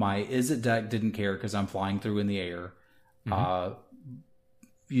 Mm-hmm. My Izzet deck didn't care because I'm flying through in the air. Mm-hmm.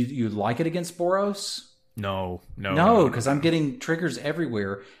 You like it against Boros? No, because I'm getting triggers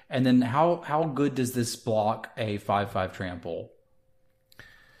everywhere. And then how good does this block a 5/5 trample?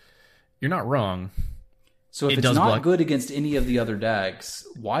 You're not wrong. So if it's not good against any of the other decks,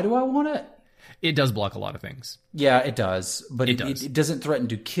 why do I want it? It does block a lot of things. Yeah, it does, but it doesn't threaten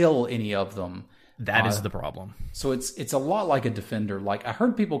to kill any of them. That is the problem. So it's a lot like a defender. Like I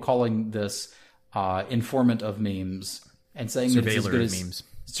heard people calling this informant of memes and saying that it's as good as memes.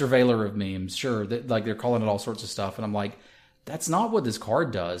 Surveiller of memes, sure. They're calling it all sorts of stuff, and I'm like, that's not what this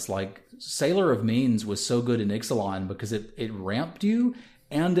card does. Like, Sailor of Means was so good in Ixalan because it ramped you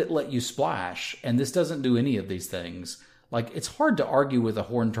and it let you splash, and this doesn't do any of these things. Like, it's hard to argue with a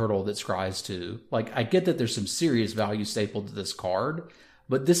Horned Turtle that scries 2. Like, I get that there's some serious value stapled to this card,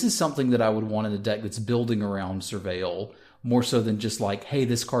 but this is something that I would want in a deck that's building around Surveil, more so than just like, hey,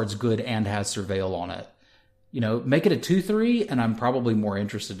 this card's good and has Surveil on it. Make it a 2/3, and I'm probably more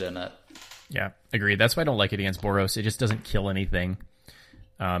interested in it. Yeah, agreed. That's why I don't like it against Boros. It just doesn't kill anything,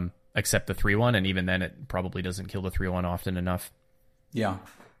 except the 3/1, and even then, it probably doesn't kill the 3/1 often enough. Yeah.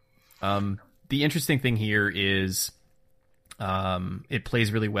 The interesting thing here is it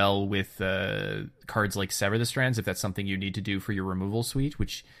plays really well with cards like Sever the Strands, if that's something you need to do for your removal suite,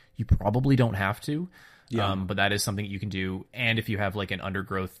 which you probably don't have to. Yeah. But that is something you can do. And if you have like an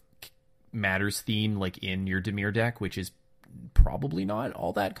Undergrowth Matters theme like in your Dimir deck, which is probably not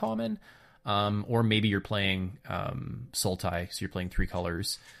all that common. Or maybe you're playing Sultai, so you're playing 3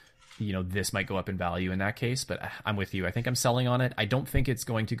 colors. This might go up in value in that case, but I'm with you. I think I'm selling on it. I don't think it's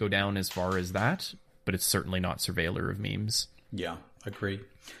going to go down as far as that, but it's certainly not Surveiller of memes. Yeah, agreed.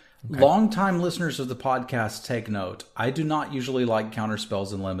 Okay. Long-time listeners of the podcast take note. I do not usually like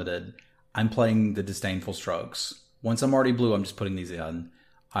counterspells in Limited. I'm playing the Disdainful Strokes. Once I'm already blue, I'm just putting these in.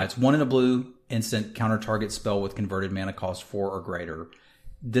 It's 1 in a blue, instant, counter target spell with converted mana cost 4 or greater.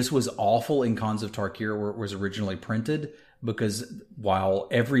 This was awful in Khans of Tarkir where it was originally printed, because while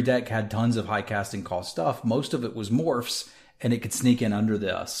every deck had tons of high casting cost stuff, most of it was morphs, and it could sneak in under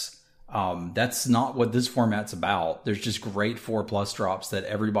this. That's not what this format's about. There's just great 4+ drops that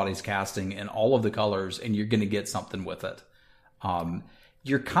everybody's casting in all of the colors, and you're going to get something with it.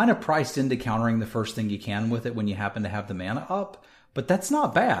 You're kind of priced into countering the first thing you can with it when you happen to have the mana up, but that's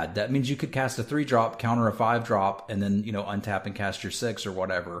not bad. That means you could cast a 3-drop, counter a 5-drop, and then, untap and cast your 6 or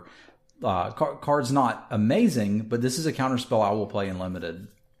whatever. Card's not amazing, but this is a counter spell I will play in Limited.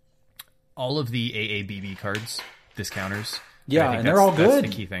 All of the AABB cards, this counters. Yeah, and they're all good. That's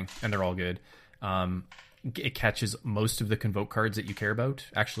the key thing, and they're all good. It catches most of the Convoke cards that you care about.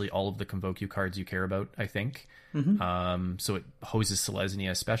 Actually, all of the Convoke you cards you care about, I think. Mm-hmm. So it hoses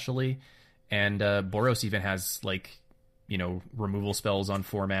Selesnya especially. And Boros even has, removal spells on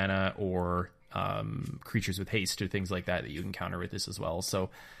 4 mana or creatures with haste or things like that you can counter with this as well. So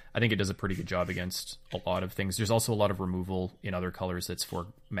I think it does a pretty good job against a lot of things. There's also a lot of removal in other colors that's 4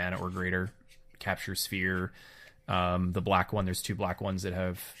 mana or greater. Capture Sphere. The black one, there's 2 black ones that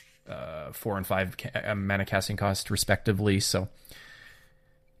have 4 and 5 mana casting cost respectively. So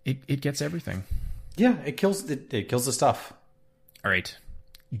it gets everything. Yeah, it kills the stuff. All right.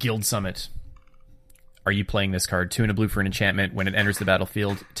 Guild Summit. Are you playing this card? 2 and a blue for an enchantment. When it enters the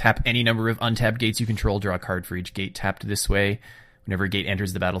battlefield, tap any number of untapped gates you control. Draw a card for each gate tapped this way. Whenever a gate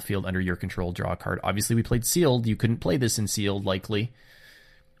enters the battlefield under your control, draw a card. Obviously, we played Sealed. You couldn't play this in Sealed, likely.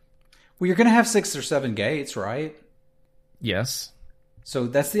 Well, you're going to have 6 or 7 gates, right? Yes. So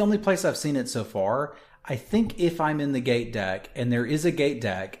that's the only place I've seen it so far. I think if I'm in the gate deck, and there is a gate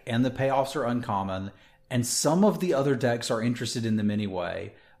deck, and the payoffs are uncommon, and some of the other decks are interested in them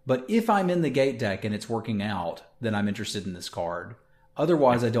anyway, but if I'm in the gate deck and it's working out, then I'm interested in this card.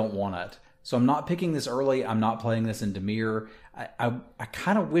 Otherwise, I don't want it. So I'm not picking this early. I'm not playing this in Dimir. I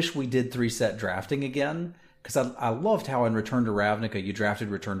kind of wish we did 3-set drafting again, because I loved how in Return to Ravnica, you drafted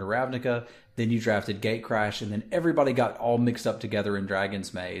Return to Ravnica, then you drafted Gatecrash, and then everybody got all mixed up together in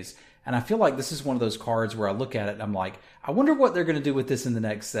Dragon's Maze. And I feel like this is one of those cards where I look at it and I'm like, I wonder what they're going to do with this in the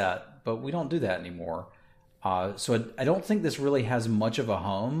next set. But we don't do that anymore. So I don't think this really has much of a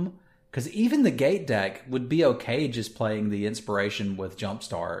home, because even the gate deck would be okay just playing the Inspiration with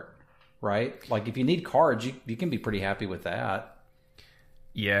Jumpstart, right? Like if you need cards, you can be pretty happy with that.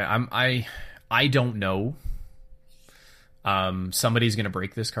 Yeah, I don't know. Somebody's going to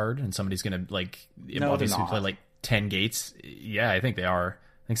break this card, and somebody's going to obviously play 10 gates. Yeah, I think they are.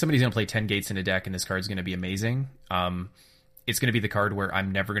 I think somebody's going to play 10 gates in a deck, and this card's going to be amazing. It's going to be the card where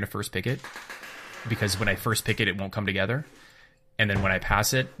I'm never going to first pick it, because when I first pick it, it won't come together. And then when I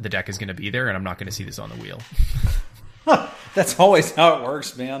pass it, the deck is going to be there, and I'm not going to see this on the wheel. That's always how it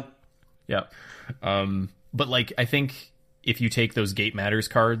works, man. Yeah. But I think if you take those Gate Matters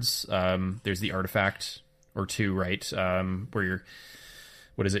cards, there's the artifact or 2, right? Where you're,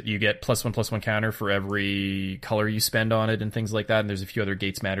 what is it? You get +1/+1 counter for every color you spend on it and things like that. And there's a few other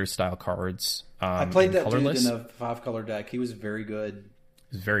Gates Matters style cards. I played that colorless dude in a 5-color deck. He was very good.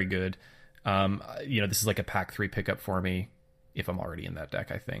 He was very good. This is like a pack 3 pickup for me if I'm already in that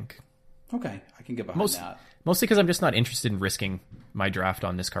deck, I think. Okay, I can get behind that. Mostly because I'm just not interested in risking my draft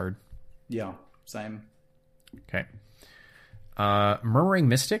on this card. Yeah, same. Okay. Murmuring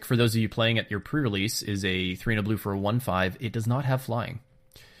Mystic, for those of you playing at your pre-release, is a 3 and a blue for a 1/5. It does not have flying.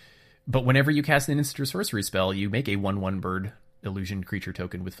 But whenever you cast an instant or sorcery spell, you make a 1/1 bird illusion creature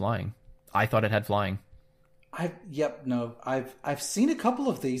token with flying. I thought it had flying. I've seen a couple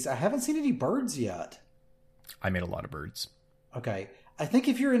of these. I haven't seen any birds yet. I made a lot of birds. Okay. I think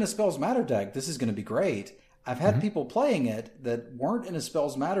if you're in a Spells Matter deck, this is going to be great. I've had people playing it that weren't in a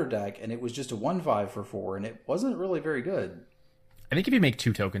Spells Matter deck, and it was just a 1/5 for 4, and it wasn't really very good. I think if you make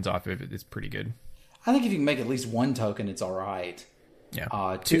 2 tokens off of it, it's pretty good. I think if you can make at least 1 token, it's all right.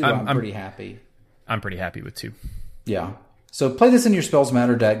 Yeah. 2, I'm pretty happy. I'm pretty happy with 2. Yeah. So play this in your Spells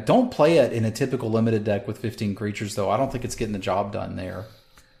Matter deck. Don't play it in a typical limited deck with 15 creatures, though. I don't think it's getting the job done there.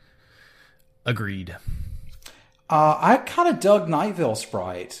 Agreed. I kind of dug Night Veil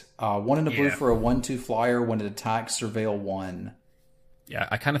Sprite. 1 in a blue for a 1/2 flyer. When it attacks, surveil 1. Yeah,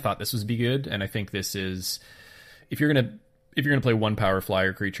 I kind of thought this would be good, and I think this is... If you're going to if you're going to play one power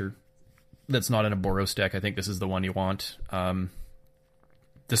flyer creature that's not in a Boros deck, I think this is the one you want. The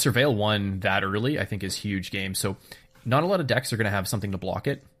Surveil one that early, I think, is huge game. So not a lot of decks are going to have something to block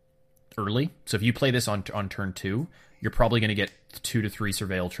it early. So if you play this on turn 2, you're probably going to get 2 to 3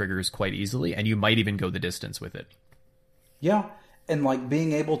 Surveil triggers quite easily, and you might even go the distance with it. Yeah, and like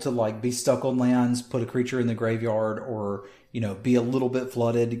being able to like be stuck on lands, put a creature in the graveyard, or be a little bit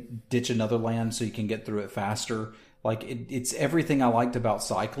flooded, ditch another land so you can get through it faster. Like it's everything I liked about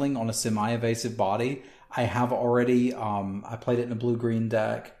cycling on a semi-evasive body. I have already. I played it in a blue-green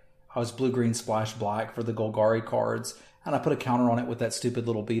deck. I was blue-green splash black for the Golgari cards, and I put a counter on it with that stupid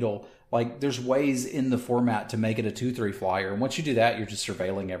little beetle. Like there's ways in the format to make it a 2/3 flyer, and once you do that, you're just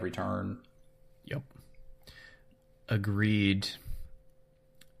surveilling every turn. Yep. Agreed.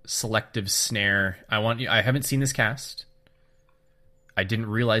 Selective Snare. I haven't seen this cast. I didn't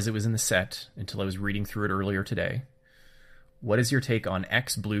realize it was in the set until I was reading through it earlier today. What is your take on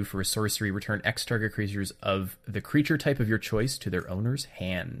X blue for a sorcery? Return X target creatures of the creature type of your choice to their owner's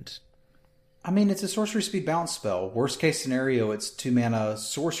hand. I mean, it's a sorcery speed bounce spell. Worst case scenario, it's 2 mana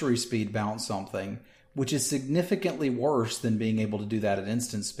sorcery speed bounce something, which is significantly worse than being able to do that at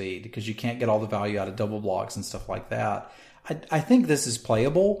instant speed because you can't get all the value out of double blocks and stuff like that. I think this is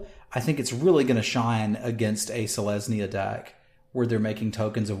playable. I think it's really going to shine against a Selesnya deck where they're making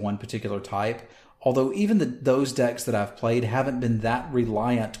tokens of one particular type. Although even those decks that I've played haven't been that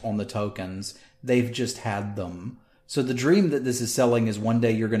reliant on the tokens. They've just had them. So the dream that this is selling is one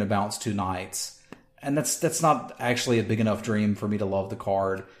day you're going to bounce 2 knights. And that's not actually a big enough dream for me to love the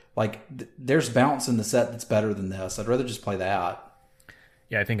card. Like, there's bounce in the set that's better than this. I'd rather just play that.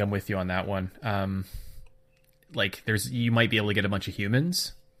 Yeah, I think I'm with you on that one. Like, you might be able to get a bunch of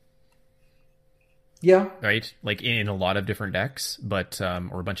humans. Yeah. Right? Like, in a lot of different decks, but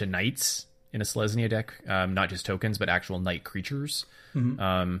or a bunch of knights in a Selesnya deck. Not just tokens, but actual knight creatures.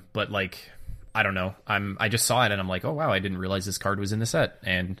 Mm-hmm. But, like, I don't know. I just saw it, and I'm like, oh, wow, I didn't realize this card was in the set.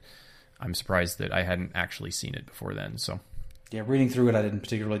 And I'm surprised that I hadn't actually seen it before then, so... Yeah, reading through it, I didn't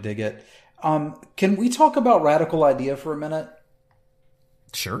particularly dig it. Can we talk about Radical Idea for a minute?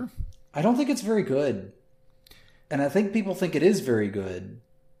 Sure. I don't think it's very good. And I think people think it is very good.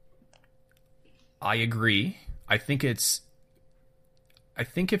 I agree. I think if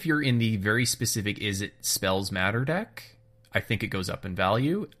you're in the very specific Is It Spells Matter deck, I think it goes up in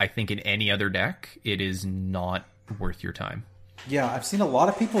value. I think in any other deck, it is not worth your time. Yeah, I've seen a lot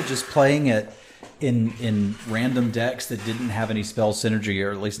of people just playing it in random decks that didn't have any spell synergy,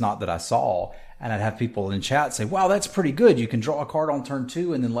 or at least not that I saw. And I'd have people in chat say, wow, that's pretty good. You can draw a card on turn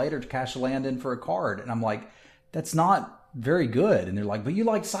 2 and then later cash a land in for a card. And I'm like, that's not very good. And they're like, but you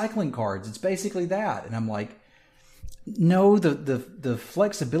like cycling cards. It's basically that. And I'm like, no, the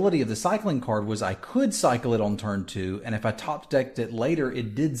flexibility of the cycling card was I could cycle it on turn 2. And if I top decked it later,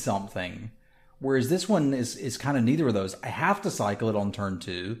 it did something. Whereas this one is kind of neither of those. I have to cycle it on turn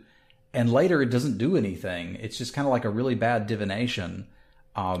 2, and later it doesn't do anything. It's just kind of like a really bad divination.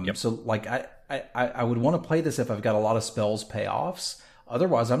 Yep. So like I would want to play this if I've got a lot of spells payoffs.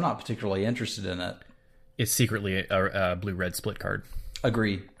 Otherwise, I'm not particularly interested in it. It's secretly a blue-red split card.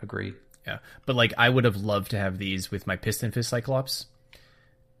 Agree. Yeah, but like I would have loved to have these with my Piston Fist Cyclops.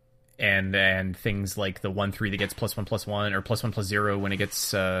 And things like the 1/3 that gets +1/+1 or +1/+0 when it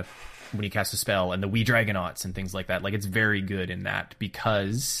gets... when you cast a spell, and the Wee Dragonauts and things like that. Like, it's very good in that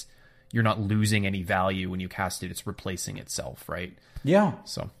because you're not losing any value when you cast it. It's replacing itself, right? Yeah.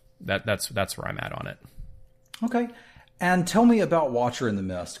 So that's where I'm at on it. Okay. And tell me about Watcher in the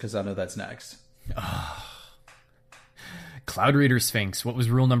Mist, because I know that's next. Cloud Raider Sphinx. What was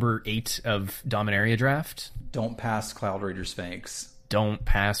rule number 8 of Dominaria Draft? Don't pass Cloud Raider Sphinx. Don't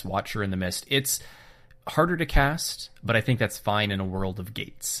pass Watcher in the Mist. It's harder to cast, but I think that's fine in a world of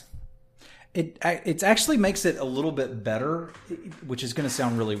gates. It actually makes it a little bit better, which is going to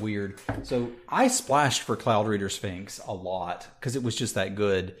sound really weird. So I splashed for Cloud Reader Sphinx a lot because it was just that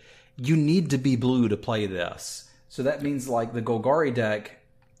good. You need to be blue to play this. So that means like the Golgari deck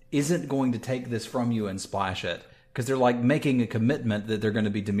isn't going to take this from you and splash it because they're like making a commitment that they're going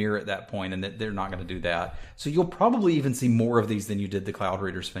to be Dimir at that point and that they're not going to do that. So you'll probably even see more of these than you did the Cloud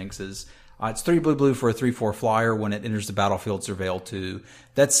Reader Sphinxes. It's 3 blue for a 3/4 flyer when it enters the battlefield. Surveil 2.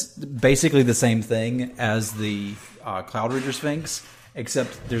 That's basically the same thing as the Cloud Reader Sphinx,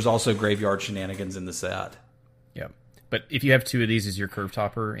 except there's also graveyard shenanigans in the set. Yeah, but if you have 2 of these as your Curve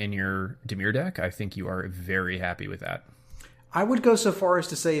Topper in your Dimir deck, I think you are very happy with that. I would go so far as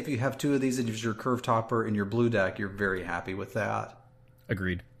to say if you have 2 of these as your Curve Topper in your blue deck, you're very happy with that.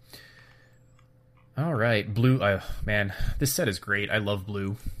 Agreed. All right, blue. Man, this set is great. I love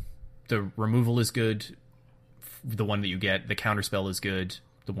blue. The removal is good. the one that you get. The counterspell is good.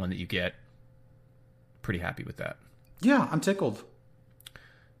 The one that you get, pretty happy with that. Yeah, I'm tickled.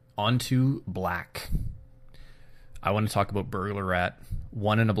 On to black. I want to talk about Burglar Rat.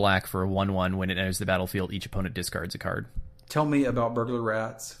 1 and a black for a 1/1. When it enters the battlefield, each opponent discards a card. Tell me about Burglar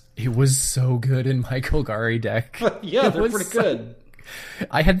Rats. It was so good in my Golgari deck. Yeah, they're pretty good.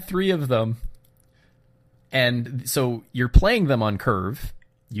 I had 3 of them. And so you're playing them on curve,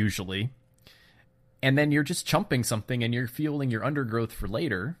 usually. And then you're just chumping something and you're fueling your undergrowth for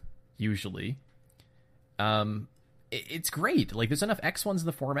later, usually. It's great. Like, there's enough X1s in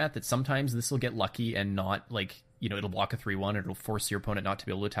the format that sometimes this will get lucky and not, like, you know, it'll block a 3/1 or it'll force your opponent not to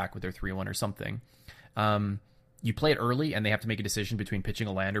be able to attack with their 3/1 or something. You play it early and they have to make a decision between pitching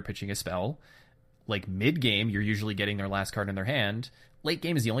a land or pitching a spell. Like, mid-game, you're usually getting their last card in their hand. Late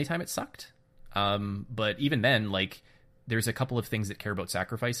game is the only time it sucked. But even then, like, there's a couple of things that care about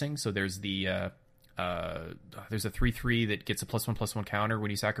sacrificing. So there's there's a 3/3 that gets a +1/+1 counter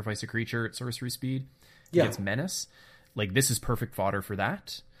when you sacrifice a creature at sorcery speed. Yeah. It's Menace. Like, this is perfect fodder for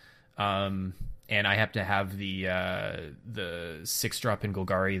that. And I have to have the 6-drop in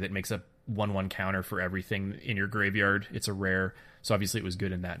Golgari that makes a 1/1 counter for everything in your graveyard. It's a rare, so obviously it was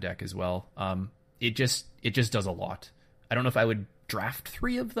good in that deck as well. It just does a lot. I don't know if I would draft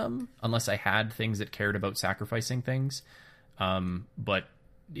 3 of them unless I had things that cared about sacrificing things. But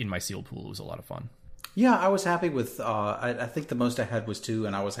in my sealed pool, it was a lot of fun. Yeah, I was happy with, I think the most I had was 2,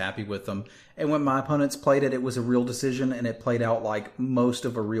 and I was happy with them. And when my opponents played it, it was a real decision, and it played out like most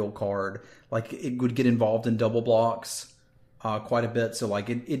of a real card. Like, it would get involved in double blocks quite a bit, so like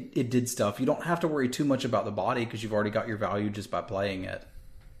it did stuff. You don't have to worry too much about the body, because you've already got your value just by playing it.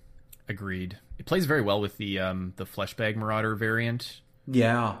 Agreed. It plays very well with the Fleshbag Marauder variant.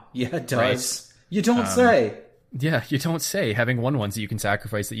 Yeah, it does. Right? You don't say. Yeah, you don't say. Having 1/1s that you can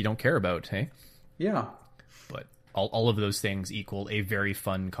sacrifice that you don't care about, hey? Yeah. But all of those things equal a very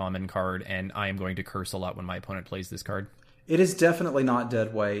fun common card, and I am going to curse a lot when my opponent plays this card. It is definitely not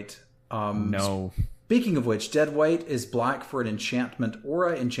dead weight. No. Speaking of which, dead weight is black for an enchantment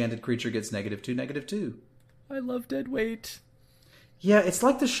aura. Enchanted creature gets -2/-2. I love dead weight. Yeah, it's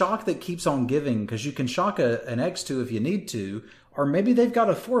like the shock that keeps on giving, because you can shock an X2 if you need to, or maybe they've got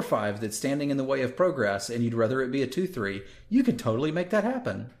a 4/5 that's standing in the way of progress, and you'd rather it be a 2/3. You could totally make that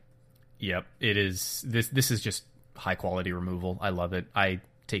happen. Yep, it is. This is just high quality removal. I love it. I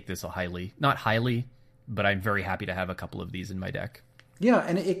take this not highly, but I'm very happy to have a couple of these in my deck. Yeah,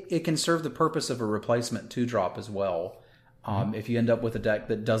 and it can serve the purpose of a replacement 2-drop as well. If you end up with a deck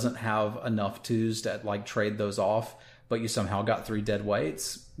that doesn't have enough 2s to like trade those off, but you somehow got 3 dead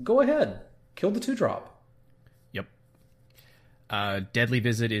weights, go ahead, kill the 2-drop. Yep. Deadly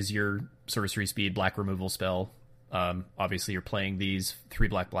Visit is your sorcery speed black removal spell. Obviously, you're playing these 3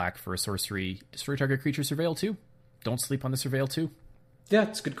 black for a sorcery. Destroy target creature, surveil 2. Don't sleep on the surveil 2. Yeah,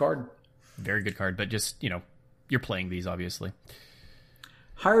 it's a good card. Very good card, but just, you're playing these, obviously.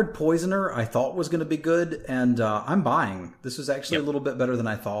 Hired Poisoner, I thought was going to be good, and I'm buying. This was actually a little bit better than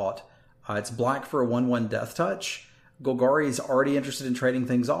I thought. It's black for a 1/1 Death Touch. Golgari is already interested in trading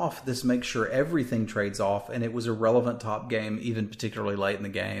things off. This makes sure everything trades off, and it was a relevant top game, even particularly late in the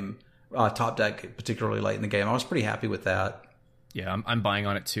game. Top deck, particularly late in the game. I was pretty happy with that. Yeah, I'm buying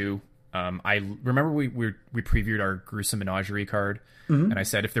on it too. I remember we previewed our Gruesome Menagerie card, and I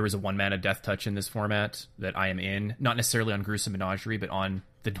said if there was a 1-mana Death Touch in this format that I am in, not necessarily on Gruesome Menagerie, but on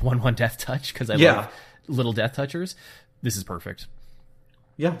the 1/1 Death Touch, because I love little Death Touchers. This is perfect.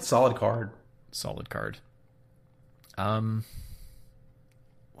 Yeah, solid card. Solid card.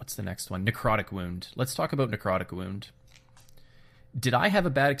 What's the next one? Necrotic Wound. Let's talk about Necrotic Wound. Did I have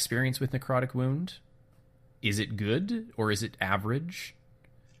a bad experience with Necrotic Wound? Is it good or is it average?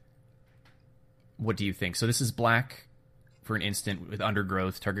 What do you think? So this is black for an instant with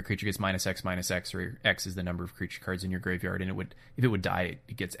Undergrowth. Target creature gets -X/-X, or X is the number of creature cards in your graveyard, and if it would die,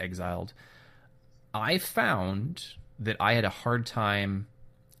 it gets exiled. I found that I had a hard time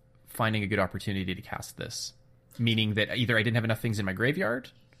finding a good opportunity to cast this. Meaning that either I didn't have enough things in my graveyard,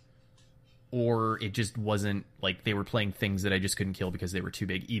 or it just wasn't, like, they were playing things that I just couldn't kill because they were too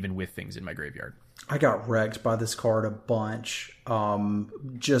big, even with things in my graveyard. I got wrecked by this card a bunch,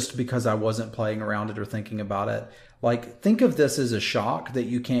 just because I wasn't playing around it or thinking about it. Like, think of this as a shock that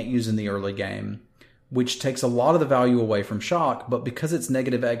you can't use in the early game, which takes a lot of the value away from shock, but because it's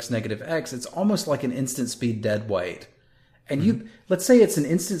 -X/-X, it's almost like an instant speed dead weight. And let's say it's an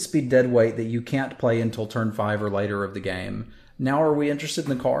instant speed dead weight that you can't play until turn 5 or later of the game. Now, are we interested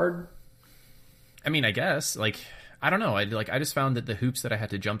in the card? I mean, I guess. Like, I don't know. I just found that the hoops that I had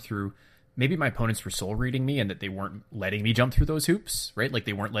to jump through, maybe my opponents were soul reading me and that they weren't letting me jump through those hoops, right? Like,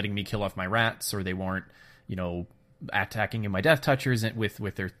 they weren't letting me kill off my rats, or they weren't, attacking in my Death Touchers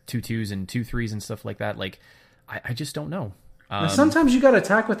with their 2/2s and 2/3s and stuff like that. Like, I just don't know. Now, sometimes you got to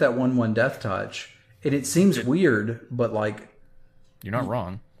attack with that 1/1 Death Touch, and it seems weird, but like you're not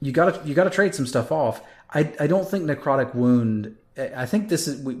wrong. You got to trade some stuff off. I don't think Necrotic Wound. I think this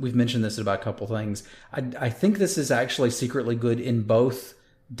is we've mentioned this about a couple things. I think this is actually secretly good in both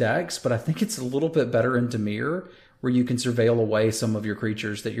decks, but I think it's a little bit better in Dimir, where you can surveil away some of your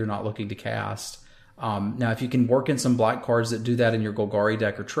creatures that you're not looking to cast. Now, if you can work in some black cards that do that in your Golgari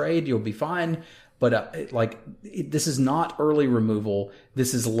deck or trade, you'll be fine. But this is not early removal.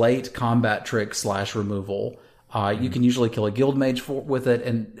 This is late combat trick / removal. You can usually kill a Guild Mage with it,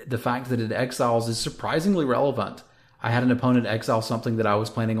 and the fact that it exiles is surprisingly relevant. I had an opponent exile something that I was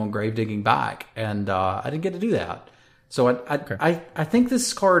planning on grave digging back, and I didn't get to do that. So I think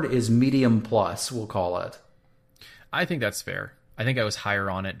this card is medium plus, we'll call it. I think that's fair. I think I was higher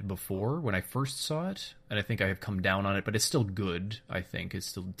on it before when I first saw it, and I think I have come down on it, but it's still good, I think. It's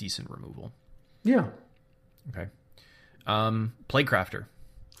still decent removal. Yeah. Okay. Plaguecrafter.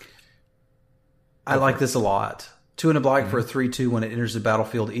 I like this a lot. 2 and a black for a 3/2. When it enters the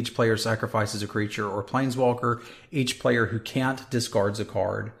battlefield, each player sacrifices a creature or planeswalker. Each player who can't discards a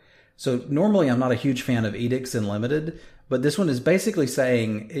card. So normally I'm not a huge fan of edicts in limited, but this one is basically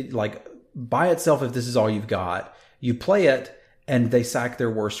saying, by itself, if this is all you've got, you play it and they sack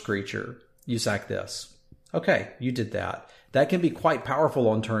their worst creature. You sack this. Okay, you did that. That can be quite powerful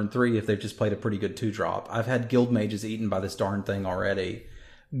on turn 3 if they've just played a pretty good 2-drop. I've had Guild Mages eaten by this darn thing already.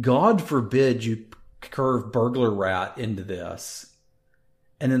 God forbid you curve Burglar Rat into this.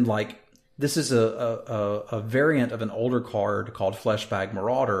 And then, this is a variant of an older card called Fleshbag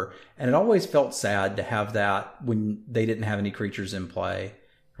Marauder, and it always felt sad to have that when they didn't have any creatures in play.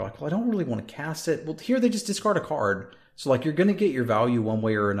 You're like, well, I don't really want to cast it. Well, here they just discard a card. So, you're going to get your value one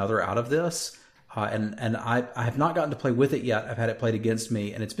way or another out of this. And I have not gotten to play with it yet. I've had it played against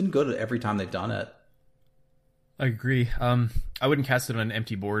me, and it's been good every time they've done it. I agree. I wouldn't cast it on an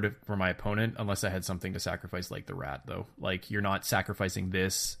empty board for my opponent unless I had something to sacrifice like the rat, though. You're not sacrificing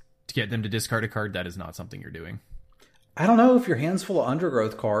this to get them to discard a card. That is not something you're doing. I don't know if your hand's full of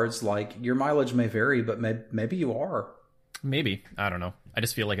Undergrowth cards. Your mileage may vary, but maybe you are. Maybe. I don't know. I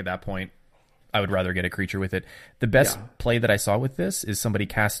just feel like at that point, I would rather get a creature with it. The best play that I saw with this is somebody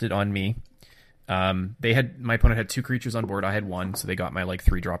cast it on me. My opponent had 2 creatures on board. I had 1, so they got my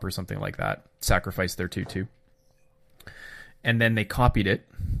 3-drop or something like that. Sacrificed their 2/2. And then they copied it,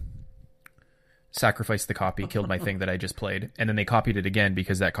 sacrificed the copy, killed my thing that I just played, and then they copied it again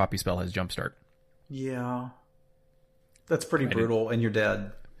because that copy spell has Jumpstart. Yeah. That's pretty brutal, and you're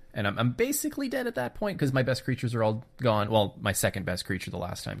dead. And I'm basically dead at that point because my best creatures are all gone. Well, my second best creature the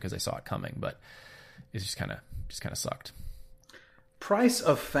last time because I saw it coming, but it just kind of sucked. Price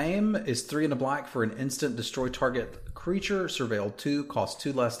of Fame is 3 and a black for an instant. Destroy target creature. Surveil 2. Costs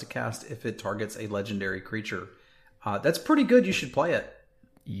 2 less to cast if it targets a legendary creature. That's pretty good. You should play it.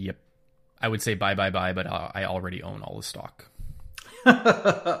 Yep. I would say buy, but I already own all the stock.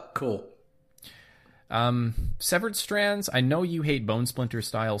 Cool. Severed Strands. I know you hate Bone Splinter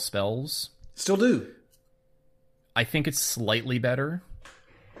style spells. Still do. I think it's slightly better.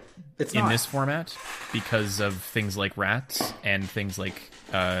 It's in not. This format because of things like rats and things like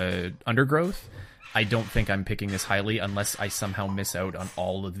Undergrowth. I don't think I'm picking this highly unless I somehow miss out on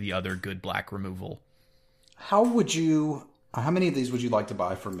all of the other good black removal. How many of these would you like to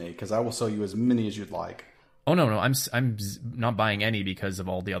buy from me? Because I will sell you as many as you'd like. Oh, no, I'm not buying any because of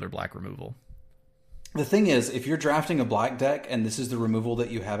all the other black removal. The thing is, if you're drafting a black deck and this is the removal that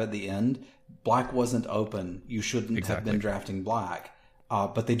you have at the end, black wasn't open. You shouldn't have been drafting black.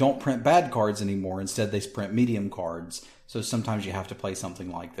 But they don't print bad cards anymore. Instead, they print medium cards. So sometimes you have to play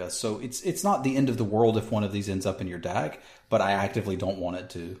something like this. So it's not the end of the world if one of these ends up in your deck, but I actively don't want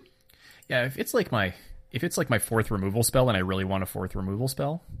it to. Yeah, if it's like my 4th removal spell and I really want a 4th removal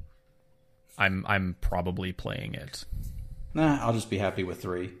spell, I'm probably playing it. Nah, I'll just be happy with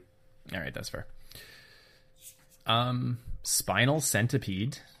 3. All right, that's fair. Spinal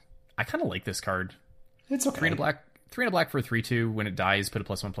Centipede. I kind of like this card. It's okay. 3 and a black for a 3/2. When it dies, put a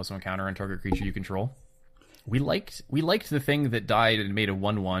 +1/+1 counter on target creature you control. We liked the thing that died and made a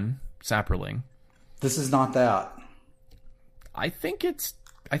 1/1 Saproling. This is not that. I think it's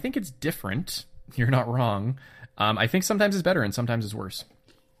different. You're not wrong. I think sometimes it's better and sometimes it's worse.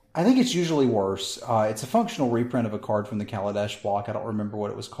 I think it's usually worse. It's a functional reprint of a card from the Kaladesh block. I don't remember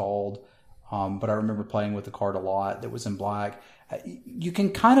what it was called, but I remember playing with the card a lot that was in black. You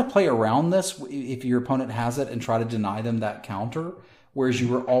can kind of play around this if your opponent has it and try to deny them that counter, whereas you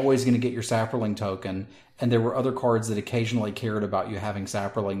were always going to get your Saproling token, and there were other cards that occasionally cared about you having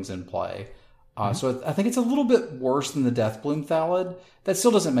Saprolings in play. So I think it's a little bit worse than the Deathbloom Thallid. That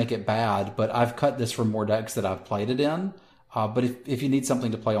still doesn't make it bad, but I've cut this from more decks that I've played it in. But if you need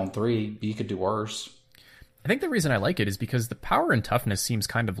something to play on 3, you could do worse. I think the reason I like it is because the power and toughness seems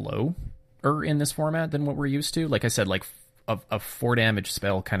kind of low in this format than what we're used to. Like I said, like a 4 damage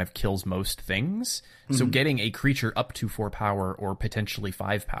spell kind of kills most things. So getting a creature up to 4 power or potentially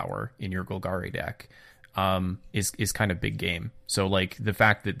 5 power in your Golgari deck is kind of big game. So like the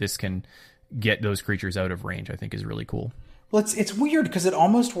fact that this can get those creatures out of range, I think is really cool. Well, it's weird because it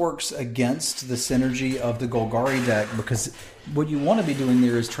almost works against the synergy of the Golgari deck, because what you want to be doing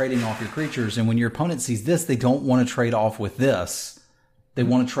there is trading off your creatures, and when your opponent sees this, they don't want to trade off with this. They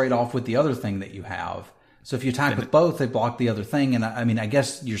want to trade off with the other thing that you have. So if you attack with both, they block the other thing, and I mean, I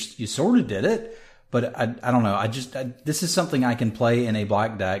guess you sort of did it, but I don't know. This is something I can play in a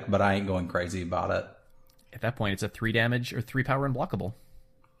black deck, but I ain't going crazy about it. At that point, it's a 3 damage or 3 power unblockable.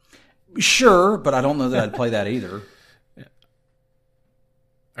 Sure, but I don't know that I'd play that either.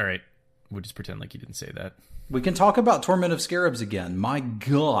 All right, we'll just pretend like you didn't say that. We can talk about Torment of Scarabs again. My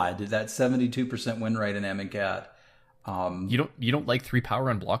God, that 72% win rate in Amonkhet. You don't like 3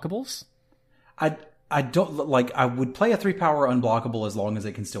 power unblockables? I don't like. I would play a 3 power unblockable as long as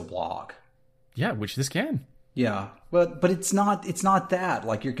it can still block. Yeah, which this can. Yeah, but it's not that.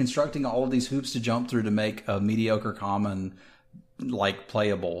 Like, you're constructing all of these hoops to jump through to make a mediocre common like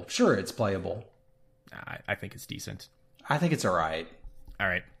playable. Sure, it's playable. I think it's decent. I think it's all right. All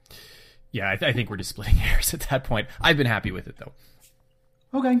right. Yeah, I think we're just splitting hairs at that point. I've been happy with it, though.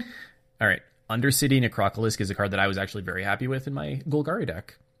 Okay. All right. Undercity Necrocolisk is a card that I was actually very happy with in my Golgari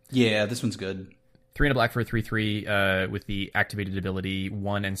deck. Yeah, this one's good. 3 and a black for a 3/3 with the activated ability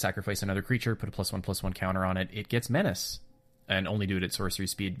 1 and sacrifice another creature, put a +1/+1 counter on it. It gets Menace and only do it at sorcery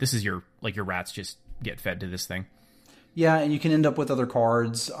speed. This is your rats just get fed to this thing. Yeah, and you can end up with other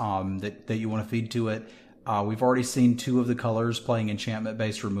cards that you want to feed to it. We've already seen 2 of the colors playing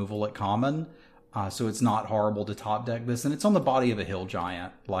enchantment-based removal at common, so it's not horrible to top deck this. And it's on the body of a hill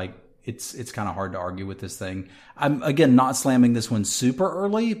giant. Like, it's kind of hard to argue with this thing. I'm, again, not slamming this one super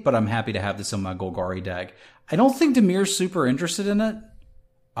early, but I'm happy to have this on my Golgari deck. I don't think Demir's super interested in it,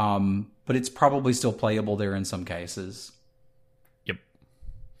 but it's probably still playable there in some cases. Yep.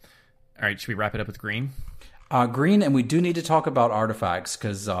 All right, should we wrap it up with green? Green, and we do need to talk about artifacts,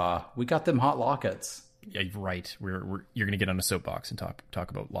 because we got them hot lockets. Yeah, right. You're going to get on a soapbox and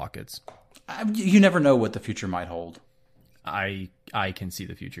talk about lockets. You never know what the future might hold. I can see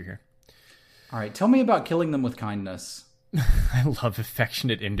the future here. All right, tell me about killing them with kindness. I love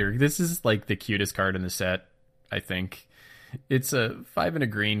Affectionate Ender. This is like the cutest card in the set, I think. It's a 5 and a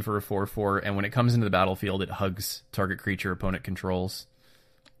green for a 4/4, and when it comes into the battlefield, it hugs target creature opponent controls.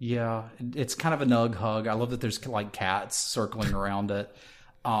 Yeah, it's kind of a nug hug. I love that there's like cats circling around it.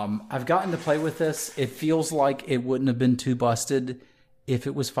 I've gotten to play with this. It feels like it wouldn't have been too busted if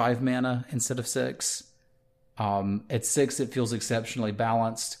it was 5 mana instead of 6. At 6, it feels exceptionally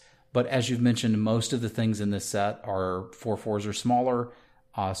balanced. But as you've mentioned, most of the things in this set are 4/4s or smaller.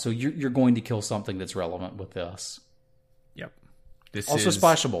 So you're going to kill something that's relevant with this. Yep. Also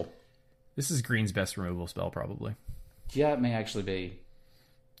splashable. This is green's best removal spell, probably. Yeah, it may actually be.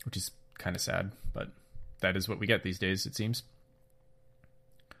 Which is kind of sad, but that is what we get these days, it seems.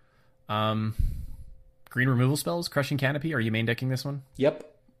 Green removal spells, Crushing Canopy. Are you main decking this one?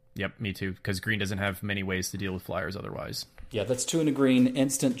 Yep. Yep, me too, because green doesn't have many ways to deal with flyers otherwise. Yeah, that's 2 and a green.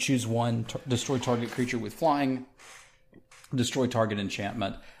 Instant, choose 1, destroy target creature with flying, destroy target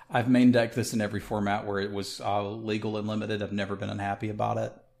enchantment. I've main decked this in every format where it was legal and limited. I've never been unhappy about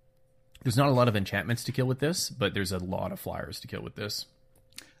it. There's not a lot of enchantments to kill with this, but there's a lot of flyers to kill with this.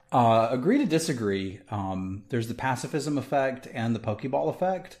 Agree to disagree. There's the pacifism effect and the Pokeball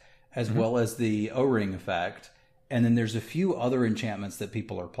effect, as well as the O-Ring effect. And then there's a few other enchantments that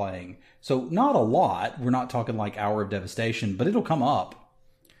people are playing. So not a lot. We're not talking like Hour of Devastation, but it'll come up.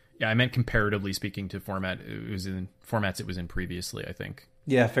 Yeah, I meant comparatively speaking to formats it was in previously, I think.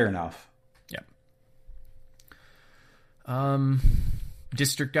 Yeah, fair enough. Yeah.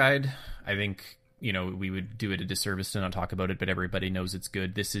 District Guide, I think, we would do it a disservice to not talk about it, but everybody knows it's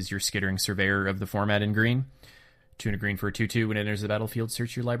good. This is your Skittering Surveyor of the format in green. 2 and a green for a 2/2. When it enters the battlefield,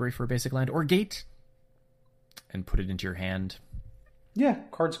 search your library for a basic land or gate and put it into your hand. Yeah,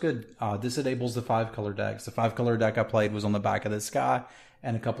 card's good. This enables the 5-color decks. The 5-color deck I played was on the back of this guy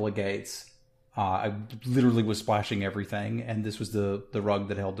and a couple of gates. I literally was splashing everything, and this was the rug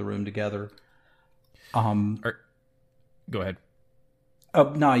that held the room together. Go ahead.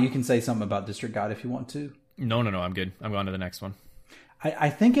 No, you can say something about District Guide if you want to. No, I'm good. I'm going to the next one. I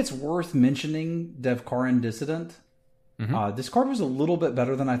think it's worth mentioning Devkarin Dissident. This card was a little bit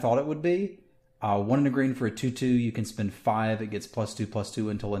better than I thought it would be. 1 and a green for a 2/2. You can spend 5. It gets +2/+2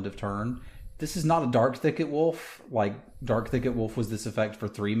 until end of turn. This is not a Dark Thicket Wolf. Like, Dark Thicket Wolf was this effect for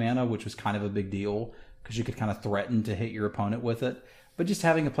 3 mana, which was kind of a big deal because you could kind of threaten to hit your opponent with it. But just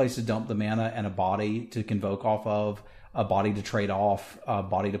having a place to dump the mana and a body to convoke off of, a body to trade off, a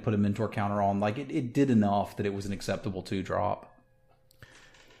body to put a Mentor counter on, like, it did enough that it was an acceptable 2-drop.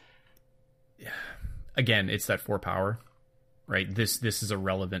 Again, it's that 4 power, right? This is a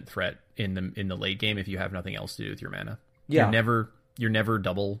relevant threat in the late game if you have nothing else to do with your mana. Yeah. You're never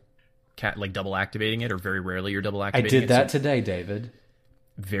double activating it, or very rarely you're double I activating it. did that today, David.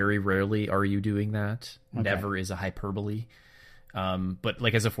 Very rarely are you doing that. Okay. Never is a hyperbole. But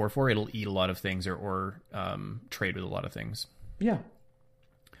like as a 4/4, it'll eat a lot of things or trade with a lot of things. Yeah.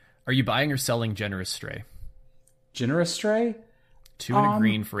 Are you buying or selling Generous Stray? Generous Stray? 2 and a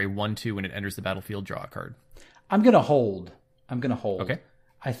green for a 1/2 when it enters the battlefield, draw a card. I'm going to hold. Okay.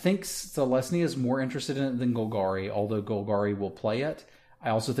 I think Selesnya is more interested in it than Golgari, although Golgari will play it. I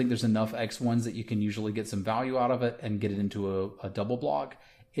also think there's enough X1s that you can usually get some value out of it and get it into a double block.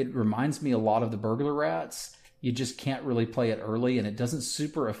 It reminds me a lot of the Burglar Rats. You just can't really play it early, and it doesn't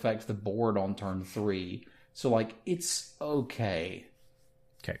super affect the board on turn 3. So, like, it's okay.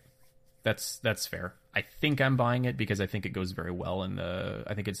 Okay. That's fair. I think I'm buying it because I think it goes very well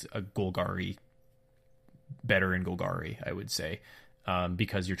I think it's a Golgari, better in Golgari, I would say,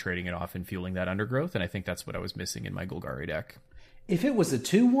 because you're trading it off and fueling that undergrowth, and I think that's what I was missing in my Golgari deck. If it was a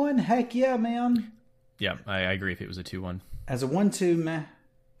 2/1, heck yeah, man. Yeah, I agree if it was a 2/1. As a 1/2, meh.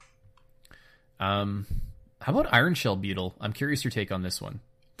 How about Iron Shell Beetle? I'm curious your take on this one.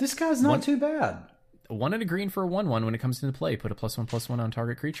 This guy's not too bad. 1 and a green for a 1/1 when it comes into play. Put a +1/+1 on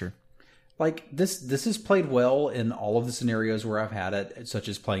target creature. Like, this is played well in all of the scenarios where I've had it, such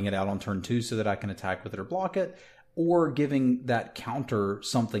as playing it out on turn 2 so that I can attack with it or block it, or giving that counter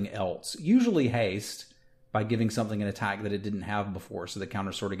something else. Usually haste, by giving something an attack that it didn't have before, so the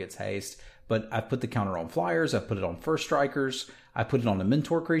counter sort of gets haste. But I've put the counter on flyers, I've put it on first strikers, I put it on a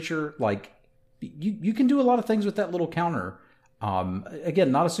mentor creature. Like, you can do a lot of things with that little counter.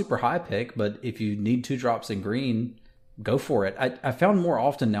 Again, not a super high pick, but if you need 2 drops in green, go for it. I found more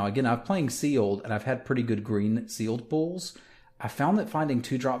often now, again, I'm playing sealed, and I've had pretty good green sealed pools. I found that finding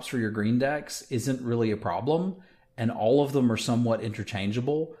 2 drops for your green decks isn't really a problem, and all of them are somewhat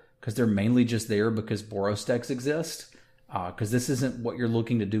interchangeable, because they're mainly just there because Boros decks exist. Because this isn't what you're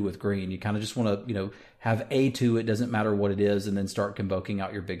looking to do with green. You kind of just want to, have a 2, it doesn't matter what it is, and then start convoking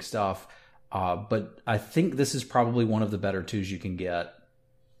out your big stuff. But I think this is probably one of the better 2s you can get.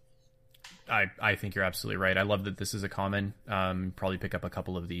 I think you're absolutely right. I love that this is a common. Probably pick up a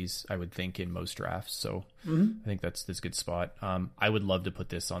couple of these, I would think, in most drafts. So I think that's a good spot. I would love to put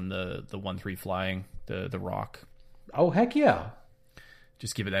this on the 1/3 flying, the rock. Oh, heck yeah.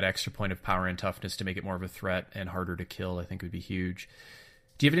 Just give it that extra point of power and toughness to make it more of a threat and harder to kill, I think would be huge.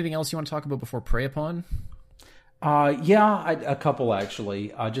 Do you have anything else you want to talk about before Prey Upon? Yeah, a couple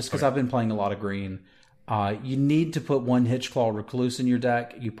actually. Just because I've been playing a lot of green. You need to put 1 Hitchclaw Recluse in your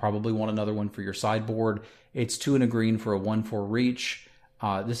deck. You probably want another one for your sideboard. It's 2 and a green for a 1/4 reach.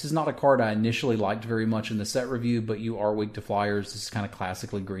 This is not a card I initially liked very much in the set review, but you are weak to flyers. This is kind of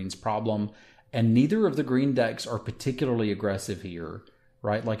classically green's problem. And neither of the green decks are particularly aggressive here,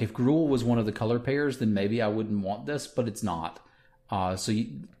 right? Like, if Gruul was one of the color pairs, then maybe I wouldn't want this, but it's not. So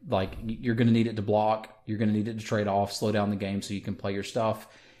you're going to need it to block. You're going to need it to trade off, slow down the game so you can play your stuff.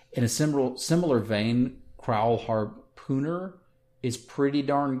 In a similar vein, Crowl Harpooner is pretty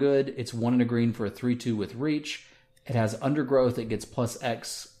darn good. It's 1 and a green for a 3/2 with reach. It has undergrowth. It gets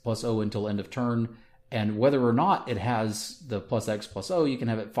 +X/+O until end of turn. And whether or not it has the +X/+O, you can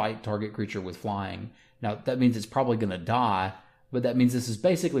have it fight target creature with flying. Now, that means it's probably going to die, but that means this is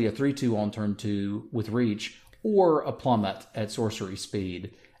basically a 3/2 on turn 2 with reach, or a plummet at sorcery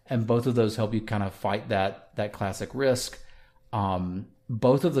speed. And both of those help you kind of fight that classic risk.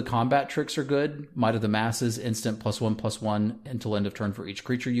 Both of the combat tricks are good. Might of the Masses, instant +1/+1 until end of turn for each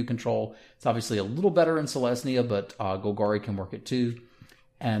creature you control. It's obviously a little better in Selesnya, but Golgari can work it too.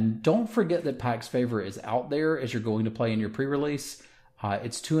 And don't forget that Pax Favor is out there as you're going to play in your pre-release.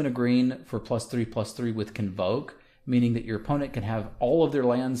 It's 2 and a green for +3/+3 with Convoke, meaning that your opponent can have all of their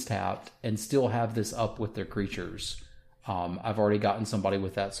lands tapped and still have this up with their creatures. I've already gotten somebody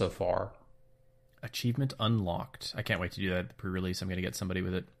with that so far. Achievement unlocked. I can't wait to do that at the pre-release. I'm going to get somebody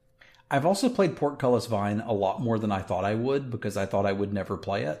with it. I've also played Portcullis Vine a lot more than I thought I would, because I thought I would never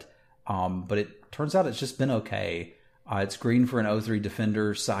play it. But it turns out it's just been okay. It's green for an 0/3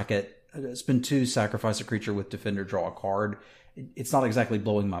 Defender, sack it. Spend 2, sacrifice a creature with Defender, draw a card. It's not exactly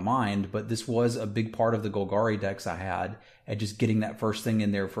blowing my mind, but this was a big part of the Golgari decks I had, and just getting that first thing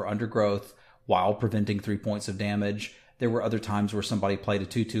in there for undergrowth while preventing 3 points of damage. There were other times where somebody played a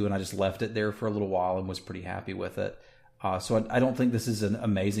 2/2 and I just left it there for a little while and was pretty happy with it. So I don't think this is an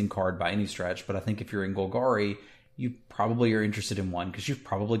amazing card by any stretch, but I think if you're in Golgari, you probably are interested in one because you've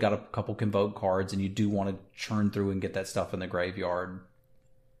probably got a couple Convoke cards and you do want to churn through and get that stuff in the graveyard.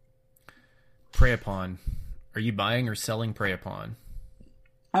 Prey Upon. Are you buying or selling Prey Upon?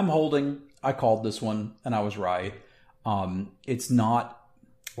 I'm holding. I called this one and I was right. It's not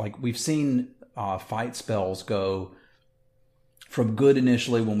like we've seen fight spells go from good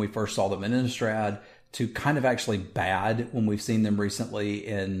initially when we first saw them in Innistrad to kind of actually bad when we've seen them recently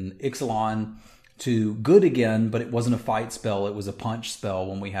in Ixalan, to good again, but it wasn't a fight spell, it was a punch spell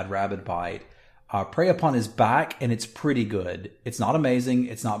when we had Rabid Bite. Prey Upon is back, and it's pretty good. It's not amazing,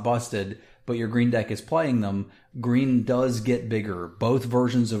 it's not busted, but your green deck is playing them. Green does get bigger. Both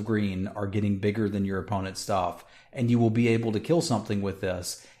versions of green are getting bigger than your opponent's stuff, and you will be able to kill something with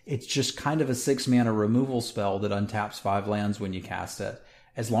this. It's just kind of a 6-mana removal spell that untaps 5 lands when you cast it.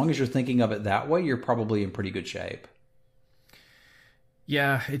 As long as you're thinking of it that way, you're probably in pretty good shape.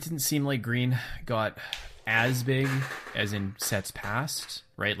 Yeah, it didn't seem like green got as big as in sets past,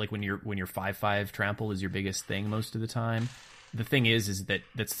 right? Like when your 5/5 trample is your biggest thing most of the time. The thing is that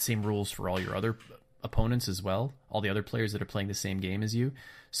that's the same rules for all your other opponents as well, all the other players that are playing the same game as you.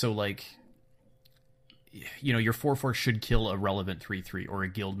 So like, you know, your 4/4 should kill a relevant 3/3 or a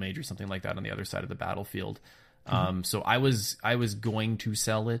guild mage or something like that on the other side of the battlefield. So I was going to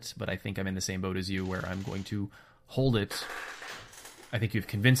sell it, but I think I'm in the same boat as you where I'm going to hold it. I think you've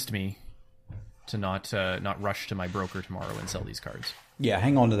convinced me to not rush to my broker tomorrow and sell these cards. Yeah,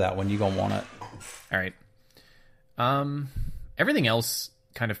 hang on to that one. You're going to want it. All right. Everything else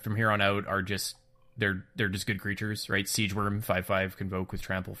kind of from here on out are just, they're just good creatures, right? Siege Worm, 5/5, Convoke with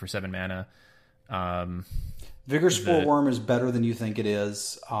Trample for 7 mana. Vigor Spore Worm is better than you think it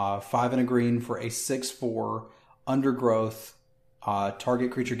is. 5 and a green for a 6/4 Undergrowth.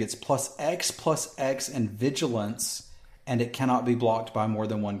 Target creature gets +X and Vigilance, and it cannot be blocked by more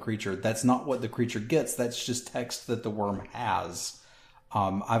than one creature. That's not what the creature gets. That's just text that the worm has.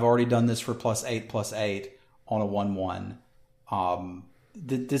 I've already done this for +8/8 on a 1/1.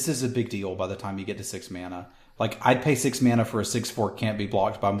 This is a big deal by the time you get to 6 mana. Like, I'd pay 6 mana for a 6/4 can't be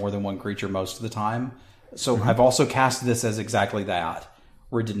blocked by more than one creature most of the time. So I've also cast this as exactly that,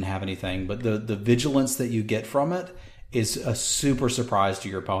 where it didn't have anything. But the vigilance that you get from it is a super surprise to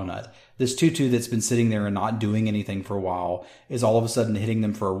your opponent. This 2/2 that's been sitting there and not doing anything for a while is all of a sudden hitting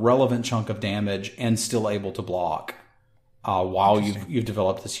them for a relevant chunk of damage and still able to block while you've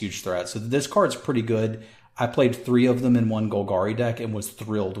developed this huge threat. So this card's pretty good. I played 3 of them in one Golgari deck and was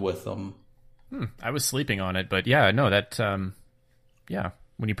thrilled with them. I was sleeping on it, but yeah, no, that,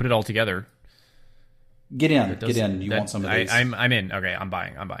 when you put it all together. Get in. You want some of these? I'm in. Okay, I'm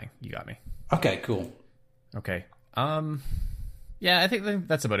buying. You got me. Okay, cool. Okay. Yeah, I think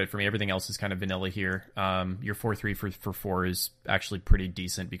that's about it for me. Everything else is kind of vanilla here. Your 4/3 for 4 is actually pretty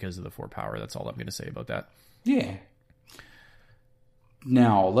decent because of the 4 power. That's all I'm going to say about that. Yeah.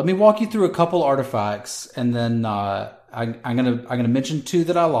 Now, let me walk you through a couple artifacts, and then I'm gonna mention 2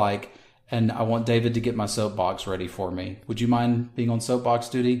 that I like, and I want David to get my soapbox ready for me. Would you mind being on soapbox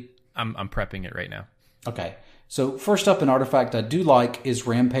duty? I'm prepping it right now. Okay. So first up, an artifact I do like is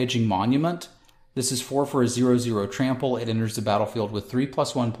Rampaging Monument. This is 4 for a 0/0 trample. It enters the battlefield with 3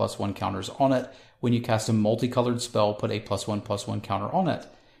 +1/+1 counters on it. When you cast a multicolored spell, put a +1/+1 counter on it.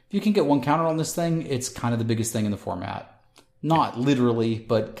 If you can get 1 counter on this thing, it's kind of the biggest thing in the format. Not literally,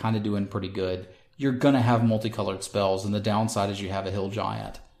 but kind of doing pretty good. You're going to have multicolored spells, and the downside is you have a Hill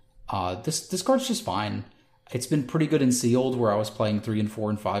Giant. This card's just fine. It's been pretty good in Sealed, where I was playing 3 and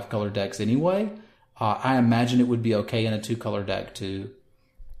 4 and 5 color decks anyway. I imagine it would be okay in a 2 color deck too.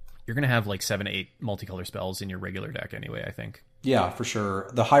 You're going to have like 7 to 8 multicolor spells in your regular deck anyway, I think. Yeah, for sure.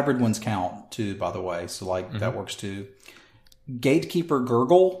 The hybrid ones count too, by the way. So that works too. Gatekeeper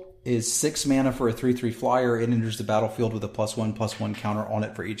Gurgle is 6 mana for a 3/3 flyer. It enters the battlefield with a +1/+1 counter on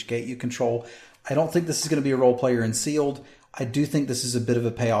it for each gate you control. I don't think this is going to be a role player in Sealed. I do think this is a bit of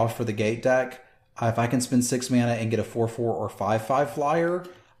a payoff for the gate deck. If I can spend 6 mana and get a 4/4 or 5/5 flyer,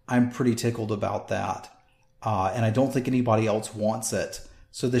 I'm pretty tickled about that. And I don't think anybody else wants it.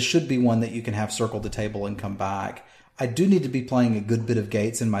 So this should be one that you can have circle the table and come back. I do need to be playing a good bit of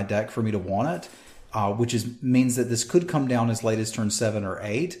gates in my deck for me to want it, which means that this could come down as late as turn 7 or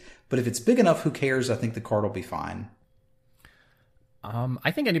 8. But if it's big enough, who cares? I think the card will be fine.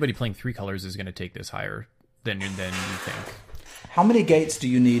 I think anybody playing 3 colors is going to take this higher than you think. How many gates do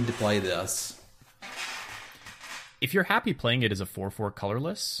you need to play this? If you're happy playing it as a 4/4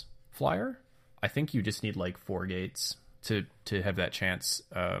 colorless flyer, I think you just need like 4 gates to have that chance.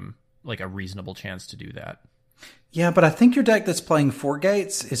 like a reasonable chance to do that. Yeah, but I think your deck that's playing 4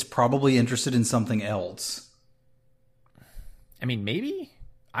 gates is probably interested in something else. I mean, maybe?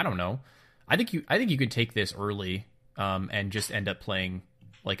 I don't know. I think you could take this early and just end up playing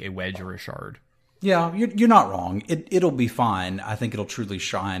like a wedge or a shard. Yeah, you're not wrong. It'll be fine. I think it'll truly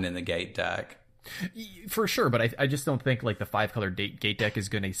shine in the gate deck. For sure, but I just don't think like the 5-color gate deck is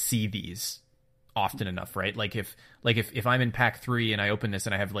going to see these often enough, right? Like if I'm in pack 3 and I open this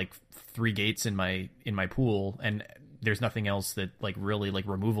and I have like 3 gates in my pool and there's nothing else that like really like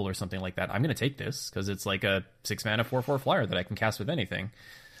removal or something like that, I'm going to take this because it's like a 6 mana 4/4 flyer that I can cast with anything.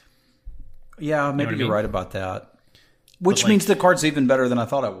 Yeah, maybe you're right about that. Which like, means the card's even better than I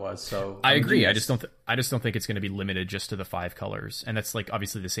thought it was. So I agree. I just don't think it's going to be limited just to the 5 colors, and that's like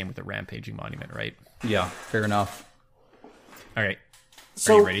obviously the same with the Rampaging Monument, right? Yeah, fair enough. All right,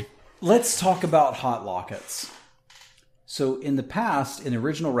 so are you ready? Let's talk about hot lockets. So in the past, in the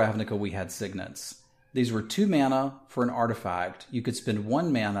original Ravnica, we had signets. These were 2 mana for an artifact. You could spend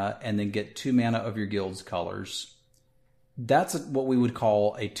 1 mana and then get 2 mana of your guild's colors. That's what we would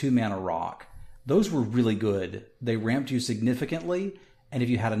call a 2 mana rock. Those were really good. They ramped you significantly, and if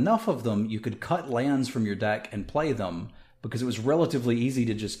you had enough of them, you could cut lands from your deck and play them, because it was relatively easy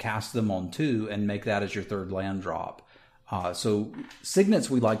to just cast them on 2 and make that as your 3rd land drop. So signets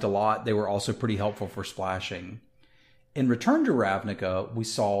we liked a lot. They were also pretty helpful for splashing. In Return to Ravnica, we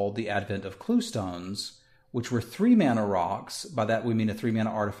saw the advent of Cluestones, which were 3 mana rocks. By that we mean a 3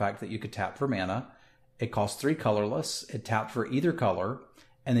 mana artifact that you could tap for mana. It cost 3 colorless. It tapped for either color,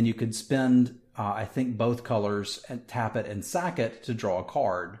 and then you could spend I think both colors, and tap it and sack it to draw a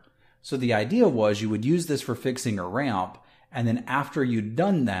card. So the idea was you would use this for fixing a ramp, and then after you'd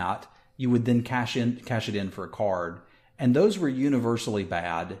done that, you would then cash it in for a card. And those were universally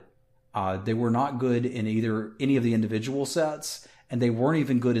bad. They were not good in any of the individual sets, and they weren't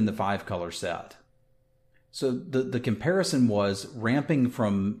even good in the 5-color set. So the comparison was ramping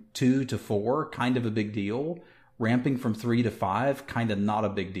from 2 to 4, kind of a big deal. Ramping from 3 to 5, kind of not a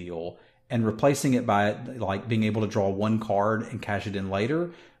big deal. And replacing it by like being able to draw 1 card and cash it in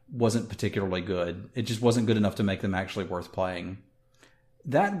later wasn't particularly good. It just wasn't good enough to make them actually worth playing.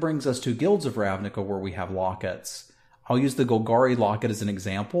 That brings us to Guilds of Ravnica, where we have lockets. I'll use the Golgari locket as an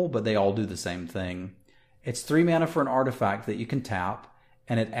example, but they all do the same thing. It's 3 mana for an artifact that you can tap,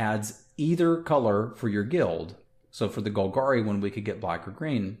 and it adds either color for your guild. So for the Golgari one, we could get black or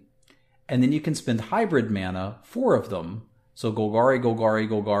green. And then you can spend hybrid mana, 4 of them. So Golgari, Golgari,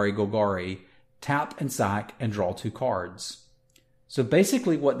 Golgari, Golgari, tap and sack and draw 2 cards. So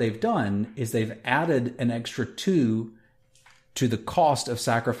basically what they've done is they've added an extra 2 to the cost of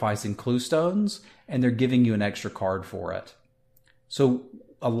sacrificing Cluestones, and they're giving you an extra card for it. So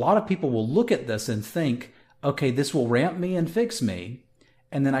a lot of people will look at this and think, okay, this will ramp me and fix me,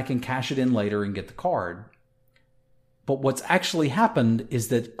 and then I can cash it in later and get the card. But what's actually happened is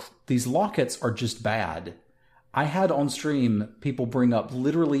that these lockets are just bad. I had on stream people bring up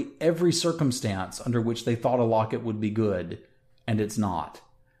literally every circumstance under which they thought a locket would be good, and it's not.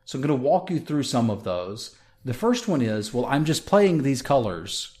 So I'm going to walk you through some of those. The first one is, well, I'm just playing these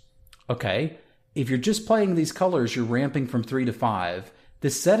colors. Okay, if you're just playing these colors, you're ramping from 3 to 5.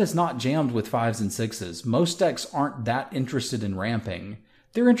 This set is not jammed with 5s and 6s. Most decks aren't that interested in ramping.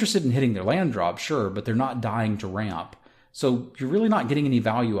 They're interested in hitting their land drop, sure, but they're not dying to ramp. So you're really not getting any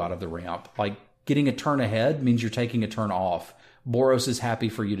value out of the ramp. Like, getting a turn ahead means you're taking a turn off. Boros is happy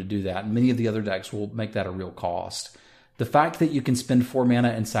for you to do that, and many of the other decks will make that a real cost. The fact that you can spend 4 mana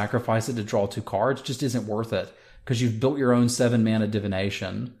and sacrifice it to draw 2 cards just isn't worth it, because you've built your own 7 mana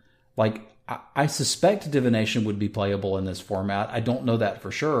divination. Like, I suspect divination would be playable in this format. I don't know that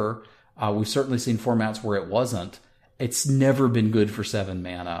for sure. We've certainly seen formats where it wasn't. It's never been good for 7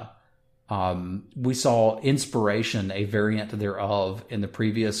 mana. We saw Inspiration, a variant thereof, in the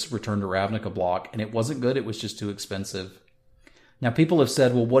previous Return to Ravnica block, and it wasn't good. It was just too expensive. Now, people have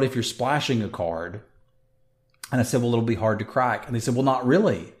said, well, what if you're splashing a card? And I said, well, it'll be hard to crack. And they said, well, not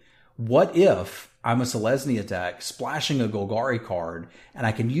really. What if I'm a Selesnya deck splashing a Golgari card, and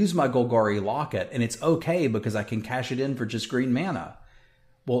I can use my Golgari locket, and it's okay because I can cash it in for just green mana?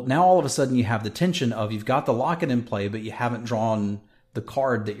 Well, now all of a sudden you have the tension of you've got the locket in play, but you haven't drawn the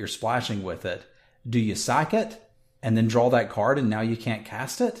card that you're splashing with it. Do you sack it and then draw that card and now you can't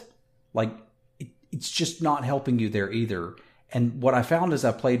cast it? Like, it's just not helping you there either. And what I found as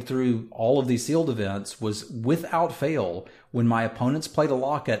I played through all of these sealed events was, without fail, when my opponents played a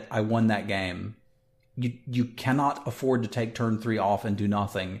locket, I won that game. You cannot afford to take turn 3 off and do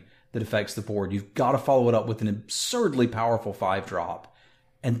nothing that affects the board. You've got to follow it up with an absurdly powerful 5-drop.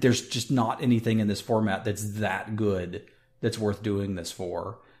 And there's just not anything in this format that's that good that's worth doing this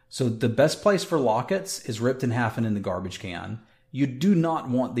for. So the best place for lockets is ripped in half and in the garbage can. You do not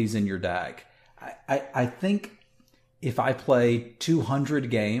want these in your deck. I think if I play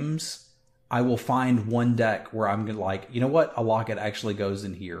 200 games, I will find one deck where I'm like, you know what, a locket actually goes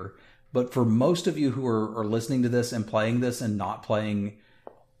in here. But for most of you who are listening to this and playing this and not playing,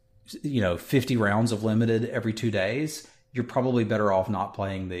 50 rounds of limited every 2 days, you're probably better off not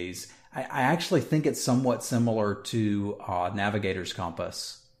playing these. I actually think it's somewhat similar to Navigator's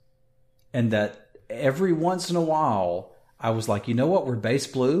Compass. And that every once in a while, I was like, you know what, we're base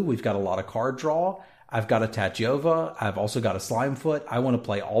blue. We've got a lot of card draw. I've got a Tatyova. I've also got a Slimefoot. I want to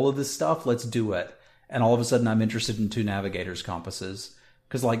play all of this stuff. Let's do it. And all of a sudden, I'm interested in 2 Navigator's Compasses.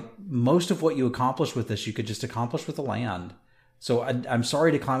 Because most of what you accomplish with this, you could just accomplish with a land. So I'm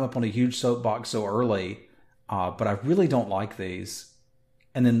sorry to climb up on a huge soapbox so early, but I really don't like these.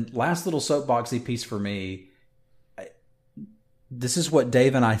 And then last little soapboxy piece for me, this is what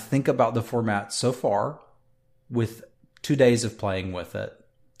Dave and I think about the format so far with 2 days of playing with it.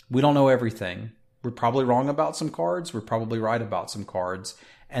 We don't know everything. We're probably wrong about some cards. We're probably right about some cards.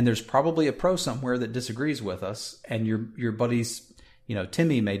 And there's probably a pro somewhere that disagrees with us. And your buddies,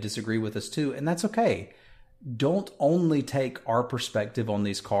 Timmy may disagree with us too. And that's okay. Don't only take our perspective on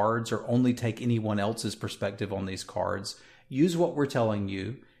these cards or only take anyone else's perspective on these cards. Use what we're telling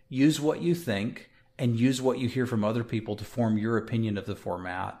you. Use what you think. And use what you hear from other people to form your opinion of the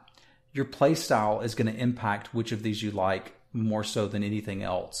format. Your play style is going to impact which of these you like more so than anything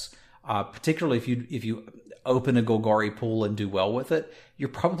else. Particularly if you open a Golgari pool and do well with it, you're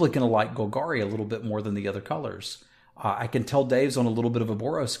probably going to like Golgari a little bit more than the other colors. I can tell Dave's on a little bit of a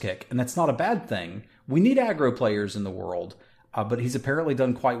Boros kick, and that's not a bad thing. We need aggro players in the world, but he's apparently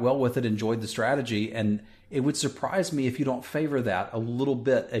done quite well with it, enjoyed the strategy, and it would surprise me if you don't favor that a little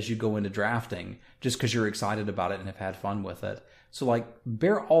bit as you go into drafting, just because you're excited about it and have had fun with it. So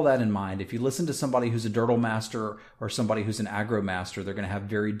bear all that in mind. If you listen to somebody who's a Dirtle master or somebody who's an aggro master, they're going to have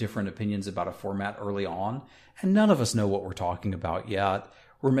very different opinions about a format early on. And none of us know what we're talking about yet.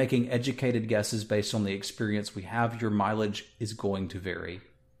 We're making educated guesses based on the experience we have. Your mileage is going to vary.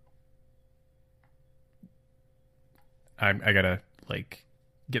 I gotta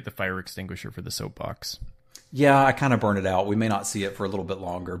get the fire extinguisher for the soapbox. Yeah, I kind of burned it out. We may not see it for a little bit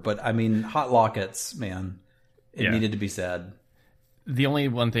longer, but hot lockets, man, it needed to be said. The only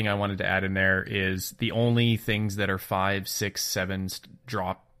one thing I wanted to add in there is the only things that are 5, 6, 7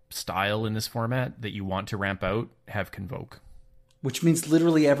 drop style in this format that you want to ramp out have Convoke. Which means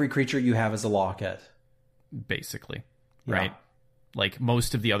literally every creature you have is a locket. Basically, right?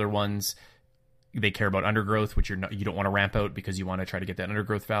 Most of the other ones, they care about Undergrowth, which you don't want to ramp out because you want to try to get that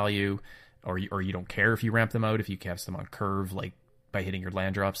Undergrowth value, or you don't care if you ramp them out if you cast them on curve, by hitting your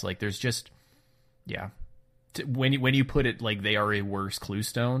land drops. There's just, when you put it they are a worse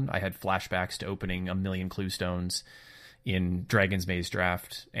Cluestone. I had flashbacks to opening 1 million Cluestones in Dragon's Maze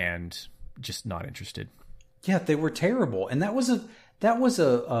draft and just not interested. Yeah, they were terrible, and that was a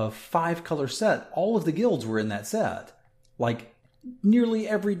 5-color set. All of the guilds were in that set. Nearly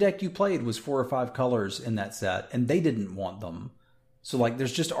every deck you played was 4 or 5 colors in that set, and they didn't want them. So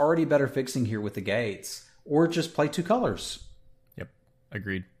there's just already better fixing here with the gates, or just play 2 colors. Yep,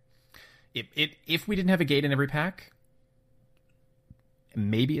 agreed. If we didn't have a gate in every pack,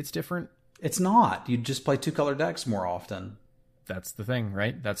 maybe it's different. It's not. You'd just play 2-color decks more often. That's the thing,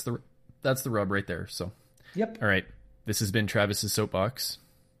 right? That's the rub right there. So, yep. All right. This has been Travis's Soapbox.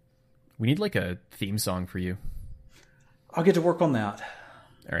 We need a theme song for you. I'll get to work on that.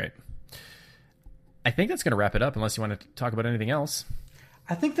 All right. I think that's going to wrap it up unless you want to talk about anything else.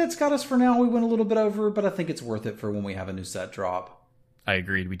 I think that's got us for now. We went a little bit over, but I think it's worth it for when we have a new set drop. I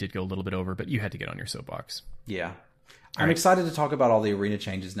agreed. We did go a little bit over, but you had to get on your soapbox. Yeah. I'm excited to talk about all the arena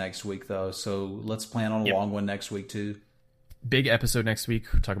changes next week, though. So let's plan on a long one next week, too. Big episode next week.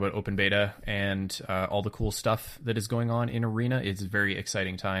 We'll talk about open beta and all the cool stuff that is going on in arena. It's a very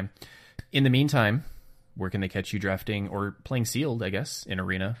exciting time. In the meantime, where can they catch you drafting or playing sealed, I guess, in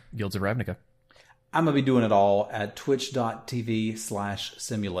arena, Guilds of Ravnica? I'm going to be doing it all at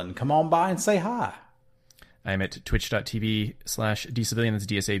twitch.tv/Simulan. Come on by and say hi. I'm at twitch.tv/dsavilian. That's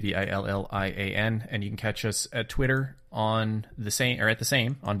DSAVILLIAN. And you can catch us at Twitter on the same, or at the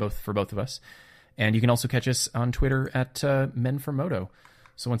same, for both of us. And you can also catch us on Twitter at Men for Moto.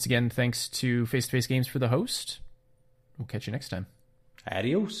 So once again, thanks to Face to Face Games for the host. We'll catch you next time.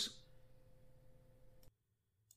 Adios.